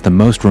access the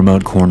most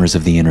remote corners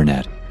of the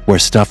internet, where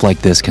stuff like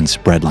this can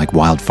spread like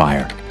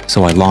wildfire.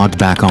 So I logged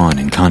back on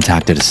and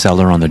contacted a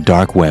seller on the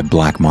dark web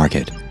black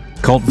market.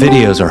 Cult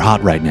videos are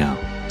hot right now,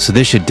 so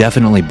this should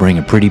definitely bring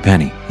a pretty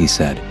penny, he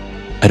said.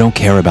 I don't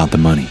care about the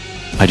money.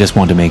 I just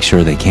want to make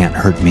sure they can't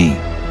hurt me.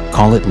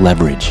 Call it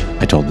leverage,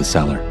 I told the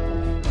seller.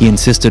 He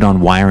insisted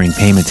on wiring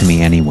payment to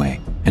me anyway,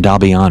 and I'll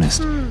be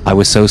honest, I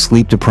was so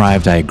sleep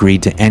deprived I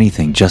agreed to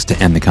anything just to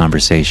end the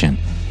conversation.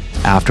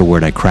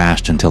 Afterward, I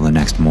crashed until the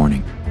next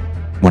morning.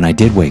 When I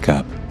did wake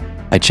up,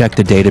 I checked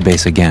the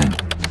database again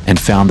and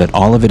found that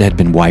all of it had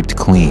been wiped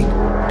clean.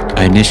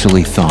 I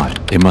initially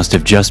thought it must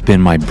have just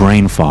been my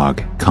brain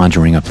fog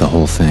conjuring up the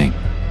whole thing.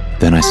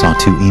 Then I saw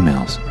 2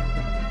 emails.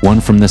 One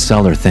from the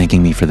seller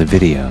thanking me for the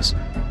videos,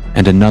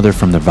 and another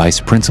from the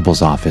vice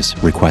principal's office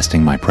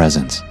requesting my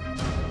presence.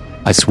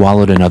 I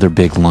swallowed another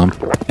big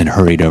lump and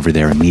hurried over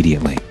there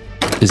immediately.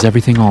 Is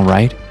everything all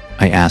right?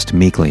 I asked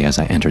meekly as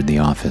I entered the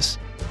office.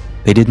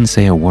 They didn't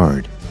say a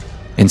word.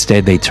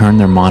 Instead, they turned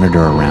their monitor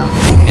around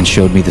and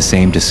showed me the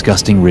same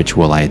disgusting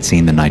ritual I had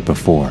seen the night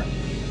before.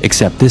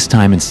 Except this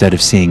time, instead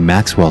of seeing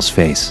Maxwell's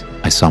face,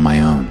 I saw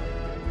my own.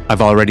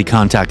 I've already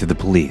contacted the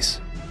police.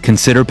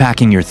 Consider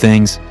packing your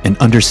things and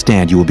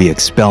understand you will be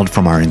expelled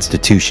from our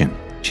institution,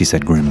 she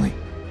said grimly.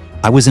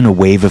 I was in a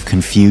wave of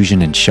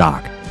confusion and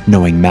shock,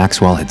 knowing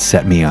Maxwell had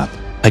set me up.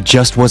 I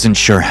just wasn't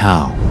sure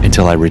how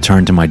until I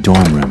returned to my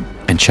dorm room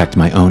and checked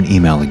my own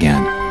email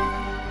again.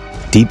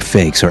 Deep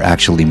fakes are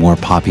actually more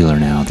popular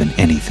now than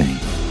anything.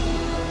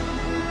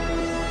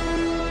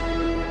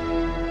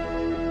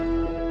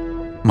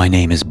 My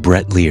name is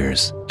Brett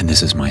Lears, and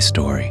this is my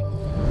story.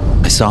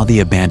 I saw the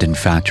abandoned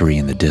factory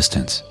in the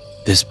distance.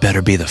 This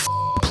better be the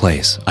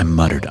place, I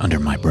muttered under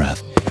my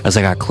breath. As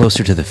I got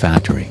closer to the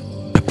factory,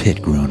 a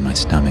pit grew in my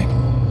stomach.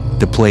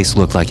 The place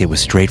looked like it was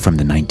straight from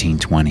the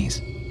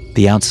 1920s.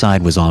 The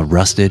outside was all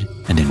rusted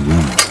and in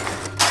ruins.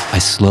 I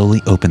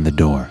slowly opened the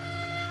door.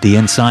 The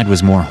inside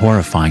was more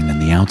horrifying than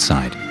the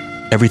outside.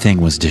 Everything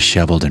was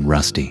disheveled and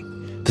rusty.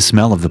 The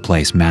smell of the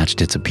place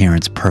matched its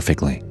appearance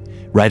perfectly.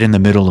 Right in the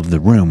middle of the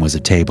room was a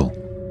table.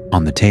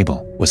 On the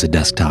table was a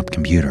desktop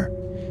computer.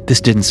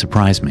 This didn't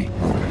surprise me.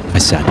 I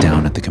sat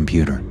down at the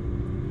computer.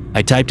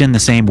 I typed in the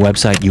same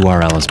website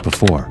URL as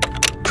before,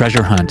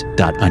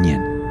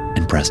 treasurehunt.onion,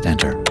 and pressed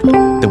enter.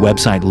 The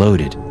website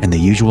loaded, and the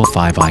usual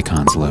 5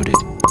 icons loaded.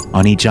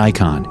 On each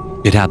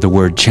icon, it had the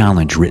word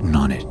challenge written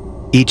on it.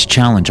 Each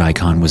challenge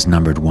icon was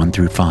numbered 1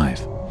 through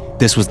 5.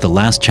 This was the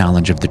last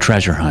challenge of the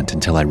treasure hunt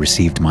until I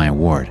received my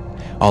award.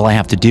 All I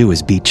have to do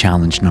is beat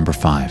challenge number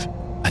 5.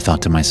 I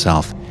thought to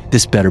myself,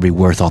 this better be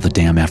worth all the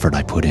damn effort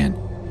I put in.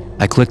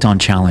 I clicked on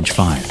challenge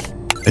 5.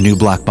 A new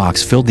black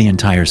box filled the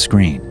entire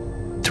screen.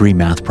 3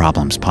 math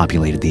problems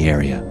populated the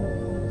area.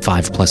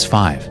 5 plus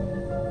 5.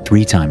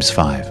 3 times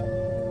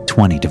 5.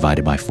 20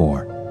 divided by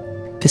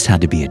 4. This had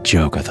to be a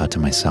joke, I thought to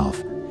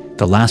myself.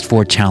 The last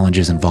 4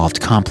 challenges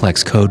involved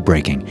complex code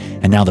breaking,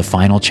 and now the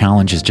final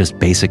challenge is just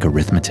basic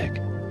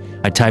arithmetic.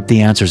 I typed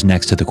the answers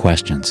next to the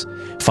questions.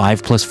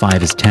 5 plus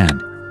 5 is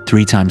 10.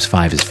 3 times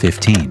 5 is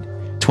 15.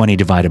 20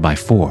 divided by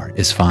 4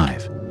 is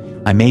 5.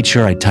 I made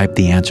sure I typed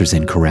the answers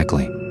in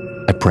correctly.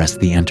 I pressed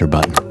the enter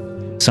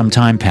button. Some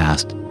time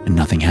passed, and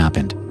nothing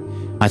happened.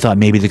 I thought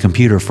maybe the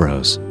computer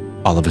froze.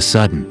 All of a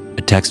sudden,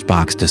 a text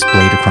box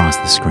displayed across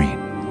the screen.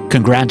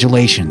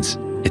 Congratulations,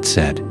 it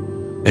said.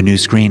 A new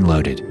screen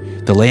loaded.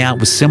 The layout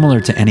was similar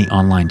to any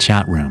online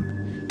chat room.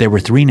 There were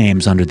 3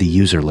 names under the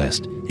user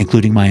list,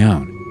 including my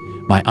own.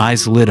 My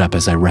eyes lit up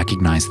as I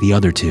recognized the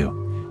other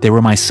 2. They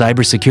were my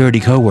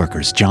cybersecurity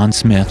co-workers, John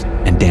Smith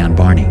and Dan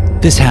Barney.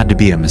 This had to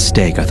be a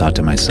mistake, I thought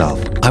to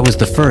myself. I was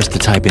the first to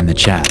type in the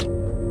chat.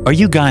 Are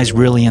you guys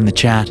really in the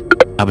chat?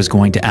 I was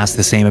going to ask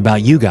the same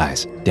about you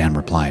guys, Dan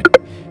replied.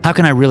 How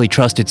can I really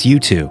trust it's you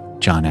 2?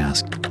 John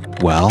asked.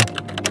 Well,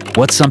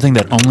 what's something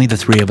that only the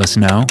 3 of us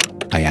know?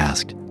 I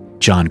asked.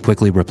 John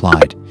quickly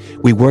replied.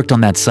 We worked on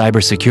that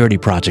cybersecurity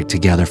project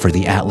together for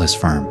the Atlas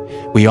firm.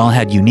 We all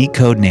had unique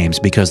code names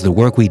because the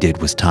work we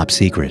did was top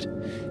secret.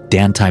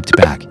 Dan typed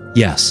back,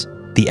 yes,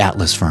 the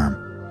Atlas firm.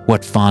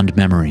 What fond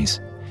memories.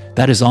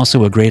 That is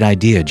also a great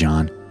idea,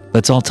 John.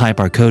 Let's all type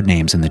our code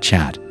names in the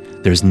chat.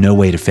 There's no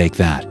way to fake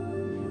that.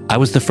 I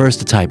was the first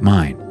to type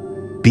mine.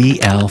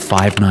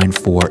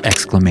 BL594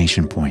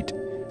 exclamation point.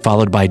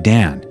 Followed by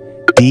Dan,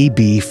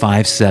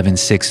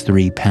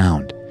 DB5763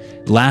 pound.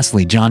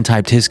 Lastly, John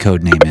typed his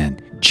code name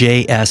in,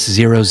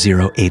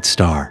 JS008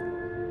 star.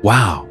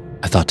 Wow,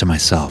 I thought to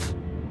myself,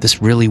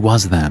 this really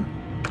was them.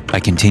 I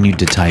continued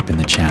to type in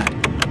the chat.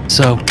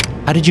 So,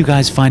 how did you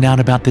guys find out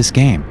about this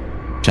game?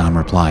 John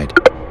replied,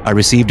 I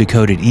received a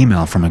coded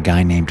email from a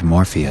guy named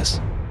Morpheus.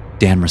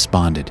 Dan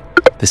responded,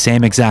 the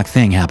same exact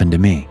thing happened to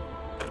me.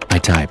 I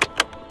typed,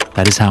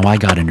 that is how I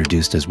got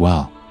introduced as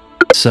well.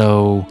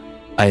 So,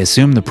 I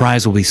assume the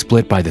prize will be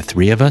split by the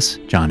 3 of us?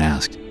 John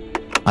asked.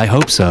 I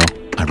hope so,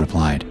 I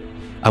replied.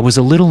 I was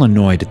a little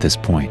annoyed at this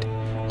point.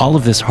 All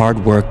of this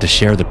hard work to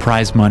share the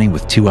prize money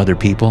with 2 other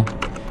people?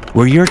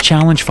 Were your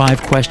challenge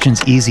 5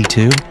 questions easy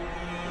too?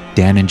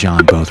 Dan and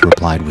John both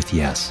replied with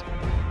yes.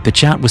 The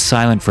chat was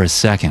silent for a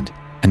second,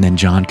 and then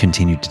John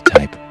continued to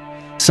type.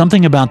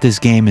 Something about this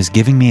game is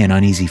giving me an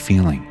uneasy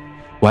feeling.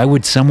 Why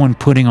would someone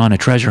putting on a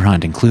treasure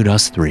hunt include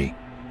us three?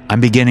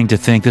 I'm beginning to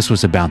think this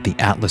was about the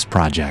Atlas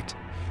Project.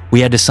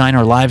 We had to sign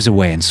our lives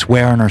away and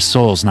swear on our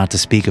souls not to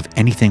speak of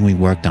anything we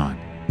worked on.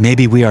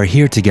 Maybe we are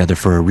here together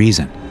for a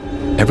reason.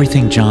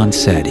 Everything John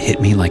said hit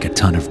me like a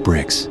ton of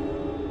bricks.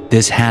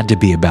 This had to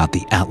be about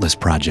the Atlas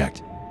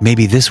Project.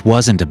 Maybe this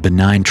wasn't a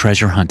benign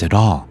treasure hunt at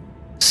all.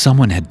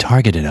 Someone had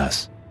targeted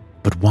us.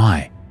 But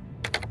why?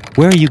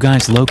 Where are you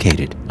guys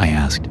located? I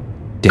asked.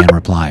 Dan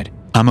replied,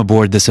 I'm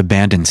aboard this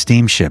abandoned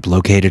steamship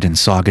located in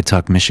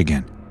Saugatuck,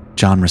 Michigan.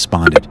 John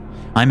responded,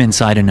 I'm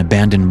inside an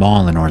abandoned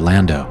mall in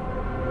Orlando.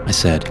 I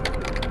said,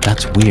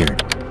 that's weird.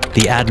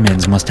 The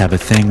admins must have a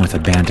thing with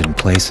abandoned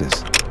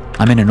places.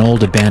 I'm in an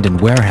old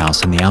abandoned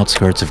warehouse in the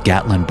outskirts of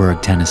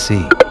Gatlinburg,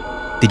 Tennessee.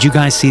 Did you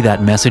guys see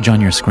that message on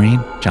your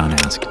screen? John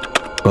asked.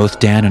 Both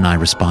Dan and I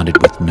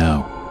responded with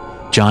no.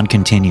 John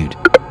continued,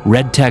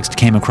 red text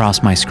came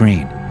across my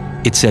screen.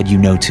 It said, you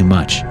know too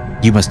much.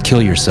 You must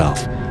kill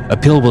yourself. A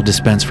pill will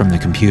dispense from the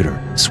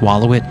computer.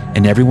 Swallow it,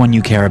 and everyone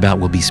you care about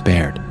will be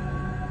spared.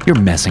 You're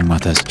messing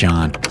with us,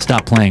 John.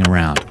 Stop playing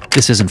around.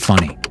 This isn't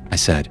funny, I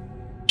said.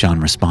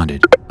 John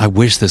responded, I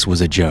wish this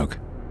was a joke.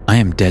 I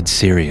am dead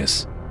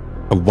serious.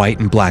 A white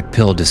and black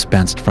pill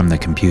dispensed from the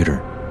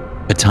computer.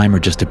 A timer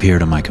just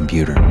appeared on my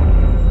computer.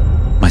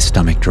 My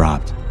stomach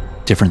dropped.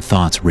 Different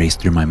thoughts raced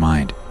through my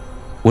mind.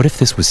 What if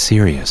this was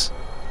serious?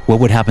 What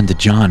would happen to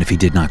John if he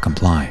did not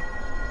comply?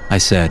 I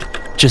said,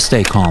 just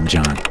stay calm,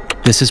 John.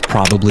 This is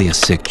probably a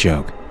sick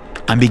joke.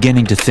 I'm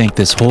beginning to think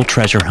this whole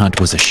treasure hunt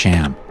was a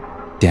sham.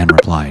 Dan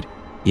replied,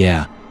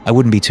 yeah, I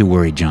wouldn't be too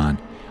worried, John.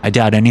 I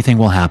doubt anything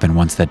will happen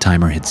once that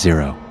timer hits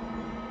 0.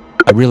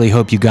 I really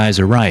hope you guys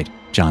are right,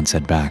 John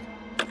said back.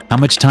 How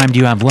much time do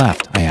you have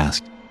left? I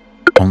asked.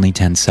 Only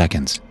 10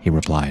 seconds, he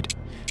replied.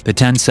 The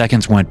 10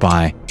 seconds went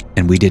by,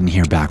 and we didn't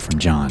hear back from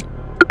John.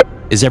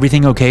 Is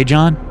everything okay,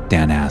 John?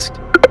 Dan asked.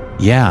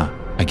 Yeah,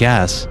 I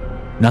guess.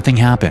 Nothing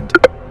happened.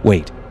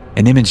 Wait,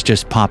 an image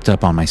just popped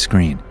up on my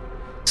screen.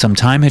 Some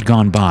time had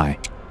gone by,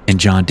 and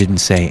John didn't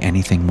say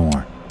anything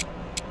more.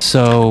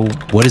 So,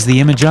 what is the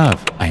image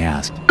of? I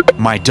asked.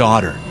 My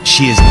daughter.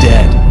 She is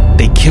dead.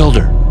 They killed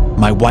her.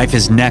 My wife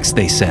is next,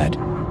 they said.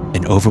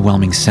 An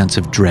overwhelming sense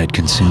of dread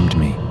consumed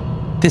me.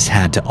 This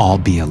had to all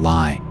be a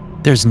lie.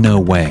 There's no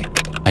way.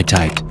 I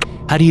typed.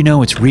 How do you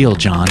know it's real,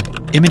 John?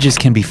 Images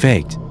can be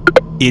faked.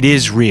 It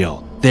is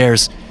real.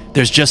 There's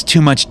just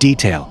too much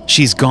detail.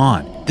 She's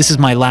gone. This is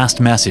my last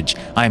message.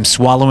 I am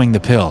swallowing the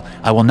pill.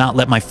 I will not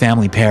let my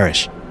family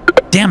perish.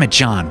 Damn it,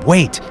 John,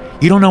 wait.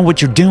 You don't know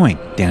what you're doing,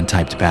 Dan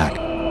typed back.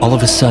 All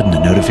of a sudden,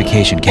 a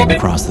notification came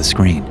across the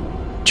screen.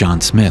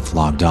 John Smith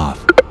logged off.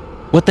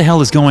 What the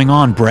hell is going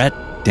on, Brett?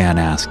 Dan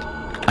asked.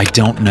 I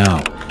don't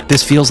know.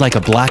 This feels like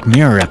a Black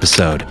Mirror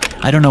episode.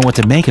 I don't know what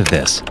to make of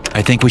this.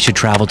 I think we should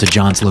travel to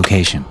John's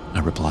location, I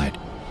replied.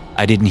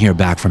 I didn't hear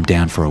back from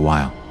Dan for a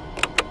while.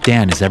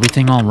 Dan, is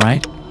everything all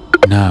right?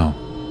 No.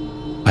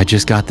 I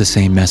just got the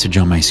same message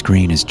on my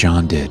screen as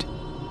John did.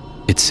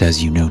 It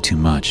says you know too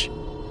much.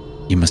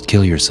 You must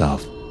kill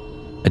yourself.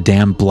 A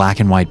damn black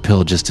and white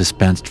pill just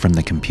dispensed from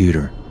the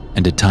computer,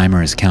 and a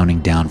timer is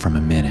counting down from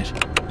a minute.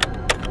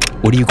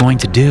 What are you going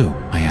to do?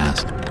 I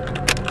asked.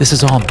 This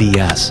is all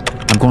BS.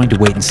 I'm going to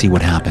wait and see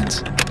what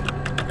happens.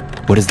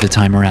 What is the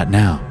timer at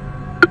now?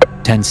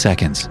 10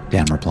 seconds,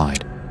 Dan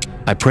replied.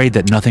 I prayed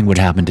that nothing would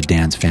happen to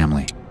Dan's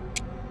family.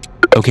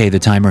 Okay, the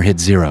timer hit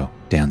 0,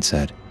 Dan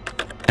said.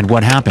 And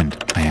what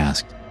happened? I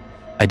asked.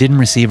 I didn't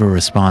receive a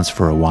response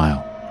for a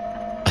while.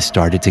 I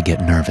started to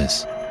get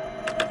nervous.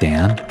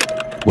 Dan,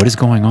 what is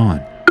going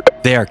on?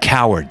 They are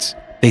cowards.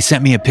 They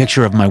sent me a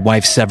picture of my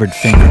wife's severed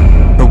finger.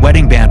 Her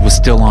wedding band was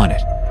still on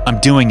it. I'm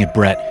doing it,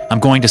 Brett. I'm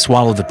going to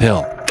swallow the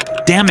pill.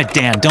 Damn it,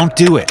 Dan, don't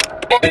do it.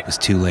 It was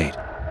too late.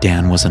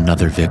 Dan was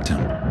another victim.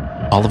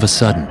 All of a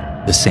sudden,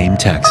 the same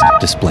text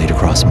displayed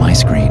across my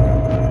screen.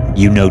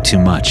 You know too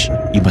much.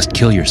 You must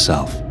kill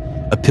yourself.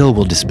 A pill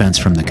will dispense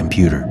from the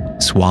computer.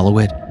 Swallow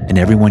it, and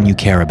everyone you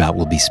care about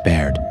will be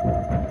spared.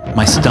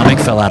 My stomach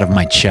fell out of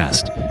my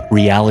chest.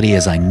 Reality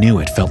as I knew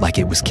it felt like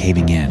it was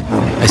caving in.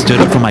 I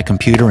stood up from my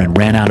computer and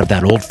ran out of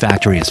that old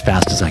factory as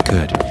fast as I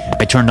could.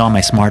 I turned on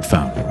my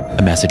smartphone.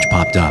 A message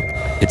popped up.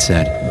 It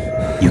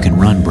said, "You can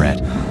run,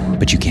 Brett,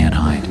 but you can't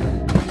hide."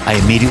 I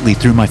immediately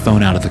threw my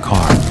phone out of the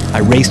car. I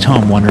raced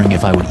home wondering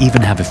if I would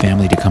even have a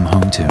family to come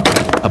home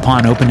to.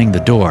 Upon opening the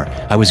door,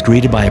 I was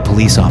greeted by a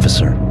police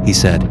officer. He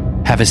said,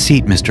 "Have a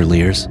seat, Mr.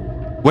 Lears."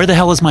 "Where the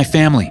hell is my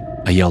family?"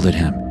 I yelled at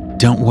him.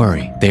 "Don't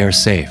worry, they are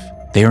safe.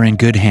 They are in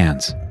good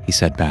hands," he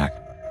said back.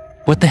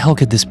 What the hell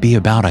could this be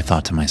about, I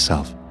thought to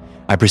myself.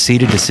 I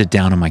proceeded to sit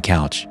down on my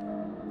couch.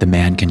 The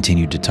man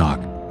continued to talk.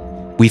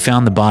 "We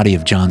found the body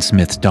of John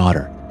Smith's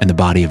daughter and the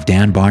body of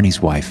Dan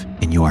Barney's wife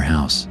in your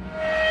house."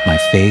 My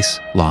face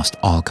lost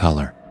all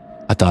color.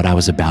 I thought I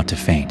was about to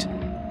faint.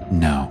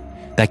 "No,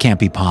 that can't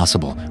be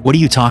possible. What are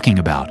you talking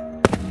about?"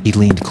 He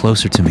leaned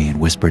closer to me and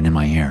whispered in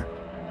my ear,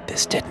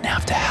 "This didn't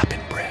have to happen,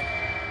 Brett.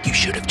 You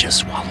should have just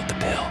swallowed the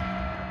pill.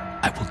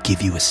 I will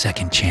give you a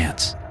second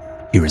chance.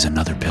 Here is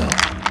another pill.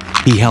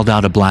 He held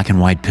out a black and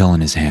white pill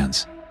in his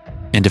hands.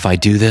 And if I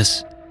do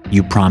this,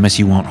 you promise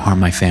you won't harm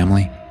my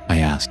family? I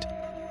asked.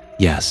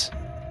 Yes,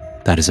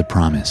 that is a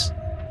promise.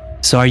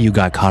 Sorry you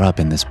got caught up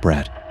in this,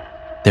 Brett.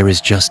 There is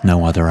just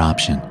no other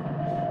option.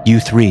 You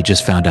three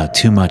just found out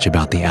too much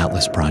about the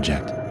Atlas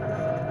Project.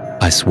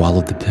 I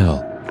swallowed the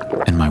pill,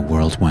 and my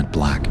world went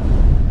black.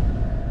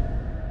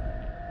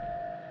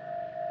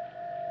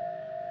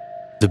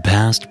 The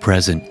past,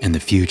 present, and the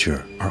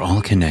future are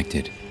all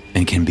connected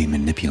and can be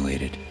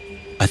manipulated.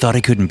 I thought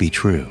it couldn't be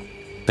true,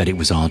 that it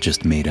was all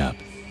just made up.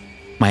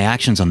 My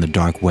actions on the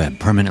dark web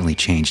permanently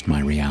changed my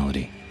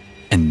reality,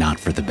 and not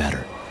for the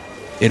better.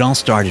 It all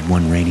started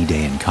one rainy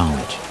day in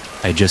college.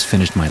 I had just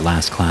finished my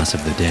last class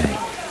of the day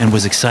and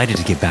was excited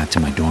to get back to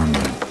my dorm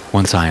room.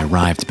 Once I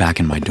arrived back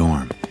in my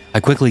dorm, I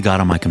quickly got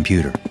on my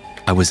computer.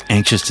 I was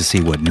anxious to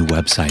see what new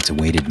websites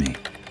awaited me.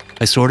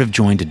 I sort of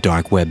joined a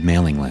dark web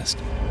mailing list.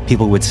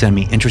 People would send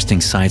me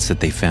interesting sites that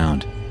they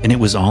found, and it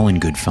was all in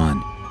good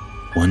fun.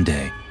 One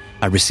day,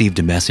 I received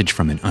a message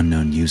from an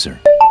unknown user.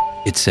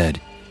 It said,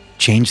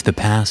 "Change the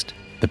past,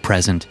 the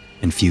present,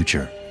 and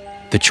future.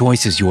 The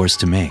choice is yours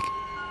to make.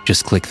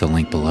 Just click the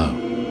link below."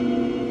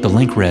 The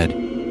link read,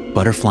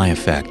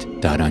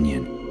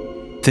 butterflyeffect.onion.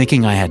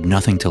 Thinking I had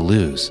nothing to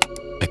lose,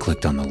 I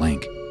clicked on the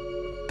link.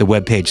 The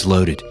web page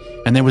loaded,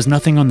 and there was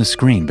nothing on the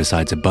screen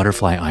besides a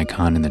butterfly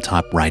icon in the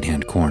top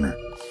right-hand corner.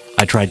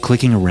 I tried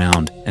clicking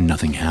around, and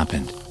nothing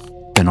happened.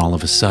 Then all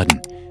of a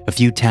sudden, a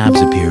few tabs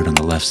appeared on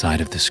the left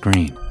side of the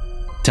screen.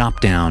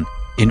 Top down,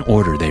 in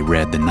order they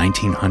read the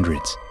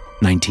 1900s,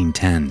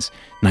 1910s,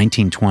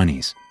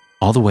 1920s,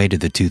 all the way to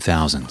the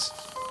 2000s.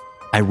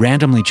 I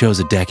randomly chose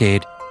a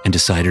decade and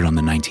decided on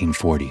the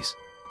 1940s.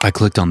 I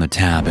clicked on the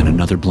tab and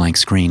another blank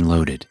screen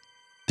loaded.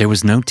 There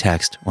was no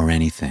text or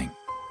anything.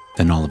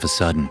 Then all of a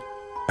sudden,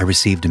 I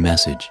received a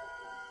message.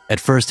 At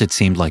first it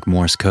seemed like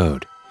Morse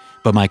code,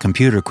 but my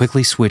computer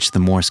quickly switched the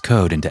Morse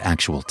code into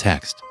actual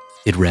text.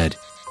 It read,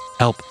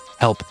 "Help,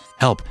 help,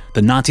 help.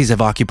 The Nazis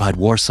have occupied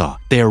Warsaw.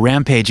 They are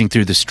rampaging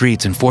through the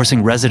streets and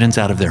forcing residents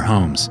out of their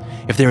homes.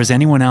 If there is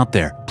anyone out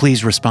there,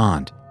 please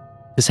respond."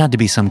 This had to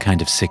be some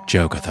kind of sick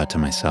joke, I thought to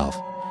myself.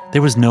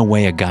 There was no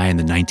way a guy in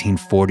the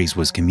 1940s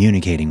was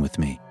communicating with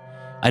me.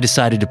 I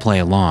decided to play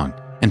along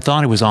and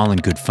thought it was all in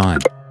good fun.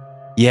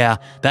 "Yeah,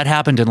 that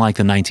happened in like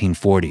the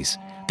 1940s.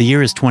 The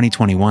year is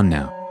 2021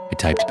 now," I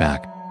typed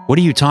back. "What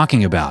are you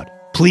talking about?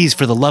 Please,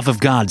 for the love of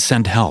God,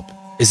 send help."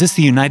 "Is this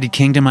the United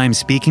Kingdom I am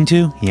speaking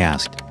to?" he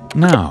asked.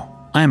 "No,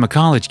 I am a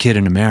college kid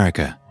in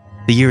America.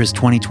 The year is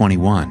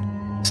 2021.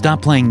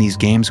 Stop playing these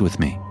games with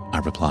me," I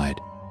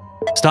replied.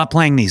 "Stop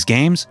playing these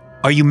games?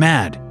 Are you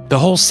mad? The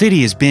whole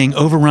city is being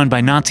overrun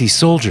by Nazi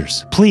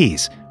soldiers.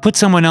 Please, put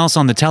someone else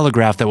on the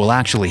telegraph that will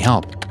actually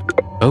help."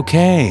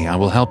 "Okay, I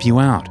will help you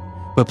out.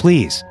 But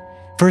please,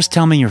 first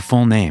tell me your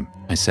full name,"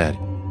 I said.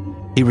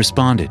 He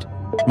responded,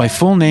 "My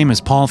full name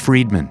is Paul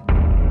Friedman."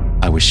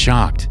 I was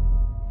shocked.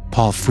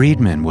 Paul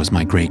Friedman was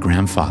my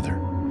great-grandfather.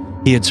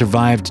 He had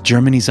survived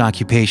Germany's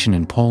occupation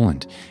in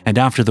Poland, and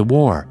after the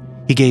war,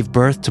 he gave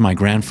birth to my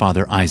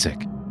grandfather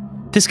Isaac.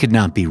 This could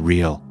not be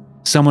real.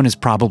 Someone is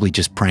probably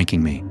just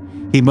pranking me.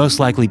 He most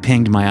likely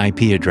pinged my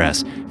IP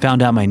address,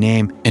 found out my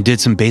name, and did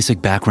some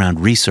basic background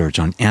research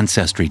on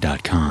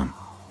Ancestry.com.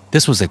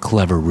 This was a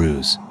clever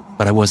ruse,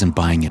 but I wasn't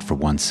buying it for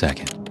 1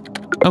 second.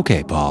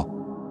 "Okay, Paul,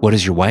 what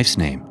is your wife's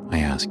name?" I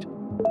asked.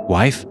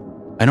 "Wife?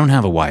 I don't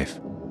have a wife.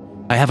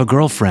 I have a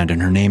girlfriend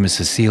and her name is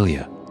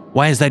Cecilia.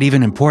 Why is that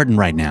even important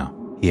right now?"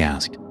 he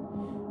asked.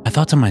 I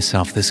thought to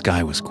myself, this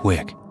guy was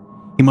quick.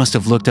 He must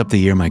have looked up the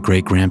year my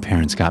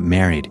great-grandparents got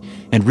married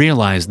and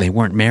realized they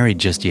weren't married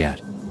just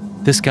yet.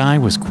 This guy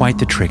was quite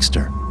the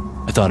trickster.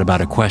 I thought about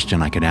a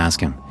question I could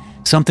ask him,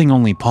 something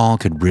only Paul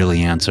could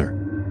really answer.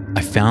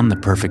 I found the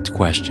perfect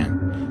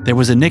question. There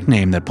was a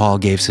nickname that Paul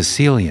gave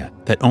Cecilia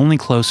that only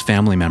close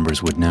family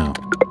members would know.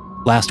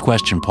 "Last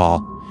question, Paul.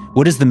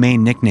 What is the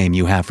main nickname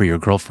you have for your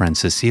girlfriend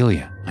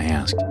Cecilia?" I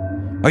asked.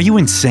 "Are you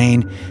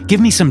insane?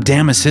 Give me some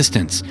damn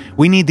assistance.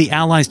 We need the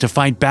Allies to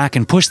fight back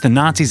and push the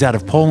Nazis out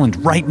of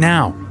Poland right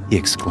now," he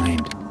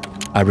exclaimed.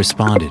 I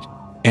responded,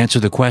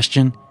 "Answer the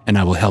question and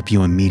I will help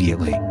you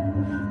immediately."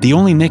 "The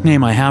only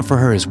nickname I have for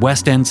her is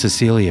West End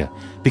Cecilia,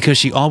 because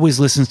she always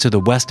listens to the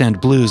West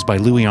End Blues by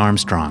Louis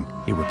Armstrong,"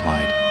 he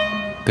replied.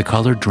 The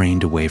color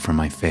drained away from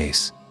my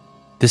face.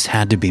 This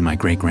had to be my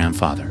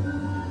great-grandfather.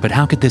 But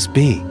how could this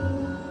be?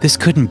 This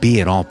couldn't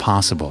be at all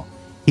possible.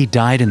 He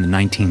died in the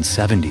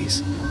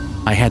 1970s.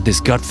 I had this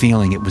gut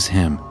feeling it was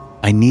him.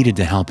 I needed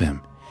to help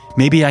him.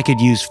 Maybe I could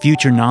use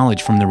future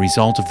knowledge from the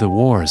result of the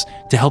wars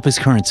to help his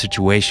current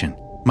situation.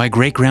 My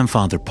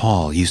great-grandfather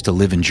Paul used to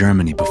live in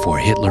Germany before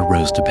Hitler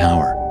rose to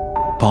power.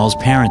 Paul's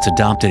parents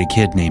adopted a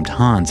kid named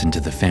Hans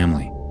into the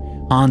family.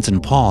 Hans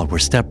and Paul were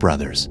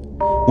stepbrothers.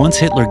 Once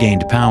Hitler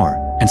gained power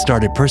and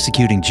started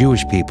persecuting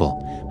Jewish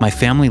people, my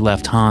family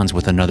left Hans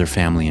with another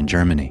family in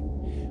Germany.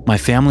 My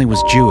family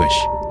was Jewish,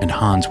 and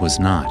Hans was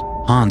not.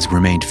 Hans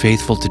remained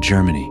faithful to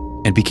Germany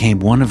and became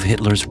one of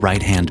Hitler's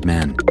right-hand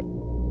men.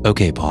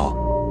 "Okay, Paul,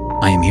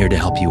 I am here to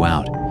help you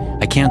out.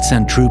 I can't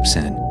send troops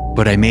in,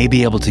 but I may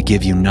be able to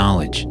give you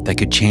knowledge that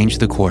could change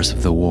the course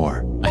of the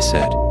war, I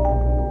said.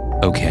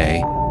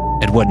 Okay,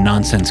 and what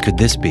nonsense could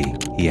this be?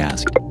 He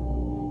asked.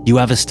 You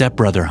have a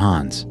stepbrother,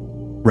 Hans.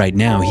 Right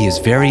now, he is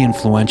very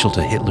influential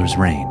to Hitler's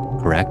reign,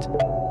 correct?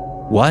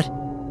 What?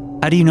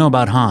 How do you know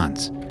about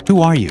Hans?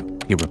 Who are you?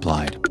 He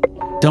replied.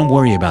 Don't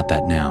worry about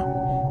that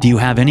now. Do you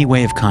have any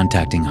way of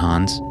contacting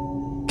Hans?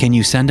 Can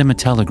you send him a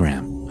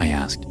telegram? I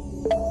asked.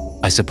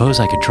 I suppose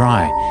I could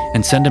try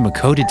and send him a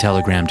coded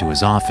telegram to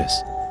his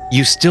office.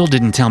 You still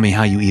didn't tell me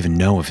how you even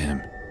know of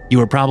him. You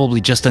are probably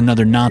just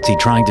another Nazi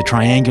trying to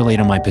triangulate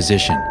on my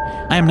position.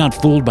 I am not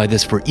fooled by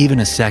this for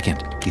even a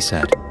second, he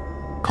said.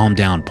 Calm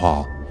down,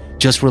 Paul.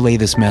 Just relay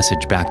this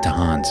message back to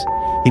Hans.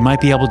 He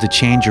might be able to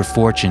change your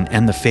fortune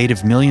and the fate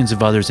of millions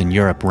of others in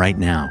Europe right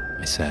now,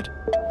 I said.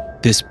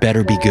 This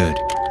better be good,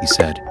 he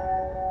said.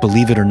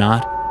 Believe it or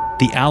not,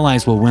 the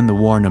Allies will win the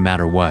war no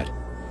matter what.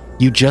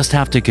 You just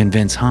have to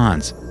convince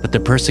Hans that the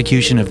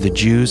persecution of the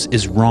Jews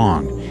is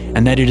wrong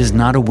and that it is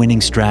not a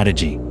winning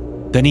strategy.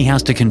 Then he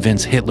has to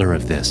convince Hitler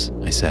of this,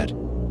 I said.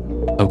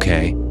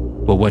 Okay,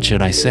 well, what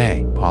should I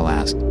say? Paul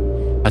asked.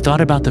 I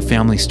thought about the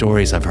family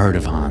stories I've heard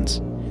of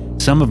Hans.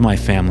 Some of my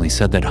family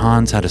said that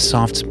Hans had a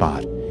soft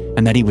spot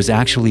and that he was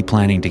actually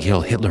planning to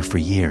kill Hitler for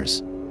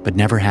years, but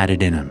never had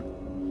it in him.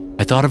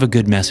 I thought of a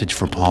good message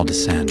for Paul to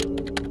send.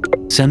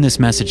 Send this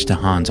message to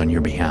Hans on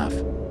your behalf.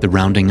 The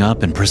rounding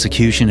up and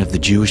persecution of the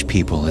Jewish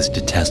people is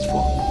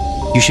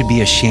detestable. You should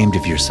be ashamed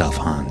of yourself,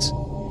 Hans.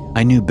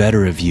 I knew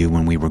better of you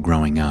when we were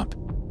growing up.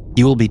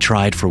 You will be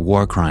tried for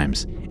war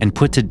crimes and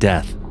put to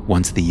death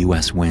once the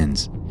US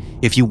wins.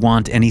 If you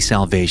want any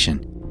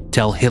salvation,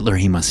 tell Hitler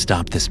he must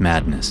stop this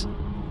madness.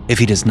 If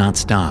he does not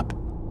stop,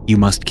 you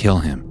must kill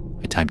him,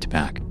 I typed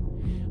back.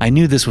 I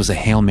knew this was a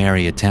Hail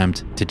Mary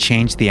attempt to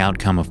change the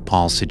outcome of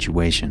Paul's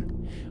situation.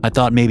 I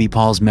thought maybe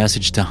Paul's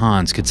message to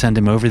Hans could send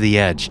him over the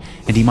edge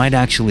and he might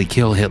actually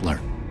kill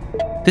Hitler.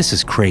 This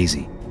is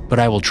crazy, but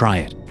I will try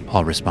it,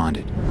 Paul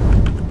responded.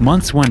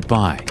 Months went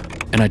by,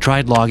 and I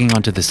tried logging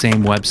onto the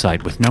same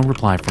website with no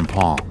reply from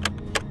Paul.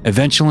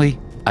 Eventually,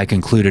 I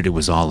concluded it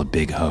was all a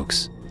big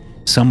hoax.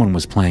 Someone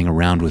was playing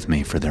around with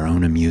me for their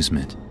own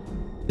amusement.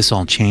 This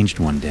all changed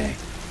one day.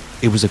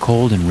 It was a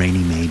cold and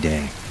rainy May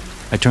day.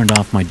 I turned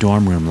off my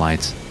dorm room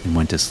lights and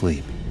went to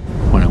sleep.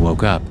 When I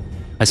woke up,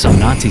 I saw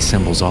Nazi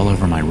symbols all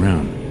over my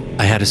room.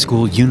 I had a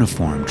school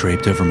uniform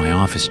draped over my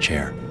office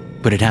chair,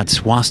 but it had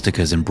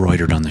swastikas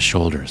embroidered on the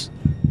shoulders.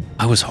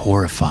 I was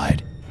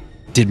horrified.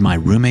 Did my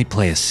roommate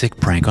play a sick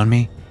prank on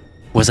me?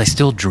 Was I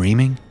still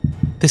dreaming?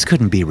 This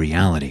couldn't be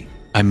reality.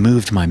 I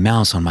moved my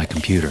mouse on my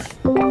computer.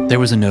 There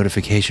was a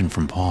notification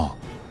from Paul.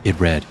 It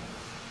read,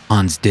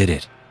 Hans did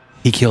it.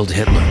 He killed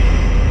Hitler.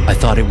 I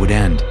thought it would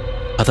end.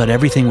 I thought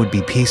everything would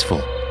be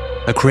peaceful.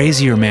 A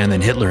crazier man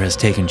than Hitler has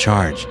taken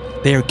charge.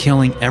 They are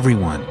killing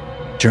everyone.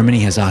 Germany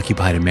has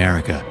occupied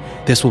America.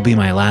 This will be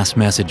my last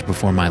message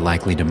before my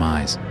likely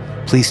demise.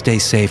 Please stay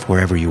safe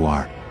wherever you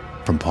are.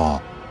 From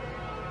Paul.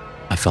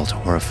 I felt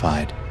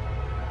horrified.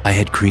 I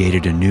had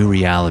created a new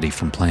reality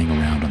from playing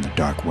around on the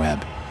dark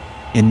web.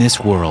 In this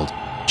world,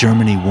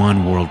 Germany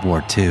won World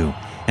War II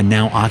and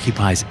now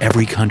occupies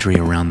every country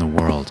around the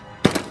world.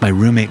 My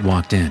roommate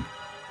walked in.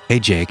 Hey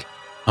Jake,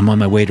 I'm on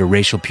my way to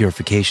racial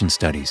purification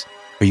studies.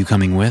 Are you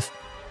coming with?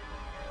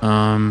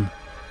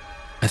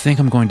 I think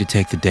I'm going to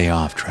take the day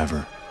off,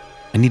 Trevor.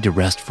 I need to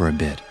rest for a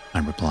bit, I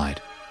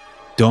replied.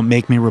 Don't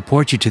make me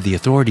report you to the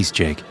authorities,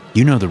 Jake.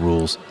 You know the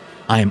rules.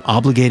 I am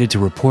obligated to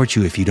report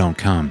you if you don't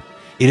come.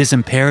 It is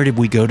imperative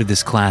we go to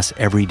this class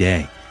every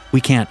day.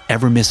 We can't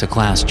ever miss a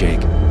class,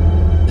 Jake.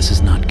 This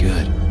is not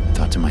good, I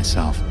thought to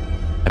myself.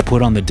 I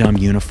put on the dumb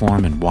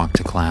uniform and walked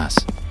to class.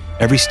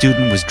 Every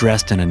student was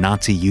dressed in a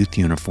Nazi youth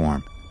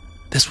uniform.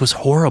 This was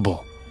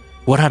horrible.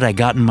 What had I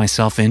gotten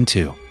myself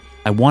into?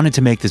 I wanted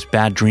to make this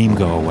bad dream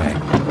go away.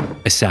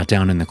 I sat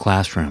down in the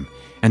classroom,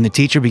 and the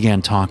teacher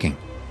began talking.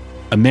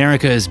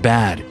 America is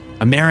bad.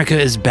 America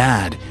is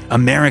bad.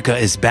 America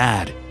is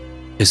bad.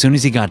 As soon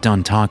as he got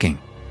done talking,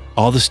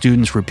 all the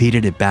students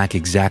repeated it back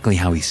exactly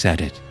how he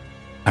said it.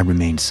 I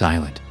remained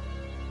silent.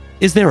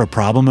 Is there a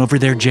problem over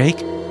there,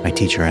 Jake? My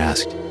teacher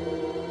asked.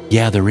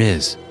 Yeah, there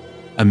is.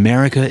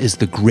 America is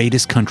the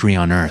greatest country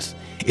on earth.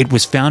 It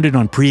was founded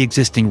on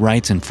pre-existing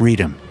rights and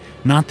freedom,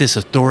 not this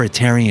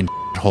authoritarian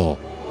hole.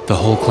 The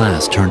whole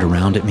class turned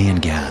around at me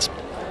and gasped,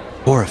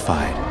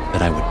 horrified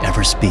that I would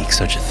ever speak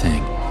such a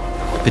thing.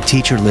 The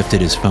teacher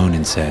lifted his phone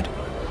and said,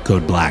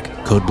 Code black,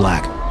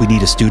 we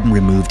need a student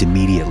removed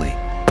immediately.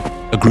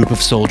 A group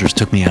of soldiers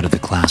took me out of the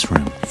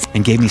classroom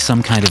and gave me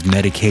some kind of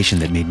medication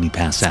that made me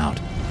pass out.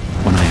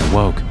 When I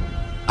awoke,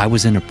 I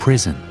was in a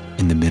prison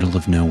in the middle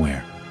of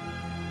nowhere.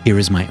 Here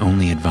is my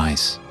only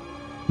advice.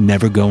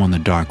 Never go on the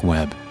dark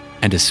web,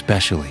 and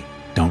especially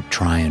don't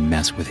try and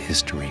mess with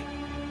history.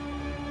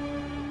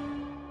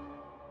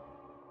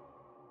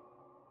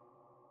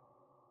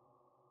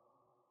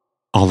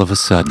 All of a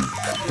sudden,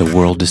 the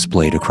world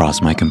displayed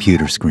across my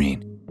computer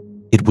screen.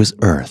 It was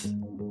Earth,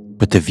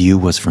 but the view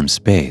was from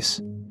space.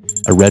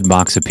 A red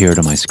box appeared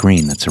on my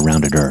screen that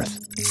surrounded Earth.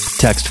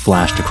 Text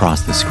flashed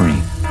across the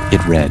screen.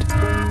 It read,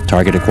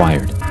 "Target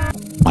acquired."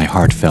 My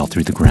heart fell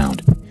through the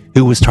ground.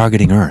 Who was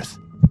targeting Earth?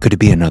 Could it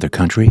be another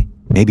country?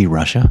 Maybe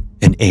Russia?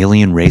 An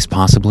alien race,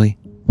 possibly?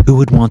 Who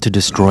would want to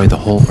destroy the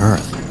whole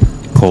Earth?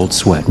 Cold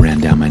sweat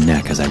ran down my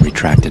neck as I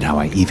retracted how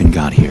I even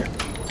got here.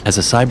 As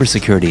a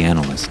cybersecurity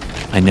analyst,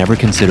 I never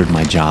considered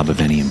my job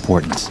of any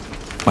importance.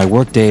 My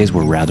work days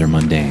were rather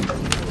mundane.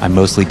 I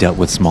mostly dealt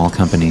with small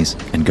companies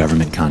and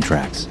government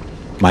contracts.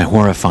 My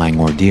horrifying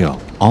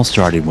ordeal all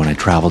started when I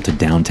traveled to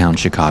downtown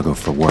Chicago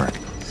for work.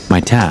 My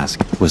task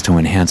was to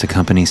enhance a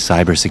company's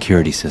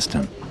cybersecurity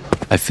system.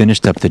 I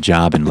finished up the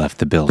job and left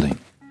the building.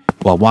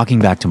 While walking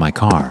back to my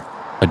car,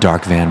 a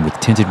dark van with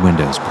tinted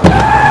windows pulled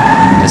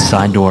up. The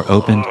side door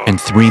opened and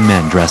 3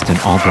 men dressed in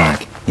all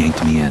black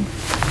yanked me in.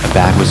 A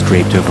bag was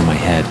draped over my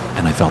head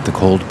and I felt the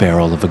cold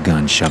barrel of a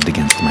gun shoved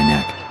against my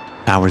neck.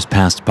 Hours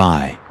passed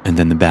by and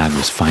then the bag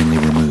was finally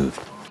removed.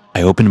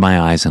 I opened my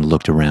eyes and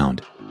looked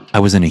around. I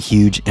was in a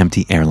huge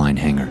empty airline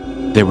hangar.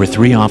 There were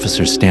 3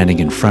 officers standing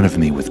in front of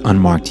me with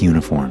unmarked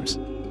uniforms.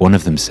 One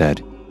of them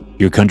said,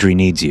 "Your country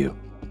needs you.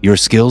 Your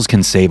skills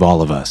can save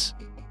all of us."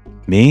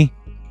 Me?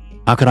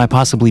 How could I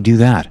possibly do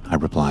that? I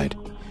replied.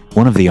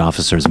 One of the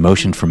officers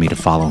motioned for me to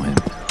follow him.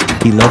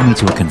 He led me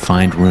to a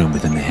confined room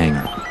within the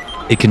hangar.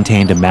 It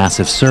contained a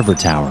massive server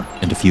tower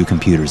and a few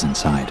computers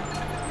inside.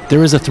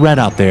 "There is a threat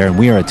out there and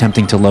we are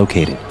attempting to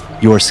locate it.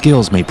 Your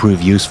skills may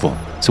prove useful.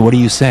 So what do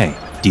you say?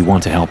 Do you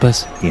want to help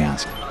us?" he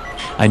asked.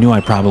 I knew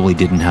I probably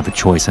didn't have a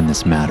choice in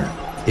this matter.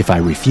 If I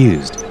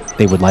refused,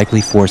 they would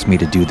likely force me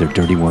to do their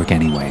dirty work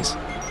anyways.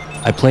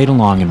 I played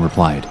along and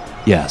replied,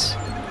 "Yes,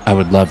 I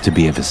would love to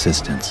be of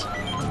assistance."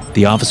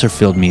 The officer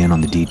filled me in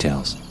on the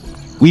details.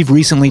 "We've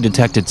recently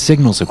detected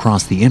signals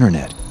across the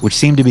internet, which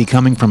seem to be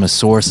coming from a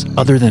source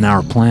other than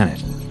our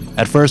planet.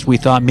 At first we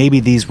thought maybe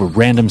these were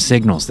random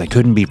signals that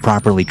couldn't be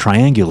properly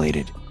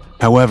triangulated.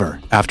 However,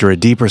 after a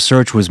deeper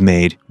search was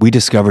made, we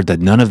discovered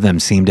that none of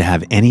them seemed to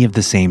have any of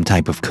the same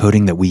type of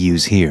coding that we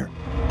use here.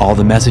 All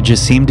the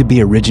messages seem to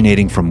be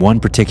originating from one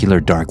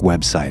particular dark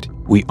website.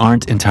 We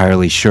aren't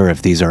entirely sure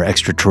if these are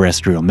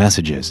extraterrestrial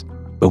messages,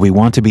 but we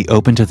want to be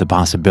open to the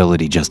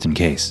possibility just in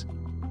case."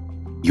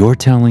 "You're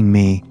telling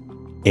me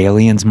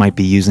aliens might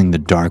be using the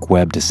dark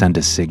web to send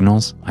us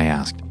signals?" I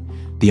asked.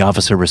 The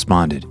officer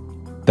responded,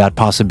 "That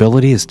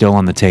possibility is still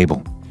on the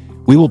table.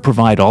 We will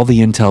provide all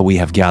the intel we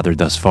have gathered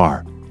thus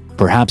far.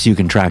 Perhaps you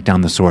can track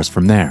down the source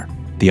from there."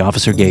 The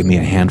officer gave me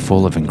a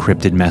handful of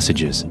encrypted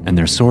messages and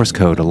their source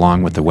code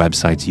along with the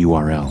website's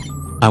URL.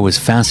 I was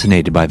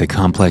fascinated by the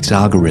complex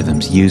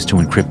algorithms used to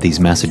encrypt these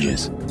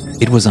messages.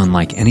 It was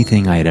unlike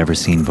anything I had ever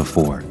seen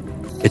before.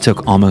 It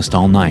took almost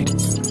all night,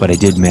 but I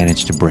did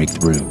manage to break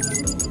through.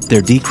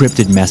 Their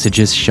decrypted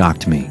messages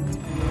shocked me.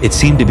 It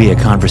seemed to be a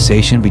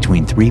conversation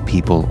between 3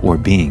 people or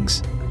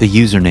beings. The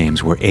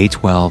usernames were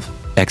A12,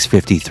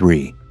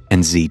 X53,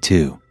 and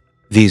Z2.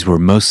 These were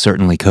most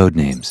certainly code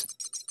names.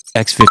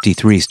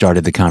 X53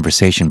 started the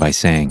conversation by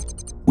saying,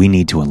 "We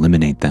need to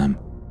eliminate them."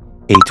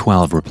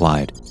 A12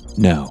 replied,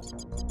 "No,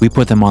 we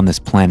put them on this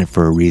planet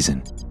for a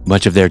reason.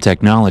 Much of their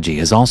technology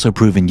has also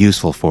proven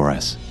useful for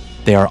us.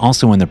 They are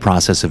also in the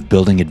process of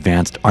building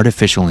advanced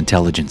artificial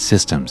intelligence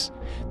systems.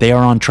 They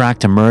are on track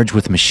to merge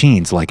with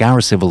machines like our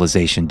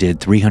civilization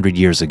did 300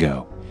 years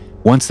ago.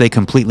 Once they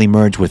completely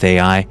merge with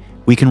AI,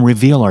 we can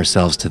reveal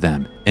ourselves to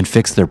them and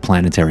fix their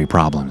planetary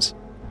problems."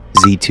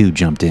 Z2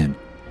 jumped in.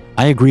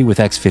 "I agree with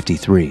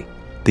X53.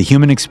 The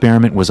human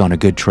experiment was on a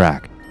good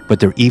track, but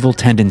their evil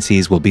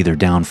tendencies will be their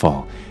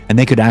downfall, and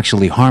they could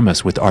actually harm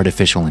us with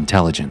artificial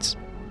intelligence."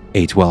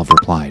 A12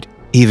 replied,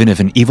 "Even if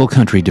an evil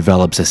country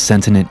develops a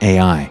sentient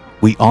AI,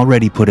 we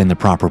already put in the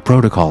proper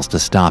protocols to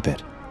stop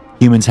it.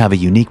 Humans have a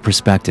unique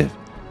perspective,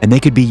 and they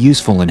could be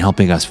useful in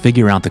helping us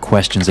figure out the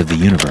questions of the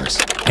universe."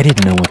 I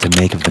didn't know what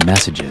to make of the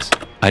messages.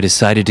 I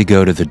decided to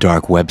go to the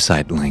dark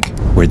website link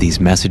where these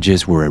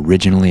messages were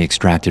originally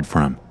extracted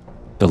from.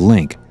 The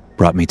link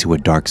brought me to a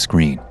dark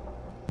screen.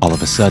 All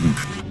of a sudden,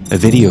 a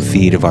video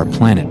feed of our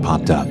planet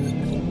popped up.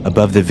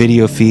 Above the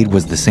video feed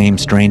was the same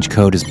strange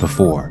code as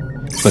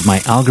before, but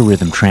my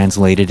algorithm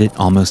translated it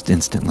almost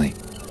instantly.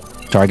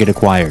 "Target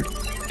acquired,"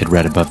 it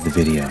read above the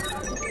video.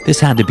 This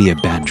had to be a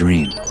bad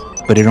dream,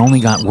 but it only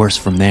got worse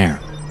from there.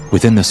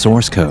 Within the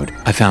source code,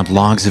 I found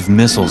logs of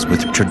missiles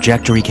with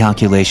trajectory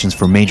calculations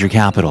for major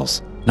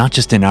capitals, not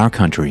just in our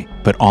country,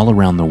 but all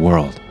around the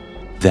world.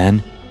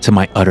 Then, to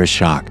my utter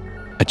shock,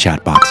 a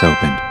chat box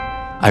opened.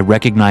 I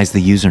recognized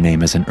the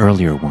username as an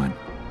earlier one.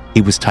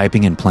 He was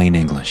typing in plain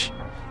English.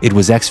 It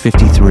was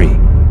X53.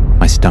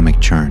 My stomach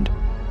churned.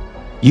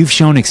 "You've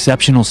shown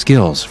exceptional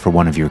skills for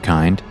one of your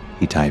kind,"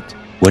 he typed.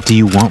 "What do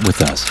you want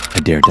with us?" I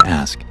dared to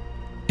ask.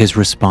 His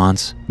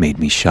response made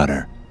me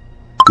shudder.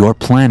 "Your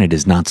planet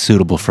is not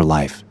suitable for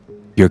life.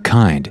 Your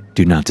kind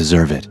do not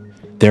deserve it.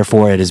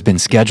 Therefore, it has been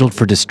scheduled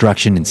for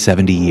destruction in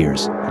 70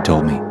 years, he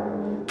told me.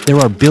 "There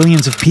are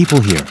billions of people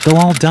here. They'll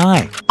all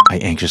die," I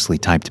anxiously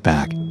typed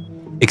back.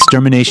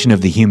 "Extermination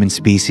of the human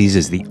species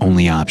is the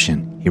only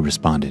option," he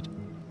responded.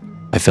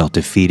 I felt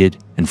defeated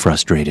and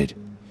frustrated,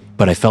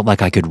 but I felt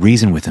like I could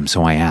reason with him,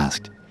 so I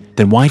asked,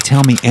 "Then why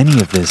tell me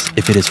any of this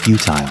if it is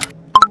futile?"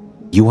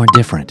 "You are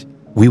different.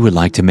 We would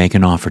like to make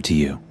an offer to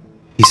you."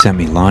 He sent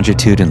me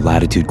longitude and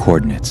latitude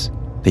coordinates.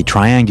 They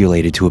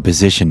triangulated to a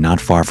position not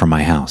far from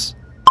my house.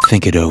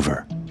 "Think it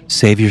over.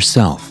 Save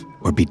yourself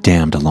or be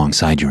damned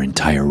alongside your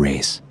entire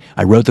race."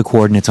 I wrote the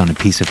coordinates on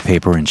a piece of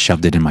paper and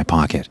shoved it in my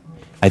pocket.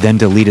 I then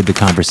deleted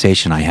the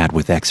conversation I had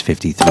with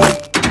X-53.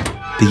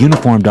 The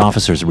uniformed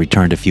officers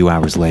returned a few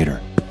hours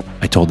later.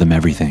 I told them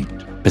everything,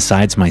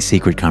 besides my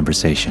secret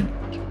conversation.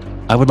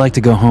 "I would like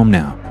to go home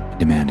now," I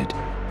demanded.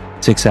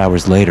 6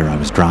 hours later, I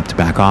was dropped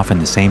back off in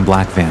the same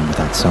black van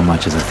without so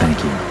much as a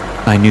thank you.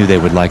 I knew they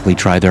would likely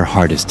try their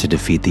hardest to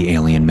defeat the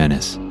alien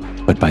menace,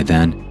 but by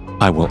then,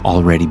 I will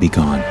already be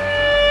gone.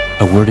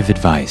 A word of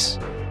advice: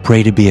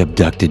 pray to be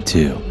abducted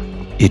too.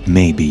 It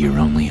may be your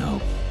only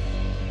hope.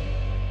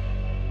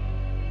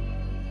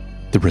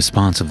 The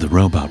response of the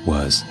robot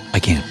was, "I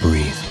can't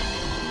breathe."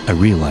 I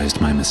realized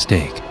my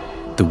mistake.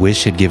 The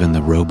wish had given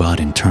the robot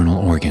internal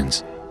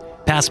organs.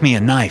 "Pass me a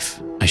knife,"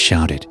 I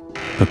shouted,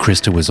 but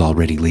Krista was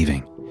already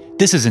leaving.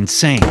 "This is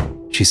insane,"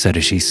 she said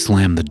as she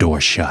slammed the door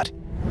shut.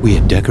 We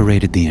had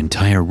decorated the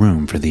entire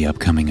room for the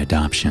upcoming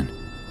adoption.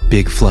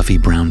 Big fluffy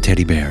brown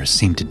teddy bears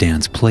seemed to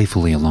dance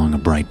playfully along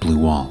a bright blue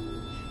wall.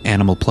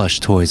 Animal plush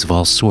toys of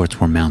all sorts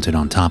were mounted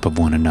on top of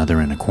one another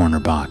in a corner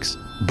box.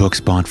 Books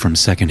bought from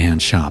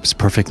secondhand shops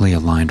perfectly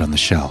aligned on the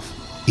shelf,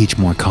 each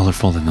more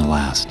colorful than the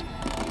last.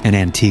 An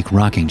antique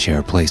rocking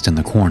chair placed in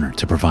the corner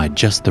to provide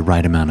just the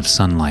right amount of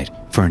sunlight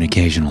for an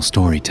occasional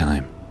story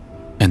time.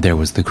 And there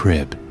was the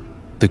crib.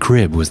 The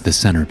crib was the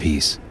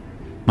centerpiece.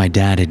 My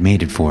dad had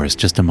made it for us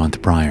just a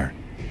month prior.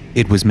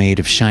 It was made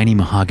of shiny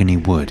mahogany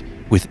wood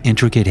with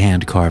intricate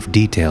hand-carved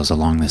details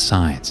along the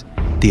sides,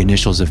 the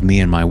initials of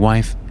me and my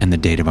wife, and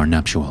the date of our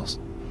nuptials.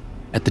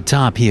 At the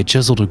top, he had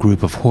chiseled a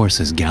group of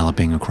horses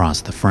galloping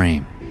across the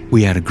frame.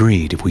 We had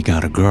agreed if we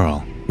got a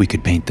girl, we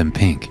could paint them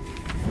pink.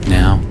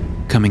 Now,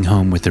 coming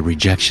home with the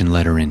rejection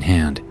letter in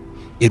hand,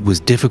 it was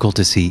difficult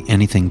to see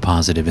anything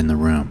positive in the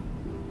room.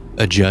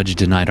 A judge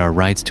denied our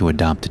rights to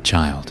adopt a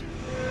child.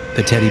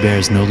 The teddy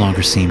bears no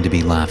longer seemed to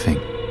be laughing,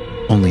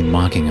 only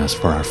mocking us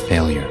for our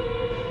failure.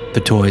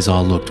 The toys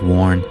all looked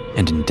worn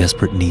and in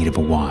desperate need of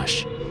a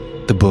wash.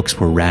 The books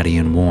were ratty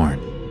and worn,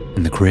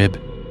 and the crib,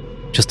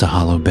 just a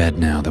hollow bed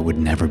now that would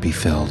never be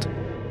filled.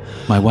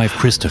 My wife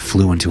Krista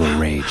flew into a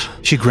rage.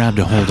 She grabbed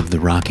a hold of the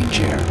rocking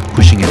chair,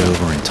 pushing it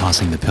over and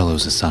tossing the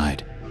pillows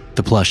aside.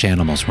 The plush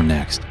animals were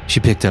next. She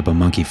picked up a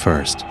monkey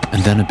first,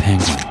 and then a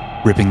penguin,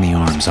 ripping the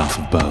arms off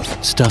of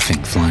both,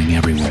 stuffing flying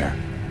everywhere,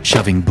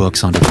 shoving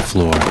books onto the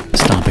floor,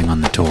 stomping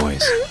on the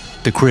toys.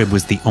 The crib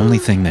was the only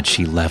thing that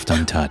she left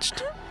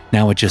untouched.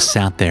 Now it just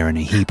sat there in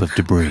a heap of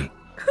debris,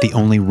 the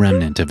only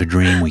remnant of a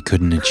dream we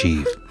couldn't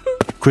achieve.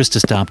 Krista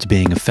stopped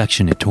being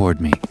affectionate toward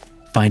me,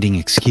 finding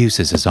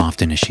excuses as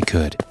often as she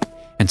could.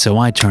 And so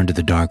I turned to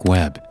the dark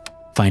web,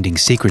 finding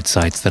secret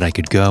sites that I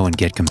could go and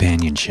get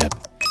companionship,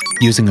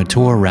 using a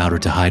Tor router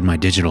to hide my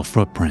digital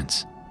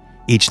footprints.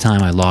 Each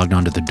time I logged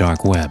onto the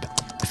dark web,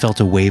 I felt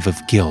a wave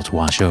of guilt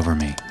wash over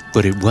me.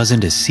 But it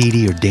wasn't as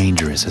seedy or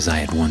dangerous as I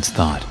had once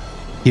thought.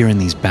 Here in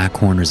these back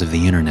corners of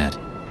the internet,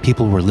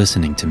 people were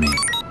listening to me.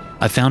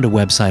 I found a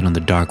website on the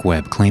dark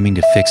web claiming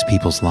to fix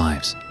people's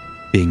lives.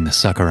 Being the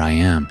sucker I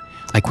am,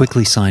 I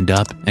quickly signed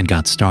up and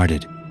got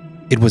started.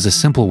 It was a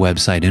simple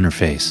website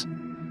interface.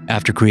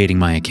 After creating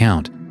my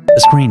account, a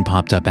screen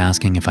popped up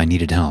asking if I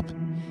needed help.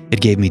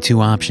 It gave me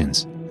two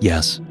options,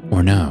 yes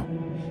or no.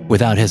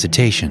 Without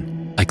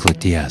hesitation, I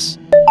clicked yes.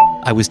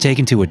 I was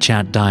taken to a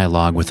chat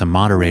dialogue with the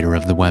moderator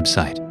of the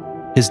website.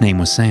 His name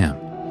was Sam.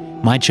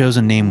 My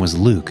chosen name was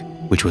Luke,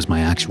 which was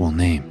my actual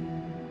name.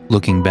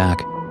 Looking back,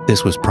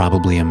 this was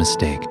probably a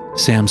mistake.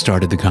 Sam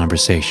started the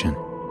conversation.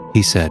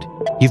 He said,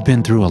 "You've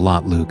been through a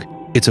lot, Luke.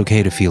 It's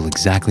okay to feel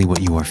exactly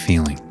what you are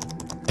feeling."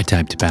 I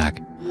typed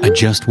back, "I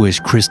just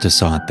wish Krista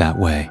saw it that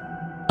way.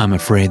 I'm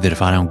afraid that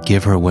if I don't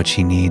give her what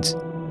she needs,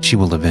 she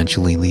will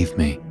eventually leave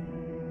me."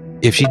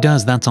 "If she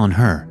does, that's on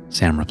her,"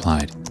 Sam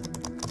replied.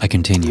 I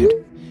continued,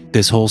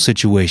 "This whole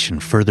situation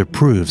further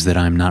proves that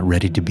I'm not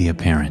ready to be a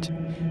parent.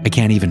 I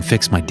can't even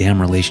fix my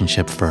damn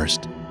relationship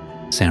first."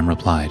 Sam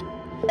replied,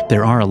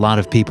 "There are a lot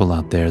of people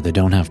out there that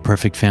don't have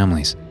perfect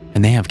families,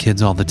 and they have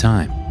kids all the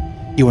time.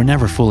 You are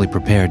never fully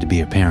prepared to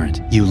be a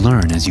parent. You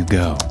learn as you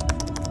go."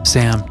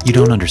 "Sam, you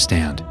don't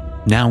understand.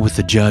 Now with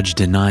the judge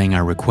denying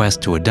our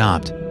request to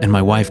adopt, and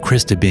my wife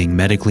Krista being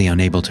medically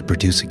unable to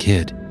produce a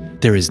kid,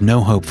 there is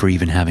no hope for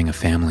even having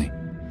a family.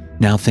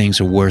 Now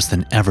things are worse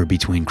than ever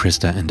between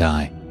Krista and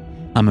I.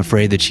 I'm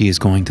afraid that she is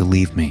going to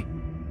leave me.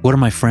 What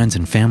are my friends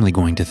and family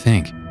going to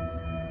think?"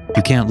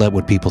 "You can't let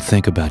what people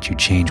think about you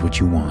change what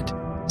you want,"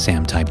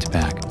 Sam typed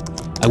back.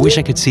 "I wish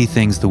I could see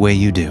things the way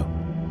you do."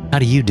 "How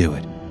do you do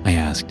it?" I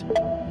asked.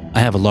 "I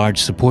have a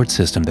large support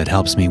system that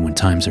helps me when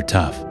times are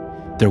tough.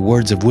 Their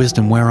words of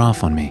wisdom wear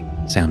off on me,"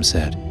 Sam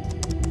said.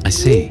 "I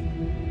see.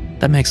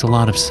 That makes a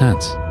lot of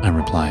sense," I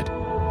replied.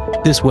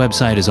 "This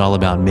website is all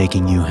about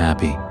making you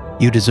happy.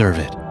 You deserve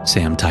it,"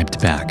 Sam typed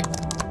back.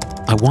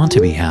 "I want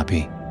to be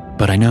happy,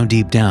 But I know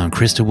deep down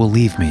Krista will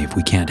leave me if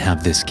we can't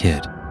have this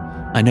kid.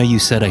 I know you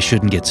said I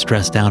shouldn't get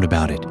stressed out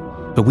about it,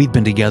 but we've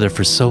been together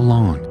for so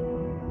long.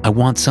 I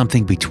want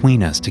something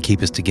between us to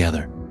keep us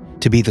together,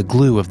 to be the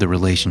glue of the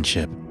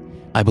relationship.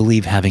 I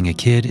believe having a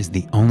kid is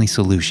the only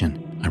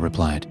solution, I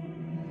replied.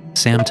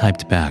 Sam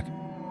typed back,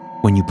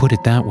 when you put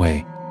it that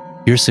way,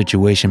 your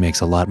situation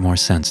makes a lot more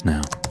sense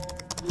now.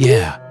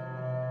 Yeah,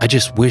 I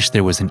just wish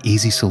there was an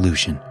easy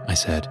solution, I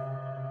said.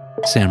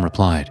 Sam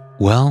replied,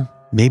 well,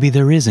 maybe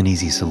there is an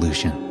easy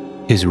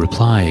solution. His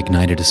reply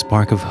ignited a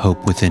spark of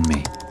hope within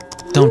me.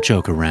 Don't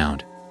joke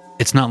around.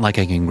 It's not like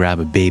I can grab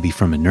a baby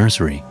from a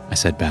nursery, I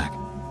said back.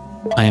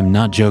 I am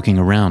not joking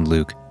around,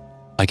 Luke.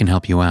 I can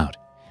help you out.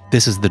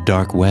 This is the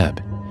dark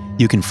web.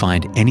 You can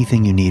find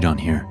anything you need on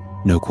here,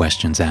 no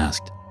questions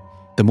asked.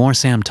 The more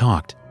Sam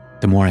talked,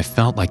 the more I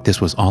felt like this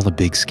was all a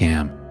big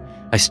scam.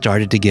 I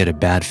started to get a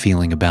bad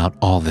feeling about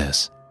all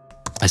this.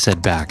 I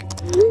said back,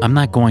 I'm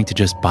not going to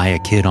just buy a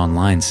kid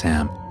online,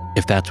 Sam,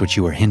 if that's what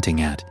you were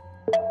hinting at.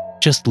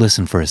 Just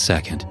listen for a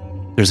second.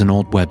 There's an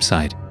old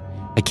website.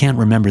 I can't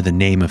remember the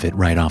name of it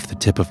right off the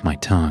tip of my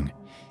tongue.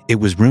 It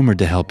was rumored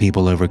to help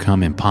people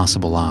overcome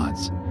impossible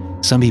odds.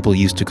 Some people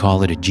used to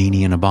call it a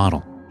genie in a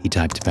bottle, he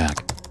typed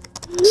back.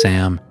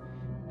 Sam,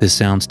 this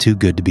sounds too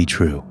good to be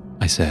true,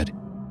 I said.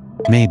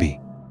 Maybe,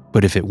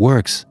 but if it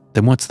works,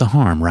 then what's the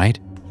harm, right?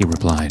 He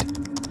replied.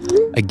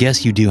 I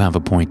guess you do have a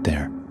point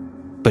there.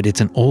 But it's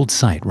an old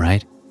site,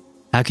 right?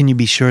 How can you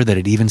be sure that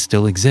it even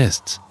still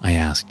exists? I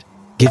asked.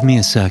 Give me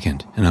a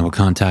second, and I will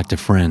contact a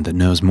friend that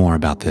knows more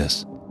about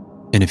this.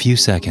 In a few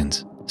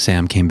seconds,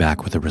 Sam came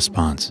back with a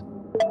response.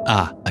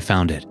 Ah, I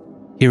found it.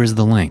 Here is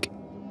the link.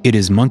 It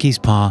is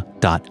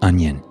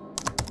monkeyspaw.onion.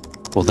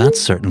 Well,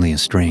 that's certainly a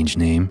strange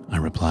name, I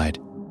replied.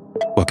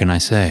 What can I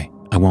say?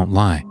 I won't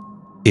lie.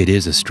 It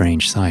is a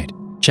strange site.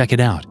 Check it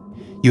out.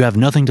 You have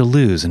nothing to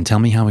lose and tell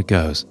me how it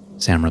goes,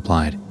 Sam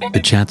replied.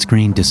 The chat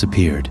screen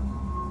disappeared.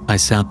 I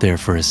sat there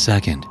for a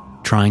second,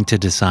 trying to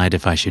decide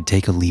if I should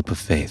take a leap of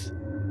faith.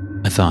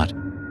 I thought,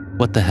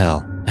 what the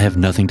hell? I have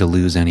nothing to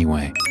lose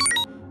anyway.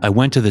 I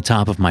went to the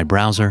top of my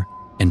browser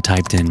and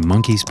typed in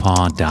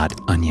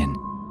monkeyspaw.onion.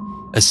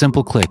 A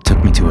simple click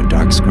took me to a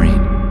dark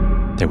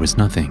screen. There was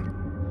nothing,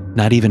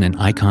 not even an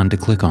icon to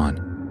click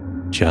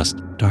on,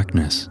 just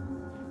darkness.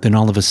 Then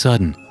all of a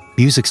sudden,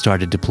 music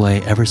started to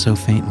play ever so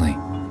faintly.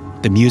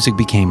 The music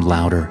became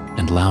louder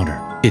and louder.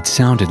 It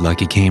sounded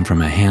like it came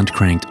from a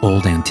hand-cranked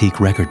old antique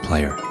record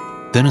player.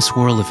 Then a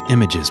swirl of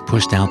images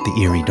pushed out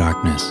the eerie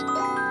darkness.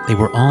 They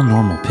were all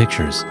normal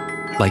pictures,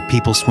 like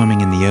people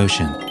swimming in the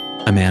ocean,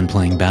 a man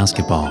playing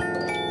basketball,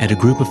 and a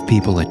group of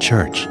people at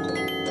church.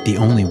 The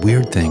only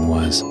weird thing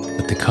was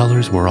that the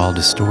colors were all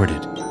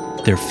distorted.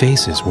 Their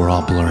faces were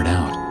all blurred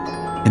out.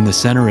 In the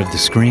center of the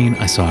screen,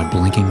 I saw a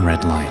blinking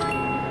red light.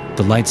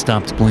 The light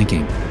stopped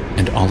blinking,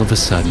 and all of a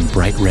sudden,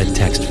 bright red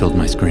text filled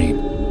my screen.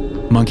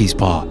 Monkey's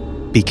paw,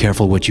 be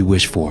careful what you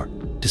wish for,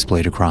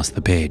 displayed across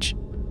the page.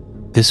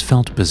 This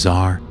felt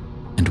bizarre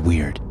and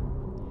weird.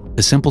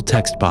 A simple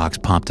text box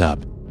popped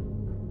up.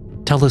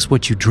 Tell us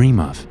what you dream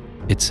of,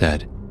 it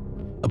said.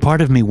 A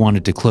part of me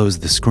wanted to close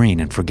the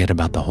screen and forget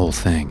about the whole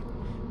thing,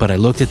 but I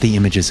looked at the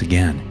images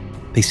again.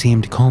 They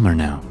seemed calmer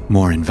now,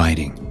 more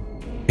inviting.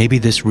 Maybe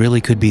this really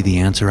could be the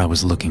answer I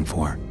was looking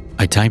for.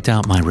 I typed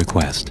out my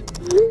request.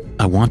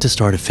 I want to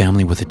start a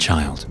family with a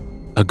child.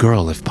 A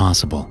girl if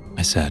possible,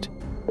 I said.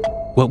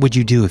 What would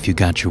you do if you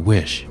got your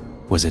wish?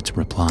 Was its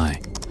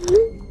reply.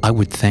 I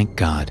would thank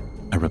God,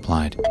 I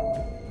replied.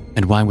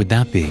 And why would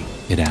that be?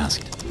 It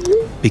asked.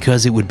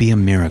 Because it would be a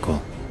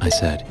miracle, I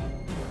said.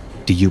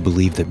 Do you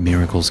believe that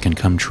miracles can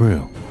come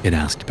true? It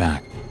asked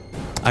back.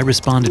 I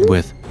responded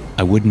with,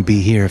 I wouldn't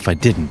be here if I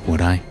didn't,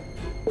 would I?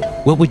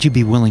 What would you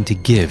be willing to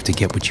give to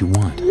get what you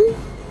want?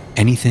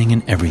 Anything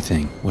and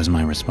everything, was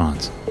my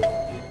response.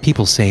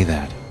 People say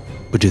that,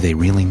 but do they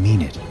really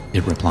mean it?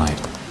 It replied.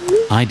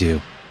 I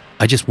do.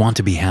 I just want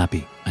to be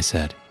happy, I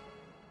said.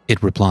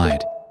 It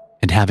replied,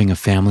 and having a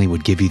family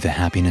would give you the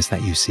happiness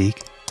that you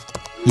seek?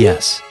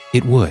 Yes,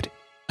 it would,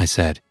 I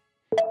said.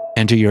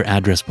 Enter your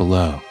address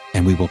below,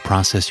 and we will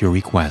process your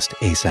request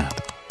ASAP.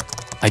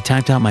 I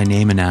typed out my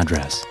name and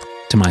address.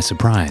 To my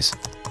surprise,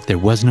 there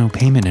was no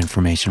payment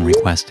information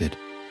requested.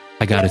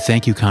 I got a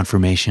thank you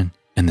confirmation,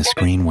 and the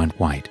screen went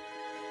white.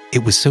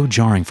 It was so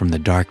jarring from the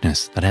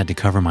darkness that I had to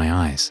cover my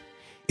eyes.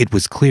 It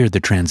was clear the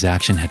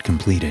transaction had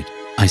completed.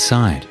 I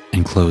sighed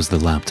and closed the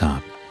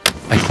laptop.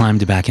 I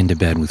climbed back into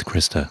bed with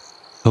Krista,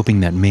 hoping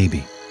that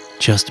maybe,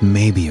 just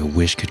maybe, a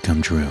wish could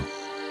come true.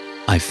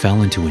 I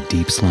fell into a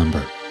deep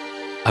slumber.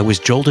 I was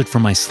jolted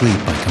from my sleep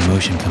by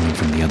commotion coming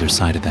from the other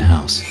side of the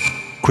house.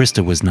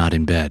 Krista was not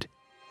in bed.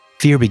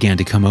 Fear began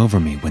to come over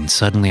me when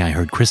suddenly I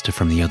heard Krista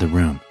from the other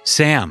room.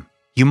 Sam,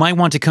 you might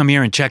want to come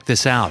here and check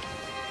this out.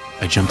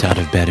 I jumped out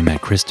of bed and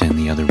met Krista in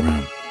the other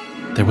room.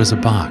 There was a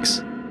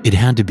box. It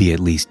had to be at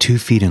least 2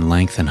 feet in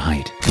length and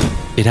height.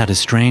 It had a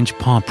strange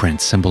paw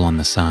print symbol on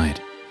the side.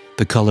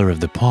 The color of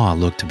the paw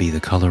looked to be the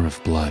color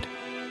of blood.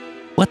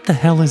 What the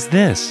hell is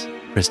this?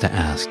 Krista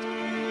asked.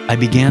 I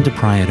began to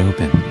pry it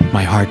open.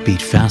 My heart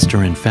beat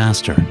faster and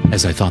faster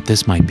as I thought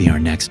this might be our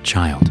next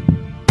child.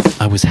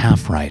 I was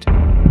half right.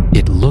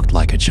 It looked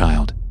like a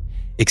child,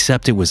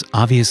 except it was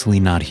obviously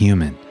not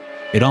human.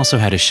 It also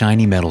had a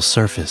shiny metal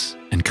surface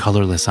and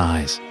colorless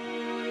eyes.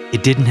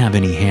 It didn't have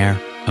any hair,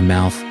 a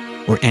mouth,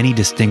 or any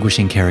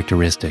distinguishing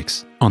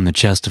characteristics. On the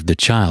chest of the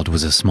child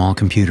was a small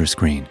computer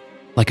screen,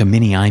 like a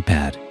mini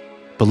iPad.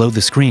 Below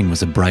the screen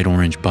was a bright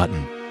orange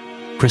button.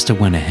 Krista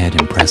went ahead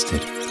and pressed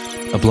it.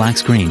 A black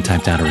screen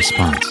typed out a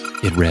response.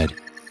 It read,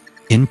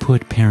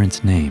 "Input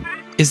parent's name."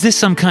 "Is this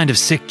some kind of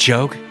sick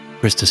joke?"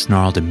 Krista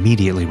snarled,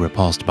 immediately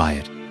repulsed by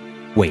it.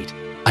 "Wait,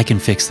 I can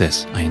fix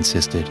this," I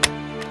insisted.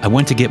 I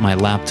went to get my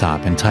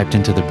laptop and typed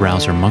into the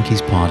browser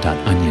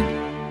monkeyspaw.onion.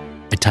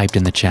 I typed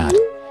in the chat,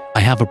 "I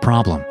have a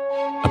problem."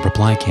 A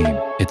reply came.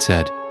 It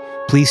said,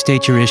 "Please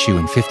state your issue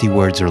in 50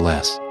 words or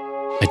less."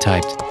 I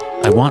typed,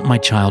 "I want my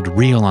child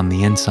real on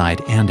the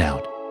inside and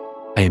out."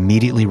 I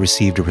immediately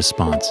received a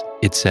response.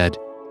 It said,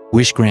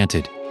 "Wish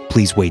granted.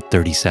 Please wait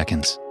 30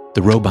 seconds."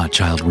 The robot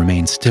child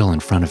remained still in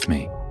front of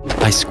me.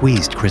 I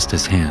squeezed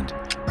Krista's hand.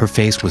 Her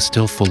face was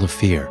still full of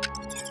fear.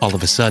 All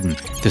of a sudden,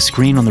 the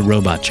screen on the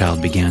robot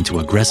child began to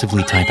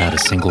aggressively type out a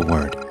single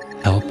word.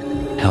 "Help,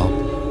 help,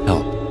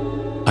 help."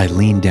 I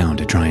leaned down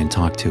to try and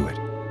talk to it,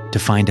 to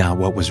find out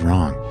what was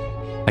wrong.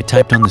 I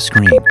typed on the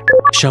screen,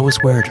 "Show us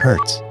where it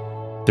hurts."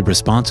 The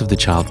response of the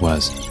child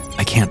was,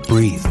 "I can't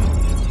breathe."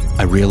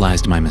 I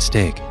realized my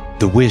mistake.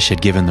 The wish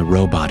had given the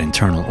robot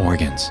internal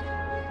organs.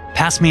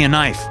 "Pass me a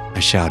knife," I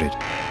shouted,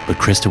 but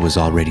Krista was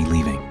already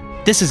leaving.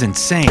 "This is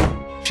insane,"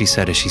 she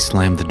said as she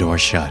slammed the door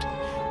shut.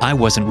 I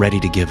wasn't ready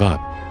to give up.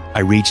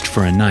 I reached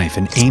for a knife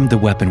and aimed the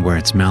weapon where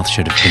its mouth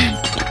should have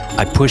been.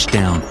 I pushed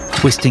down,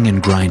 twisting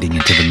and grinding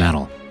into the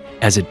metal.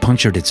 As it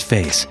punctured its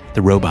face,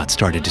 the robot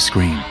started to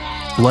scream.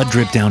 Blood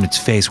dripped down its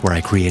face where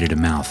I created a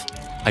mouth.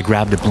 I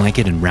grabbed a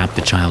blanket and wrapped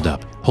the child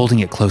up, holding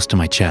it close to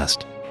my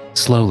chest.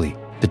 Slowly,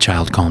 the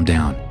child calmed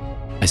down.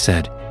 I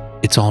said,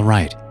 "It's all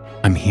right.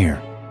 I'm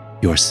here.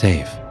 You're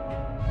safe."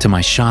 To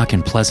my shock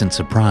and pleasant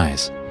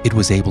surprise, it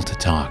was able to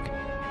talk.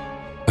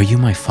 "Are you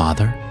my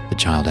father?" the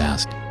child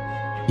asked.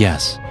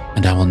 "Yes,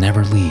 and I will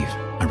never leave,"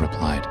 I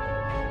replied.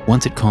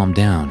 Once it calmed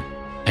down,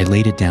 I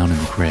laid it down in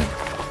the crib.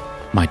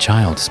 My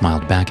child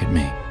smiled back at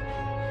me.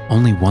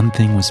 Only one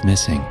thing was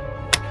missing.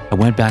 I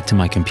went back to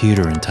my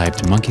computer and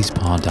typed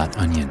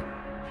monkeyspaw.onion.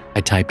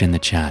 I typed in the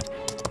chat,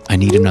 "I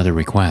need another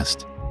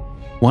request."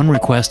 "One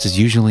request is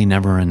usually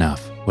never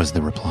enough," was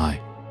the reply.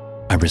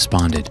 I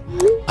responded,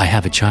 "I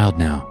have a child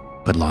now,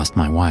 but lost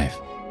my wife."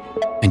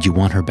 "And you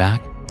want her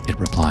back?" it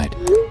replied.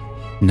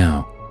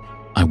 "No,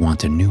 I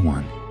want a new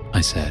one,"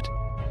 I said.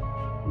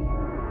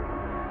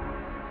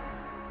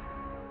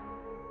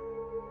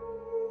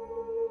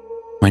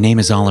 My name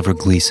is Oliver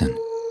Gleason.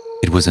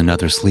 It was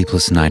another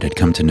sleepless night I'd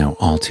come to know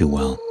all too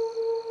well.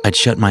 I'd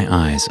shut my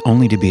eyes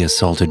only to be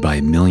assaulted by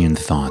a million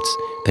thoughts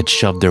that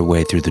shoved their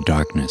way through the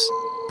darkness,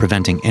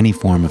 preventing any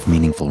form of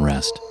meaningful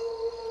rest.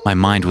 My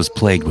mind was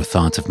plagued with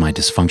thoughts of my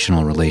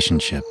dysfunctional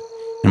relationship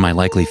and my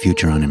likely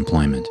future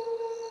unemployment.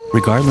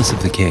 Regardless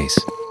of the case,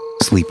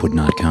 sleep would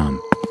not come,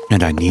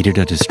 and I needed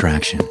a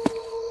distraction,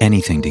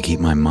 anything to keep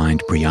my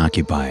mind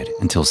preoccupied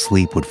until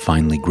sleep would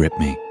finally grip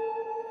me.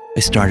 I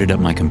started up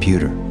my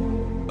computer,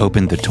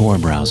 opened the Tor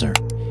browser,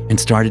 and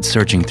started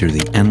searching through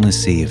the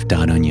endless sea of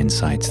 .onion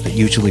sites that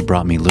usually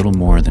brought me little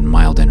more than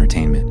mild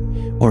entertainment,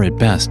 or at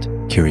best,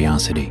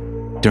 curiosity.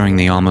 During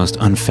the almost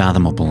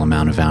unfathomable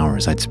amount of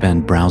hours I'd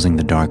spent browsing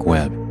the dark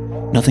web,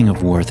 nothing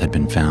of worth had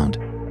been found,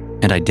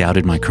 and I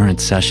doubted my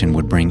current session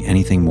would bring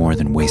anything more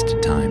than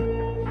wasted time.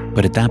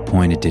 But at that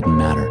point, it didn't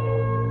matter.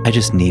 I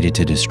just needed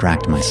to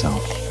distract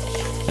myself.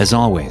 As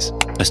always,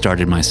 I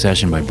started my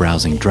session by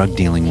browsing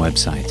drug-dealing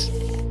websites.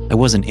 I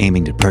wasn't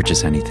aiming to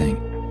purchase anything.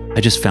 I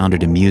just found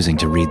it amusing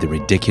to read the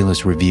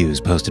ridiculous reviews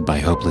posted by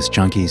hopeless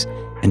junkies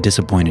and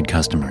disappointed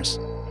customers.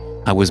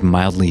 I was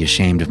mildly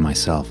ashamed of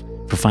myself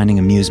for finding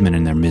amusement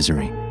in their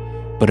misery,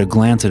 but a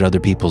glance at other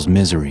people's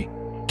misery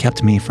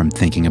kept me from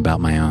thinking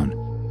about my own.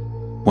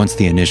 Once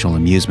the initial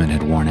amusement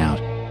had worn out,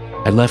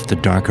 I left the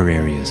darker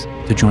areas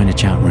to join a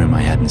chat room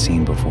I hadn't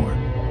seen before.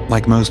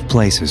 Like most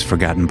places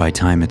forgotten by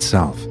time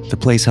itself, the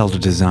place held a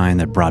design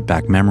that brought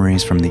back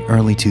memories from the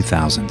early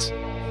 2000s.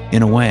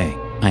 In a way,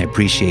 I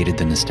appreciated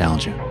the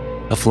nostalgia,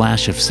 a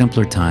flash of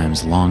simpler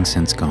times long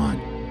since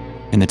gone.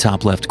 In the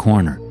top left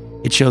corner,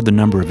 it showed the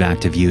number of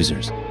active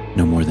users,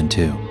 no more than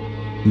 2.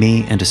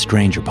 Me and a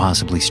stranger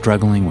possibly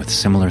struggling with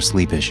similar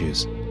sleep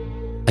issues.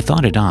 I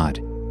thought it odd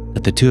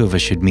that the two of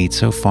us should meet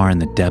so far in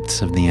the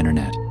depths of the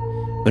internet,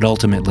 but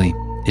ultimately,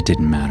 it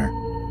didn't matter.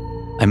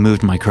 I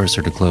moved my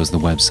cursor to close the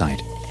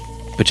website,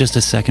 but just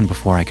a second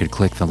before I could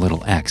click the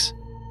little X,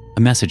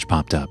 a message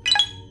popped up.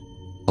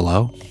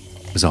 "Hello?"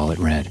 was all it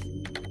read.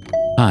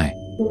 "Hi,"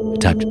 I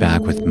typed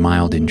back with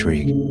mild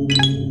intrigue.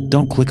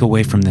 "Don't click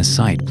away from this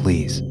site,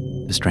 please,"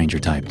 the stranger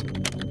typed.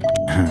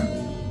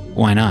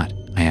 "Why not?"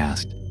 I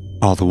asked.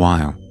 All the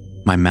while,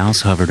 my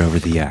mouse hovered over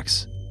the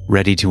X,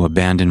 ready to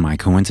abandon my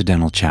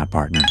coincidental chat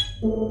partner.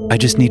 "I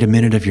just need a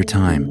minute of your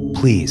time,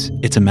 please.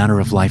 It's a matter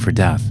of life or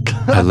death."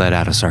 I let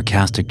out a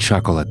sarcastic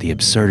chuckle at the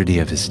absurdity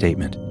of his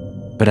statement,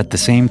 but at the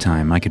same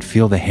time I could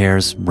feel the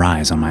hairs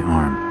rise on my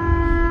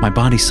arm. My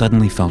body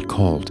suddenly felt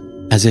cold,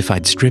 as if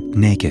I'd stripped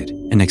naked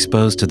and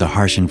exposed to the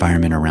harsh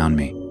environment around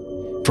me.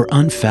 For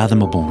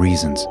unfathomable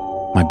reasons,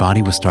 my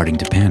body was starting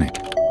to panic.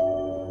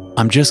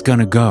 "I'm just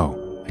gonna go,"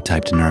 I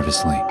typed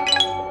nervously.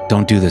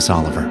 "Don't do this,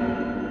 Oliver."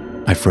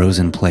 I froze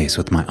in place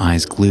with my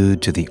eyes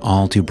glued to the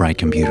all-too-bright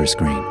computer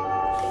screen.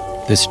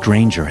 The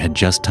stranger had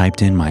just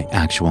typed in my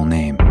actual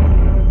name.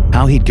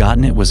 How he'd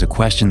gotten it was a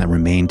question that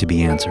remained to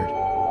be answered.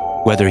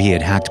 Whether he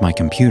had hacked my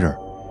computer,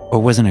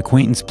 or was an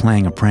acquaintance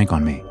playing a prank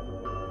on me.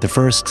 The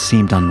first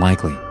seemed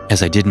unlikely,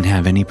 as I didn't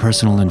have any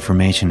personal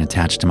information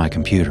attached to my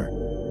computer.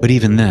 But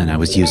even then, I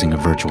was using a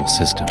virtual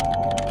system.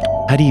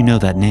 "How do you know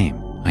that name?"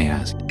 I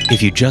asked.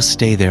 "If you just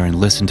stay there and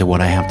listen to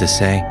what I have to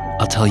say,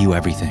 I'll tell you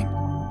everything."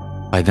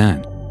 By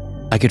then,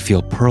 I could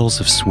feel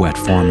pearls of sweat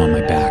form on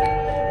my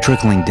back,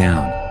 trickling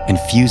down and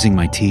fusing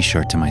my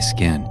t-shirt to my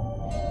skin.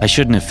 I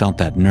shouldn't have felt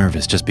that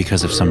nervous just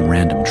because of some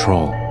random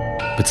troll,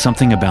 but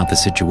something about the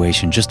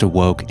situation just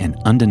awoke an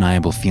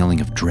undeniable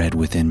feeling of dread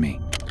within me.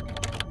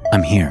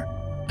 "I'm here,"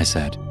 I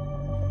said.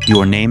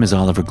 "Your name is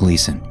Oliver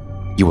Gleason.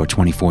 You are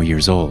 24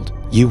 years old.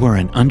 You were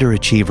an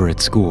underachiever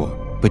at school,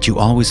 but you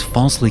always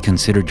falsely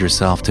considered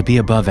yourself to be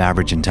above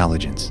average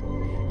intelligence.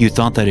 You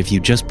thought that if you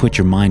just put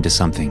your mind to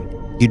something,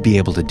 you'd be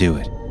able to do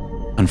it.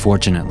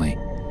 Unfortunately,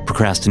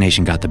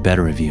 procrastination got the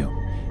better of you,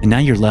 and now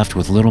you're left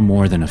with little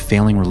more than a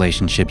failing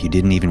relationship you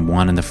didn't even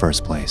want in the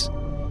first place.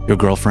 Your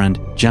girlfriend,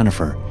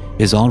 Jennifer,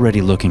 is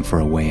already looking for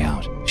a way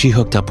out. She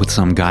hooked up with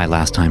some guy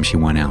last time she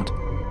went out.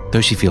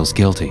 Though she feels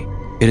guilty,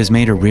 it has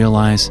made her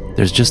realize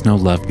there's just no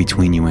love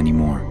between you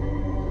anymore."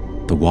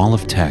 The wall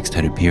of text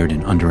had appeared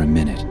in under a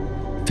minute,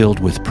 filled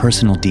with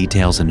personal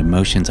details and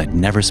emotions I'd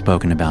never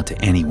spoken about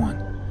to anyone.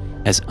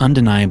 As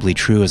undeniably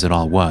true as it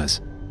all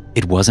was,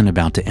 it wasn't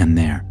about to end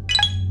there.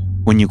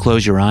 When you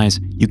close your eyes,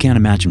 you can't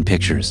imagine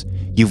pictures.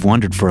 You've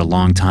wondered for a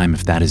long time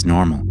if that is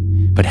normal,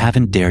 but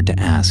haven't dared to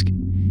ask.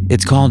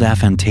 It's called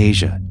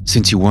aphantasia,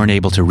 since you weren't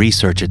able to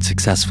research it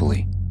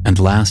successfully. And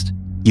last,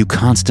 you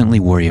constantly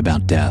worry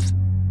about death,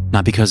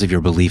 not because of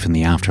your belief in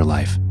the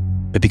afterlife,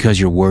 but because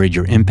you're worried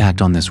your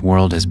impact on this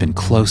world has been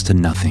close to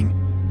nothing.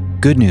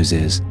 Good news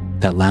is,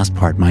 that last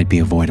part might be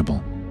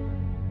avoidable.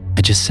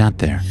 I just sat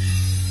there,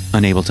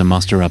 unable to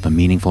muster up a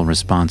meaningful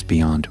response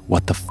beyond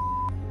 "what the f***,"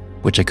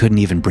 which I couldn't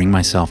even bring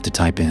myself to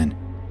type in.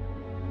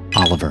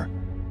 "Oliver,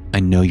 I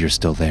know you're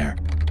still there."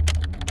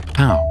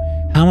 How?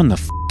 How in the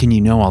f*** can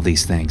you know all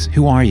these things?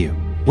 Who are you?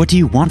 What do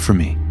you want from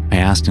me?" I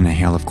asked in a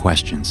hail of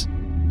questions.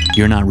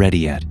 "You're not ready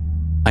yet.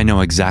 I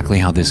know exactly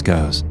how this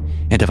goes,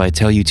 and if I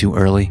tell you too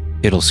early,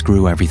 it'll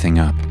screw everything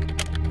up."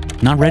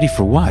 "Not ready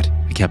for what?"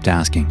 I kept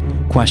asking,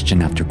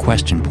 question after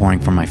question pouring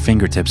from my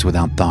fingertips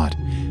without thought.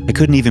 I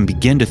couldn't even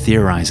begin to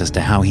theorize as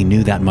to how he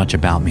knew that much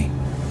about me.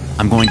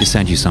 "I'm going to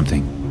send you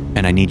something,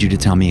 and I need you to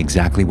tell me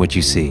exactly what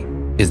you see.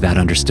 Is that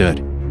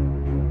understood?"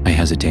 I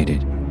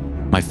hesitated,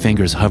 my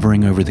fingers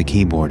hovering over the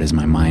keyboard as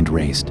my mind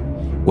raced.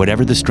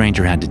 Whatever the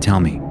stranger had to tell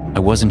me, I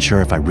wasn't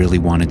sure if I really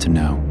wanted to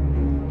know.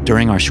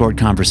 During our short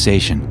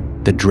conversation,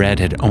 the dread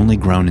had only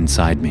grown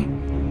inside me,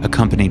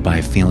 accompanied by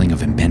a feeling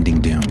of impending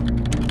doom.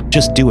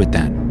 "Just do it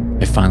then,"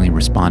 I finally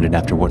responded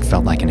after what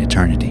felt like an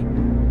eternity.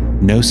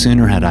 No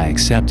sooner had I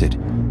accepted,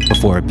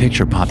 before a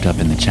picture popped up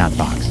in the chat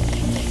box.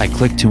 I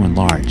clicked to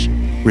enlarge,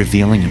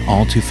 revealing an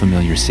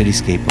all-too-familiar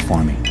cityscape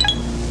before me.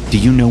 "Do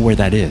you know where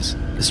that is?"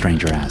 the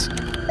stranger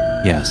asked.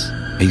 "Yes,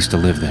 I used to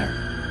live there."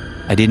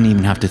 I didn't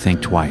even have to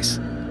think twice.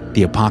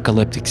 The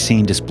apocalyptic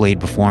scene displayed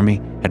before me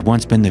had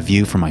once been the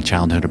view from my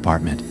childhood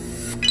apartment.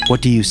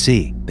 "What do you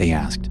see?" they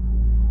asked.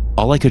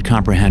 All I could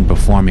comprehend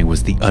before me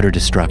was the utter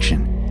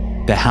destruction.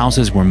 The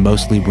houses were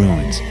mostly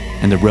ruins,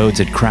 and the roads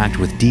had cracked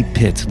with deep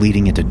pits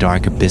leading into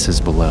dark abysses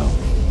below.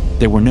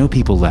 There were no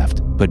people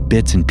left, but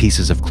bits and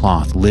pieces of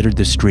cloth littered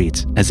the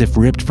streets as if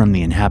ripped from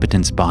the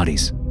inhabitants'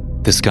 bodies.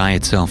 The sky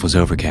itself was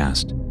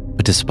overcast,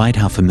 but despite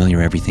how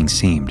familiar everything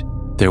seemed,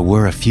 there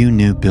were a few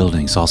new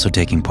buildings also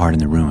taking part in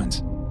the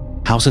ruins.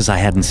 Houses I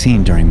hadn't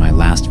seen during my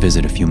last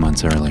visit a few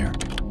months earlier.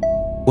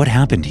 "What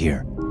happened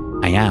here?"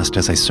 I asked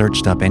as I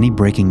searched up any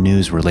breaking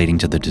news relating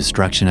to the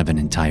destruction of an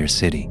entire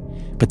city,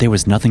 but there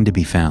was nothing to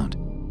be found.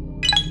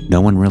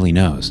 "No one really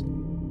knows,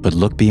 but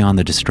look beyond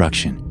the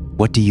destruction.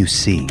 What do you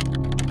see?"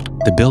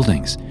 "The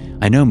buildings.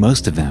 I know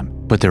most of them,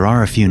 but there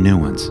are a few new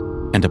ones,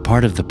 and a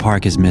part of the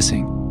park is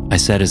missing," I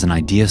said as an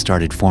idea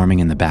started forming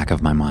in the back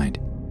of my mind.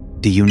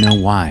 "Do you know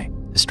why?"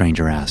 the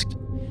stranger asked.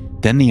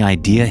 Then the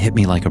idea hit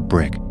me like a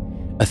brick,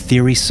 a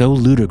theory so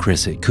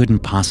ludicrous it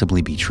couldn't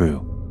possibly be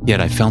true. Yet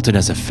I felt it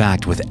as a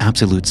fact with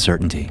absolute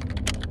certainty.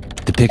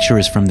 "The picture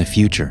is from the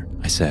future,"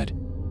 I said.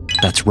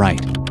 "That's right."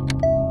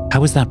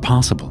 "How is that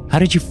possible? How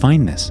did you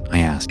find this?" I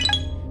asked.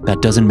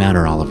 "That doesn't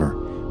matter, Oliver.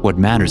 What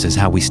matters is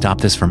how we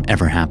stop this from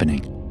ever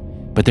happening."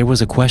 But there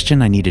was a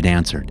question I needed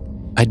answered.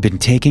 I'd been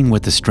taking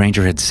what the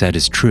stranger had said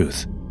as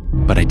truth,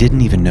 but I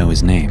didn't even know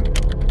his name.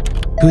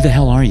 "Who the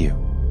hell are you?"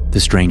 The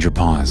stranger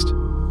paused,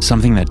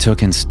 something that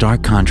took in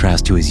stark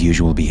contrast to his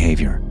usual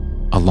behavior.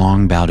 A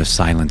long bout of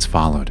silence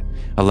followed,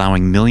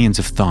 allowing millions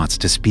of thoughts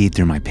to speed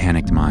through my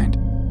panicked mind.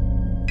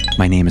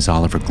 My name is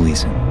Oliver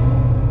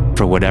Gleason.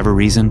 For whatever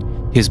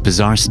reason, his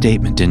bizarre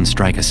statement didn't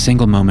strike a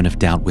single moment of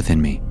doubt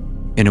within me.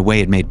 In a way,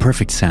 it made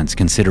perfect sense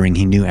considering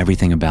he knew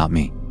everything about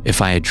me.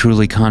 If I had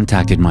truly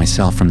contacted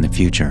myself from the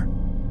future,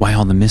 why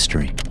all the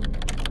mystery?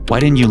 Why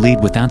didn't you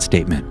lead with that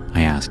statement?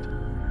 I asked.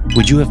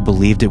 Would you have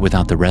believed it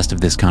without the rest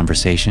of this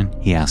conversation?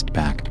 He asked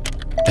back.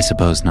 I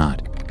suppose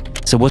not.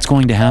 So what's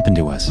going to happen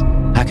to us?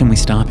 How can we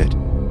stop it?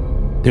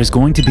 There's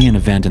going to be an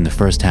event in the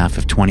first half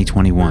of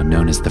 2021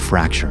 known as the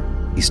Fracture,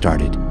 he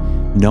started.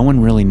 No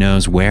one really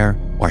knows where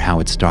or how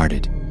it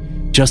started,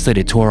 just that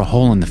it tore a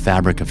hole in the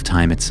fabric of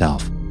time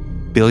itself.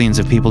 Billions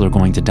of people are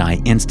going to die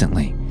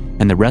instantly,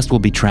 and the rest will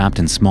be trapped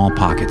in small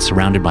pockets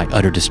surrounded by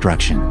utter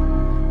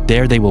destruction.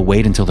 There they will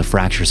wait until the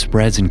fracture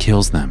spreads and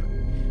kills them.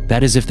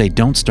 That is if they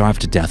don't starve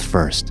to death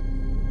first.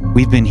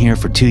 We've been here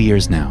for 2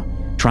 years now,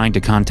 trying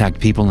to contact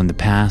people in the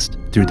past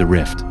through the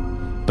rift.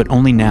 But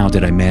only now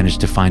did I manage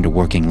to find a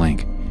working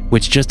link,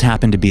 which just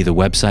happened to be the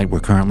website we're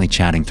currently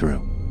chatting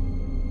through.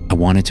 I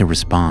wanted to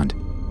respond,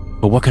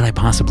 but what could I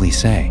possibly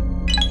say?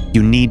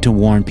 You need to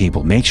warn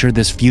people, make sure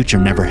this future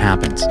never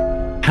happens.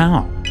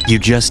 How? You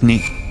just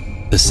need...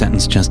 The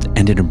sentence just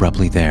ended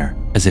abruptly there,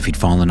 as if he'd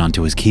fallen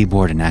onto his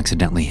keyboard and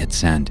accidentally hit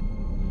send.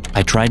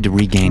 I tried to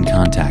regain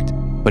contact,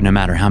 but no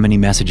matter how many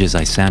messages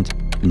I sent,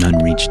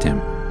 none reached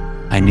him.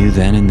 I knew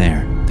then and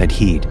there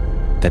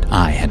that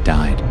I had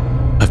died.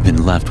 I've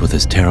been left with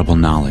this terrible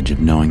knowledge of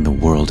knowing the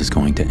world is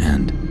going to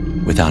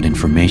end, without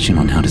information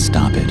on how to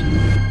stop it.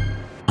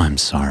 I'm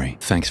sorry.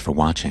 Thanks for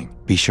watching.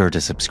 Be sure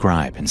to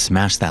subscribe and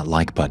smash that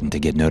like button to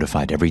get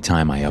notified every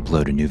time I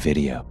upload a new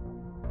video.